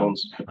Deftones.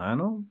 I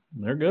know.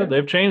 They're good.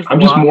 They've changed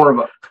I'm just more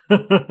of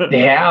a...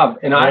 They have.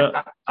 And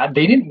I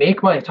they didn't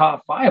make my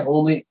top 5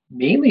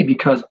 mainly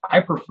because I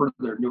prefer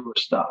their newer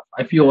stuff.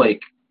 I feel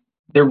like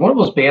they're one of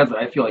those bands that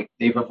I feel like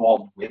they've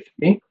evolved with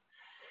me.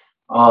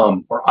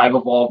 Or I've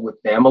evolved with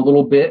them a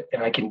little bit,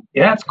 and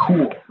that's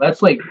cool.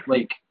 That's like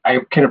I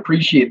can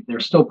appreciate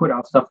they're still putting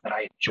out stuff that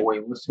I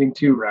enjoy listening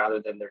to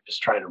rather than they're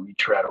just trying to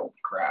retread old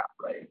crap,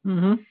 right?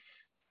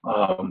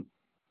 Mm-hmm.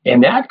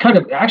 And that kind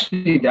of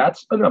actually,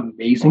 that's an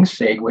amazing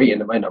segue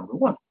into my number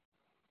 1.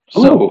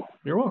 So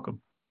you're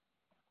welcome.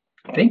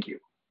 Thank you.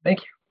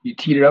 You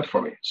teed it up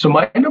for me. So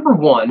my number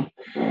 1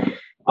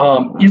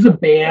 is a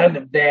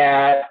band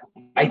that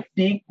I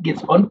think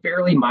gets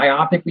unfairly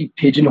myopically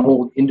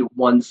pigeonholed into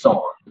one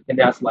song, and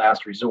that's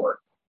Last Resort.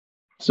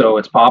 So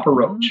it's Papa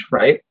Roach,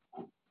 right?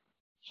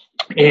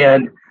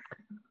 And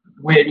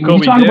when you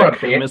talk about a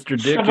band,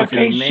 Mr. Dick, if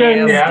you're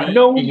nasty,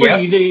 no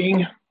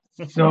breathing.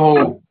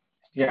 So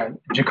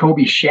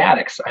Jacoby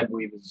Shaddix, I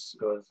believe was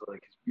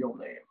like his real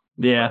name.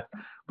 Yeah,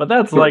 but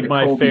that's like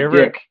my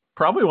favorite. Dick.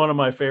 Probably one of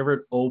my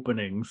favorite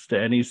openings to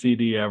any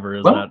CD ever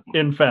is that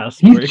Infest.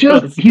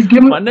 He's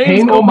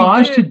paying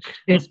homage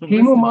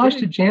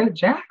to Janet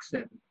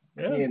Jackson.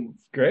 Yeah,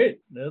 it's great.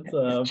 That's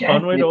a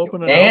fun way to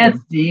open an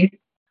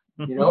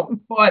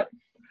album. But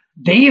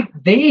they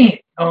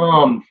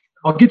I'll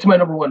get to my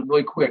number 1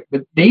 really quick,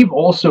 but they've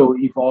also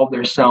evolved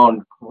their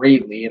sound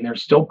greatly, and they're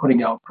still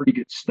putting out pretty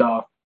good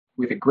stuff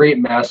with a great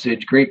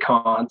message, great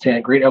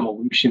content, great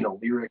evolution of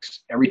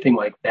lyrics, everything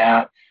like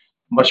that.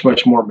 Much,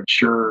 much more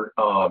mature,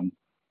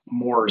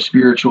 more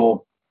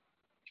spiritual,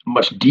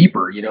 much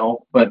deeper,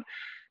 but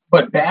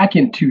back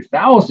in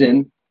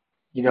 2000,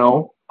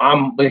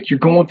 I'm like, you're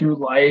going through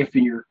life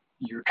and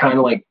you're kind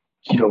of like,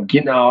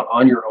 getting out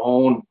on your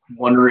own,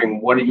 wondering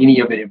what any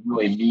of it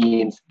really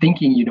means,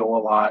 thinking you know a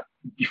lot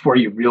before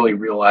you really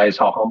realize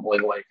how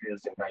humbling life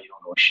is and how you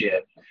don't know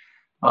shit.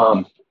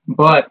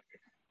 But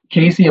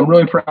Casey, I'm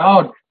really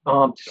proud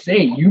to say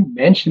you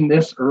mentioned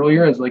this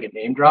earlier as like a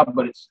name drop,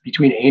 but it's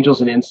Between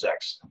Angels and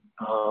Insects.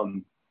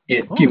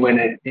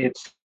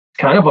 It's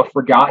kind of a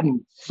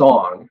forgotten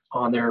song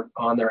on their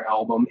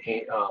album.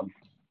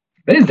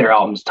 That is their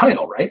album's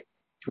title, right?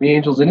 Between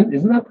Angels and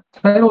isn't that the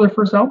title of their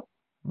first album?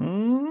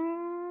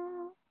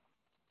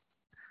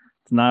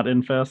 It's not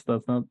Infest.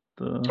 That's not.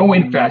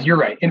 Infest. You're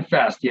right.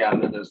 Infest. Yeah,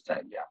 those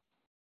type. Yeah.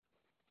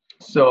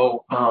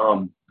 So,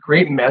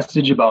 great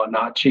message about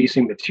not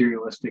chasing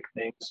materialistic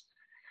things.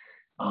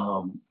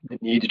 The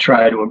need to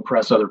try to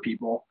impress other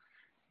people,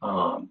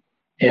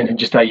 and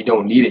just how you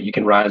don't need it, you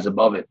can rise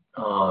above it.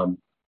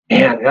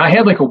 And I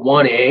had like a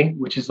 1A,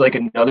 which is like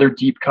another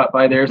deep cut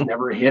by theirs,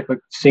 never hit, but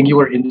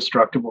Singular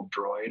Indestructible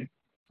Droid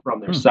from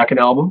their second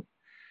album.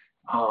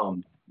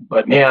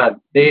 But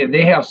man,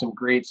 they have some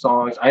great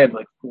songs. I had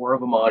like 4 of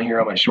them on here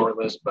on my short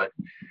list, but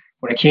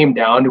when it came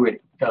down to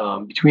it,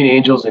 Between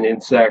Angels and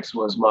Insects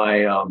was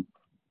my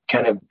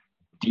kind of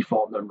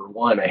default number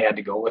 1. I had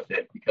to go with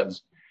it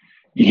because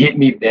it hit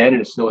me then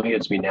and it still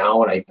hits me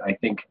now. And I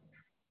think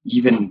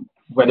even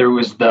whether it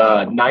was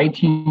the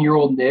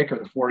 19-year-old Nick or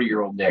the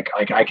 40-year-old Nick,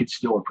 like I could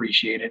still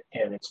appreciate it,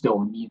 and it still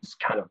means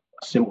kind of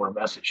a similar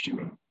message to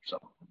me. So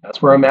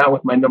that's where I'm at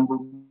with my number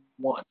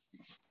 1,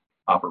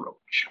 Papa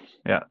Roach.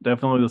 Yeah,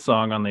 definitely the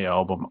song on the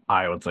album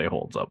I would say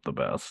holds up the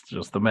best.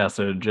 Just the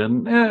message,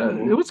 and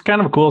it was kind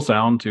of a cool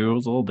sound too. It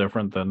was a little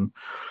different than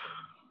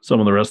some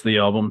of the rest of the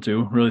album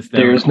too. Really,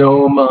 there's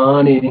no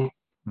money,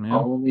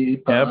 only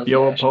possessions.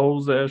 Your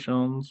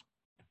possessions.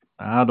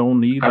 I don't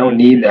need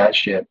that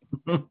shit.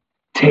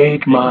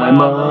 Take my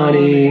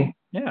money.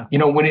 Yeah. You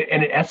know, when it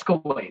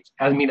escalates.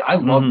 I mean, I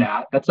love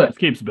that. It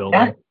keeps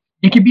building.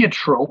 It could be a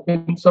trope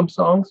in some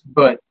songs,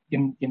 but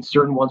in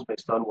certain ones, when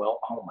it's done well,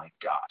 oh my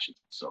gosh, it's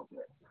so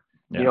good.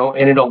 Yeah. You know,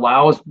 and it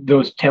allows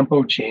those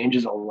tempo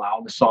changes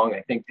allow the song,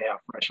 I think, to have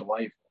fresh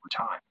life over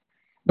time.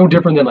 No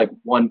different than like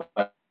One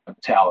by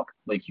Metallica.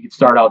 Like you could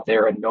start out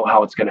there and know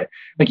how it's gonna.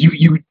 Like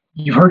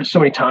you've heard it so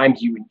many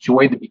times, you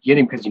enjoy the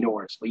beginning because you know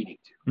where it's leading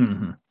to.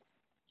 Mm-hmm.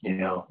 You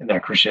know, in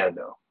that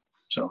crescendo.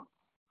 So.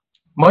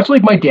 Much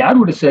like my dad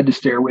would have said to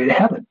Stairway to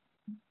Heaven.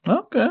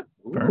 Okay.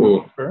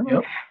 Fair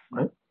enough.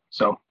 Right.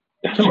 So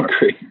that's a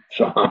great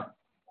song.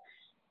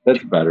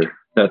 That's better.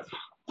 That's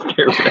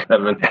Stairway to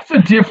Heaven. That's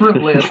a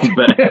different list.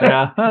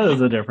 Yeah, that is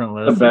a different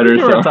list. A better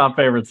song. Our top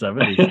favorite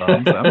 70s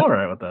songs. I'm all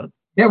right with that.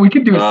 Yeah, we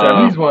could do a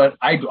 70s one.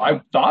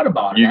 I thought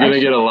about it. You're going to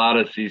get a lot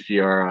of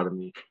CCR out of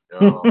me.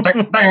 Oh. might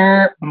be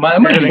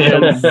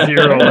zero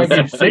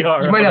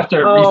CCR. You might have to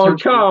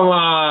research. Oh, come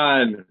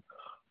on.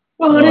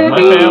 My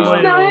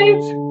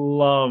family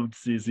loved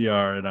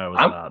CCR, and I was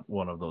not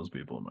one of those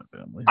people in my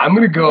family. I'm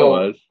gonna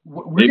go.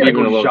 We're gonna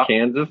go to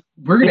Kansas.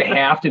 We're gonna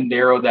have to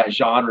narrow that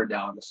genre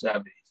down to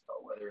 70s,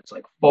 though. Whether it's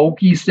like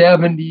folky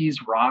 70s,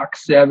 rock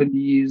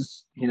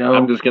 70s, you know.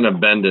 I'm just gonna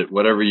bend it.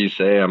 Whatever you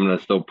say, I'm gonna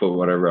still put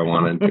whatever I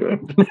want into it.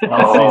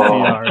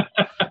 CCR.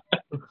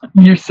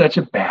 You're such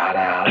a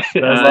badass.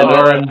 That's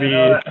R&B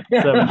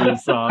 70s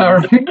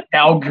songs.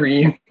 Al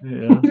Green.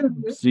 Yeah.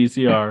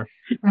 CCR.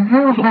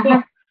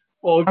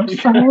 I'm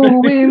so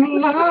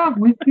in love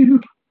with you.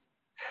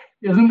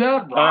 Isn't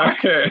that rock?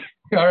 Okay.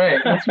 All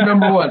right. What's your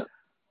number 1?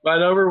 My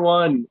number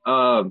 1,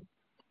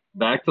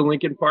 back to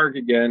Linkin Park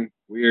again.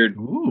 Weird.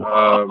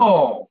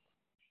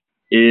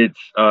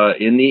 It's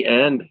In the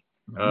End.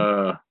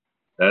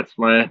 That's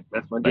my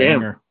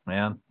banger, jam.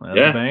 Man. That's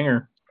a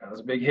banger. That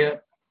was a big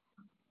hit.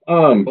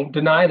 Don't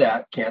deny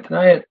that. Can't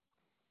deny it.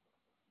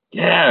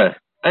 Yeah.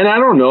 And I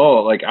don't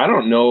know.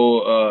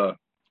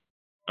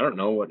 I don't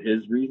know what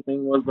his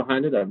reasoning was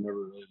behind it. I've never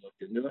really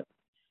looked into it,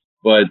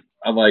 but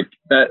I'm like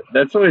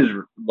that's always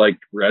like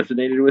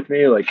resonated with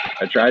me. Like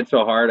I tried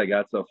so hard, I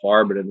got so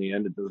far, but in the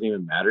end, it doesn't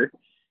even matter.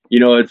 You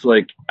know, it's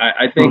like,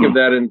 I think of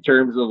that in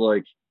terms of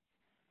like,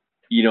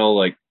 you know,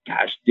 like,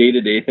 gosh,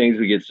 day-to-day things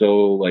we get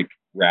so like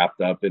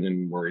wrapped up in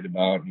and worried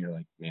about. And you're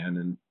like, man,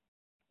 in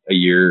a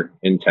year,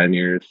 in 10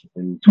 years,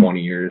 in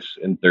 20 years,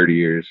 in 30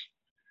 years,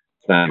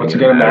 it's not what's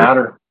going to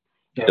matter.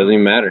 It doesn't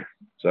even matter.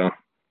 So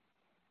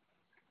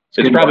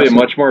it's probably a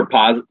much more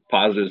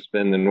positive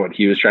spin than what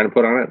he was trying to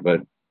put on it,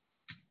 but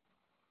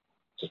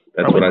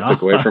that's probably what I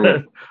took away from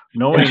it.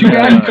 Too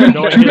bad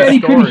he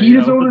couldn't heed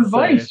his own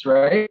advice,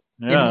 right?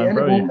 Yeah, in the end,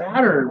 it won't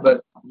matter,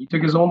 but he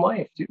took his own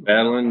life too.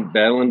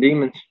 Battling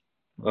demons.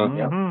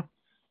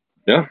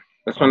 Yeah,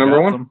 that's my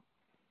number 1.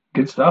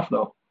 Good stuff,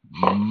 though.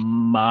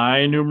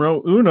 My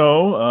numero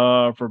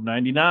uno from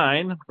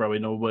 '99. Probably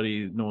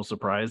no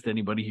surprise to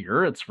anybody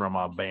here. It's from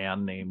a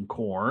band named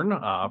Korn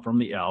from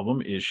the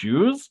album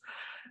Issues.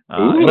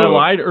 And I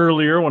lied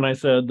earlier when I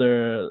said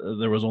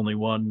there was only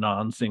one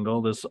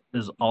non-single. This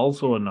is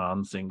also a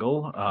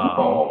non-single.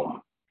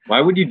 Why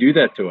would you do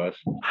that to us?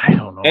 I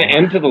don't know.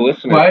 And to the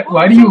listeners.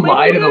 Why do you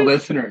lie to the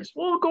listeners?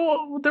 Well,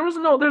 there's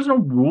no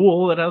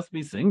rule that has to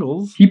be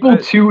singles. People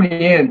tune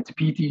in to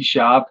PT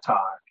Shop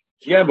Talk.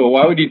 Yeah, but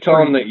why would you tell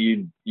them that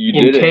you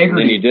did it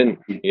and you didn't?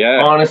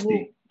 Yeah,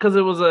 honesty. Because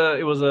it was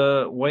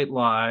a white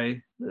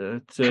lie.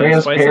 To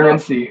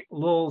transparency. A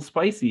little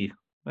spicy.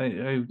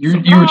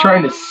 You were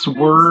trying to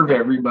swerve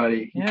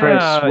everybody. You're trying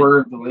to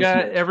swerve the listeners.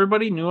 Yeah,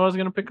 everybody knew I was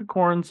going to pick a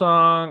Korn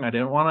song. I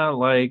didn't want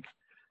to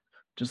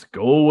just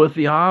go with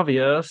the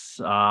obvious.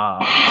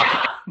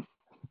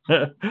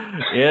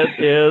 It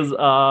is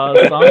a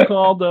song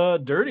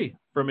called "Dirty"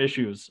 from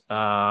Issues.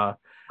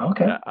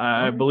 Okay.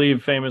 I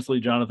believe famously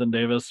Jonathan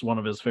Davis, one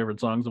of his favorite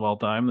songs of all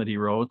time that he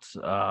wrote.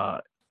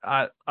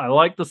 I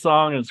like the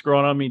song, and it's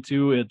grown on me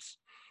too. It's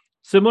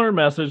similar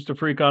message to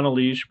Freak on a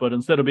Leash, but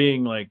instead of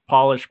being like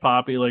polished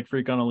poppy like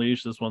Freak on a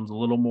Leash, this one's a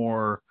little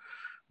more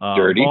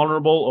dirty,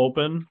 vulnerable,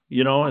 open.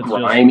 It's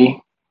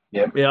grimy.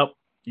 Yep.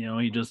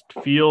 He just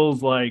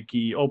feels like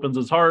he opens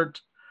his heart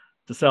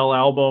to sell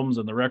albums,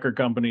 and the record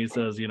company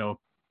says,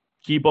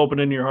 keep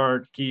opening your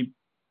heart, keep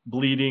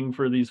bleeding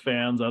for these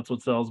fans. That's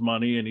what sells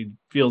money. And he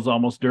feels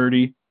almost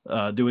dirty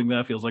doing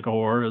that. Feels like a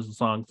whore, as the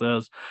song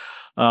says.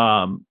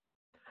 And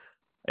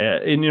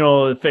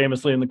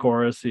famously in the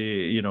chorus,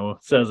 he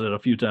says it a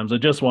few times. I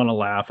just want to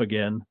laugh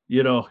again.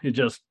 He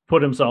just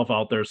put himself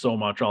out there so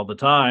much all the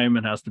time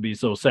and has to be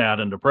so sad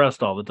and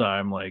depressed all the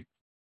time. Like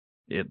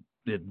it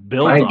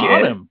builds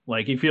on him.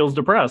 Like he feels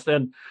depressed.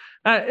 And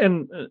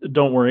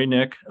don't worry,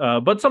 Nick.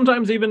 But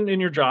sometimes even in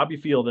your job, you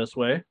feel this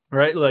way,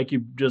 right? Like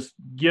you just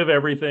give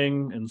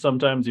everything, and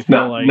sometimes you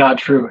feel not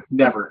true.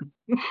 Never.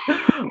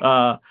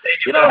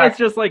 It's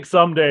just like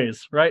some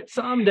days, right?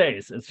 Some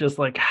days it's just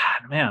like,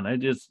 man,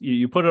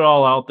 you put it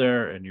all out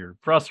there, and you're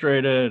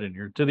frustrated, and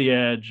you're to the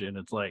edge, and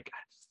it's like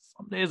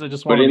some days I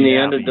just want to be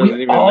happy. It doesn't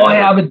we even all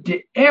matter. have a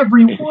day.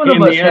 Every one of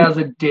us has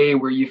a day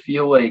where you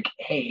feel like,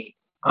 hey,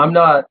 I'm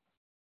not.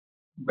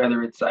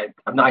 Whether it's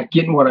I'm not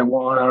getting what I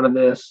want out of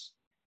this,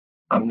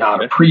 I'm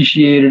not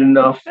appreciated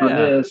enough for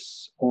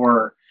this,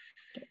 or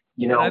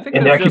and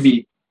that could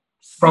be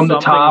from the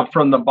top,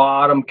 from the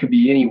bottom, could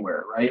be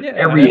anywhere, right? Yeah,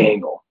 every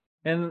angle.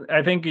 And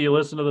I think you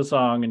listen to the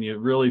song and you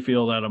really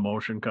feel that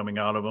emotion coming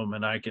out of them.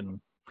 And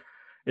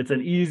it's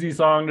an easy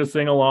song to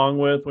sing along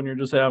with when you're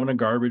just having a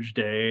garbage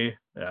day.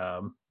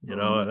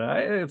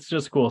 It's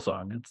just a cool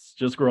song. It's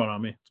just grown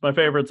on me. It's my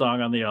favorite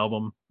song on the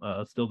album.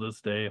 Still to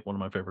this day, one of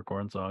my favorite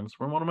Korn songs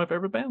from one of my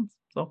favorite bands.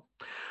 So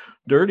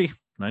Dirty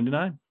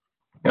 99.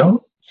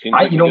 You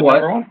know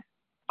what?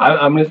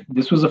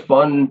 This was a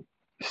fun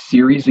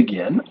series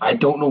again. I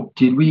don't know.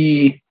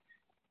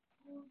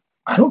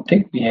 I don't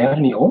think we had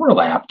any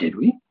overlap, did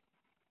we?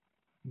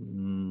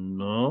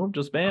 No,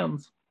 just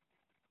bands.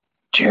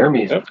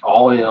 Jeremy's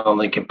all in on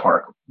Linkin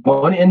Park.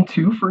 1 and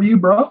 2 for you,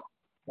 bro.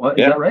 What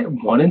is that right?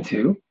 1 and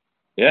 2.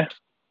 Yeah.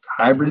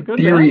 Hybrid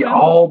Theory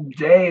all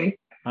day.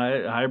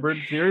 Hybrid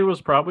Theory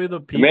was probably the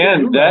peak.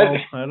 Man,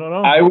 I don't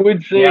know. I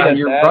would say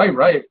you're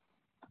right.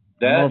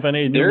 I don't know if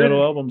any new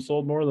metal album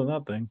sold more than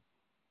that thing.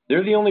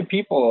 They're the only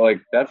people,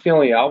 that's the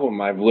only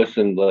album I've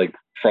listened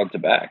front to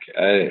back.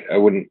 I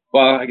wouldn't.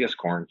 Well, I guess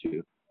Korn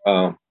too.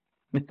 Yeah,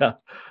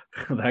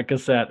 that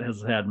cassette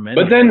has had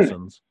many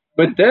listens.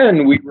 But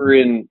then we were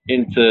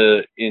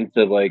into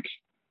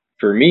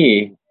for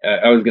me,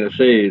 I was gonna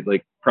say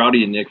proud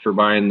of you, Nick, for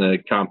buying the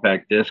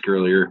compact disc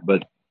earlier.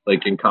 But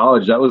in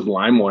college, that was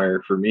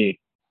LimeWire for me.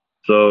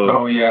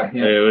 So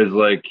it was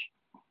I'm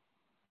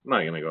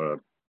not gonna go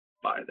to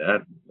buy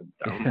that.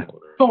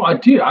 Oh,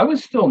 dude, I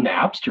was still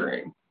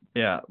Napstering.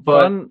 Yeah,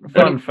 but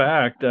fun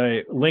fact.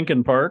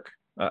 Linkin Park.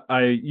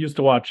 I used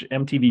to watch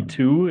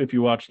MTV2 if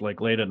you watched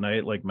late at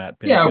night, like Matt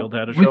Pinfield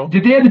had a show. They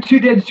had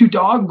the two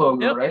dog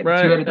logo, right?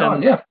 Right. Two-headed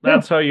dog.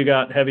 That's how you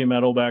got heavy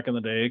metal back in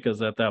the day, because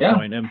at that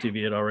point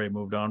MTV had already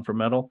moved on from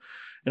metal.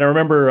 And I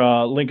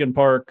remember Linkin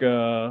Park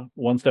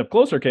One Step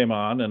Closer came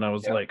on, and I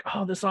was like,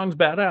 oh, this song's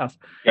badass.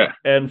 Yeah.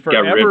 And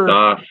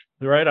forever,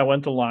 right, I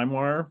went to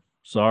LimeWire,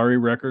 sorry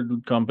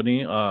record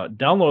company,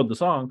 download the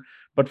song.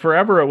 But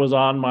forever it was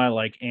on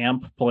my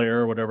amp player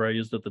or whatever I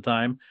used at the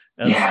time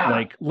as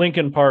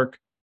Linkin Park,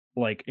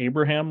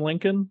 Abraham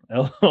Lincoln,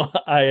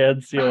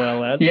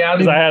 LINCOLN. Yeah,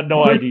 because I had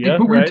no idea.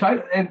 Right?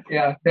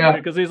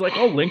 Because he's like,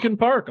 oh, Linkin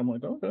Park. I'm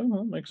like, okay,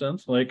 well, that makes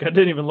sense. I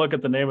didn't even look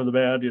at the name of the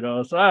band,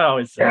 So I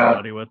always say it's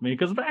funny with me,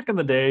 because back in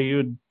the day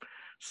you'd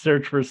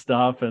search for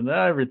stuff and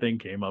everything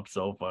came up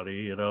so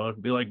funny,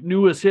 It'd be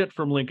newest hit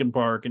from Linkin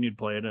Park, and you'd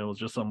play it and it was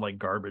just some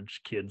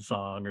garbage kid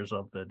song or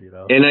something,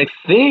 And I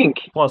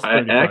think plus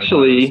I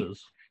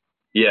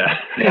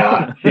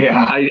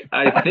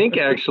think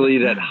actually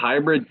that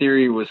Hybrid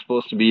Theory was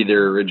supposed to be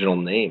their original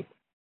name.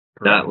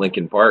 Correct. Not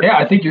Linkin Park. Yeah,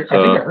 I think I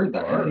heard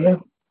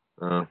that.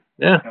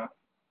 Yeah.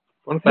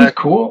 Fun fact. It's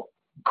cool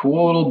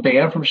little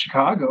band from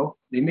Chicago.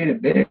 They made it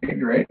big,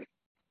 right?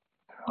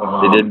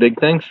 They did big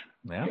things.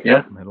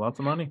 Yeah, made lots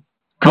of money.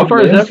 How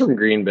far is that from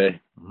Green Bay?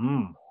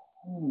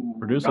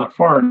 Produce not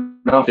far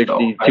enough.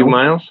 62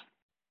 miles.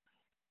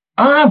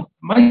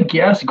 My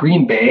guess,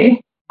 Green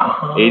Bay.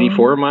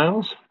 84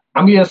 miles.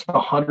 I'm guessing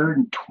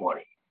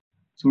 120.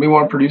 Somebody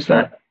want to produce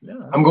that? Yeah.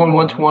 I'm going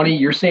 120.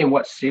 You're saying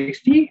what,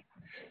 60?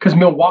 Because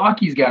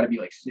Milwaukee's got to be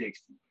 60.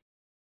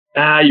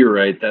 You're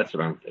right. That's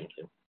what I'm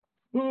thinking.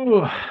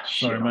 Ooh,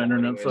 sorry, my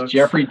internet sucks.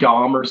 Jeffrey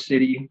Dahmer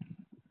City.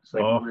 It's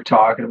we were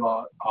talking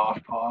about off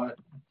pod.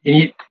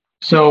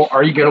 So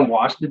are you going to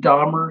watch the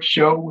Dahmer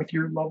show with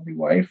your lovely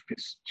wife?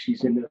 Because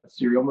she's into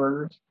serial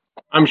murders.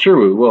 I'm sure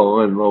we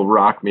will. It will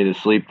rock me to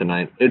sleep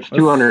tonight. It's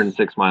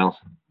 206 miles.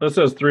 That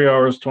says 3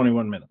 hours,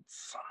 21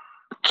 minutes.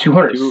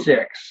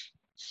 206.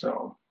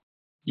 So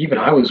even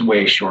I was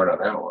way short on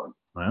that one.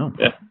 Wow.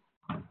 Yeah.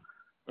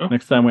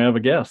 Next time we have a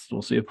guest,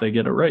 we'll see if they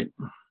get it right.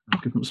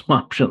 Give them some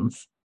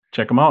options.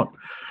 Check them out.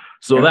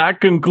 So that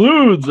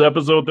concludes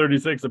episode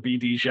 36 of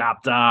PT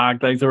Shop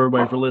Talk. Thanks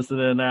everybody for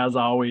listening. As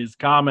always,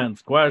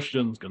 comments,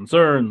 questions,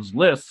 concerns,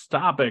 lists,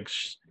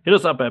 topics, hit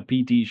us up at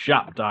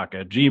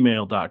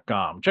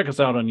ptshoptalk@gmail.com. Check us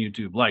out on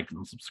YouTube, like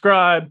and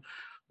subscribe.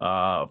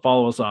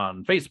 Follow us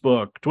on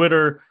Facebook,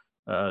 Twitter,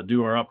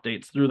 do our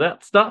updates through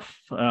that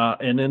stuff.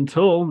 And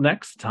until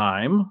next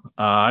time,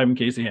 I'm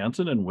Casey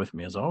Hansen, and with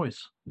me as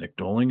always, Nick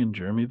Doling and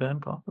Jeremy Van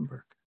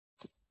Kloppenberg.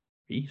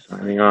 Peace.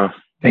 Signing off.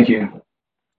 Thank you.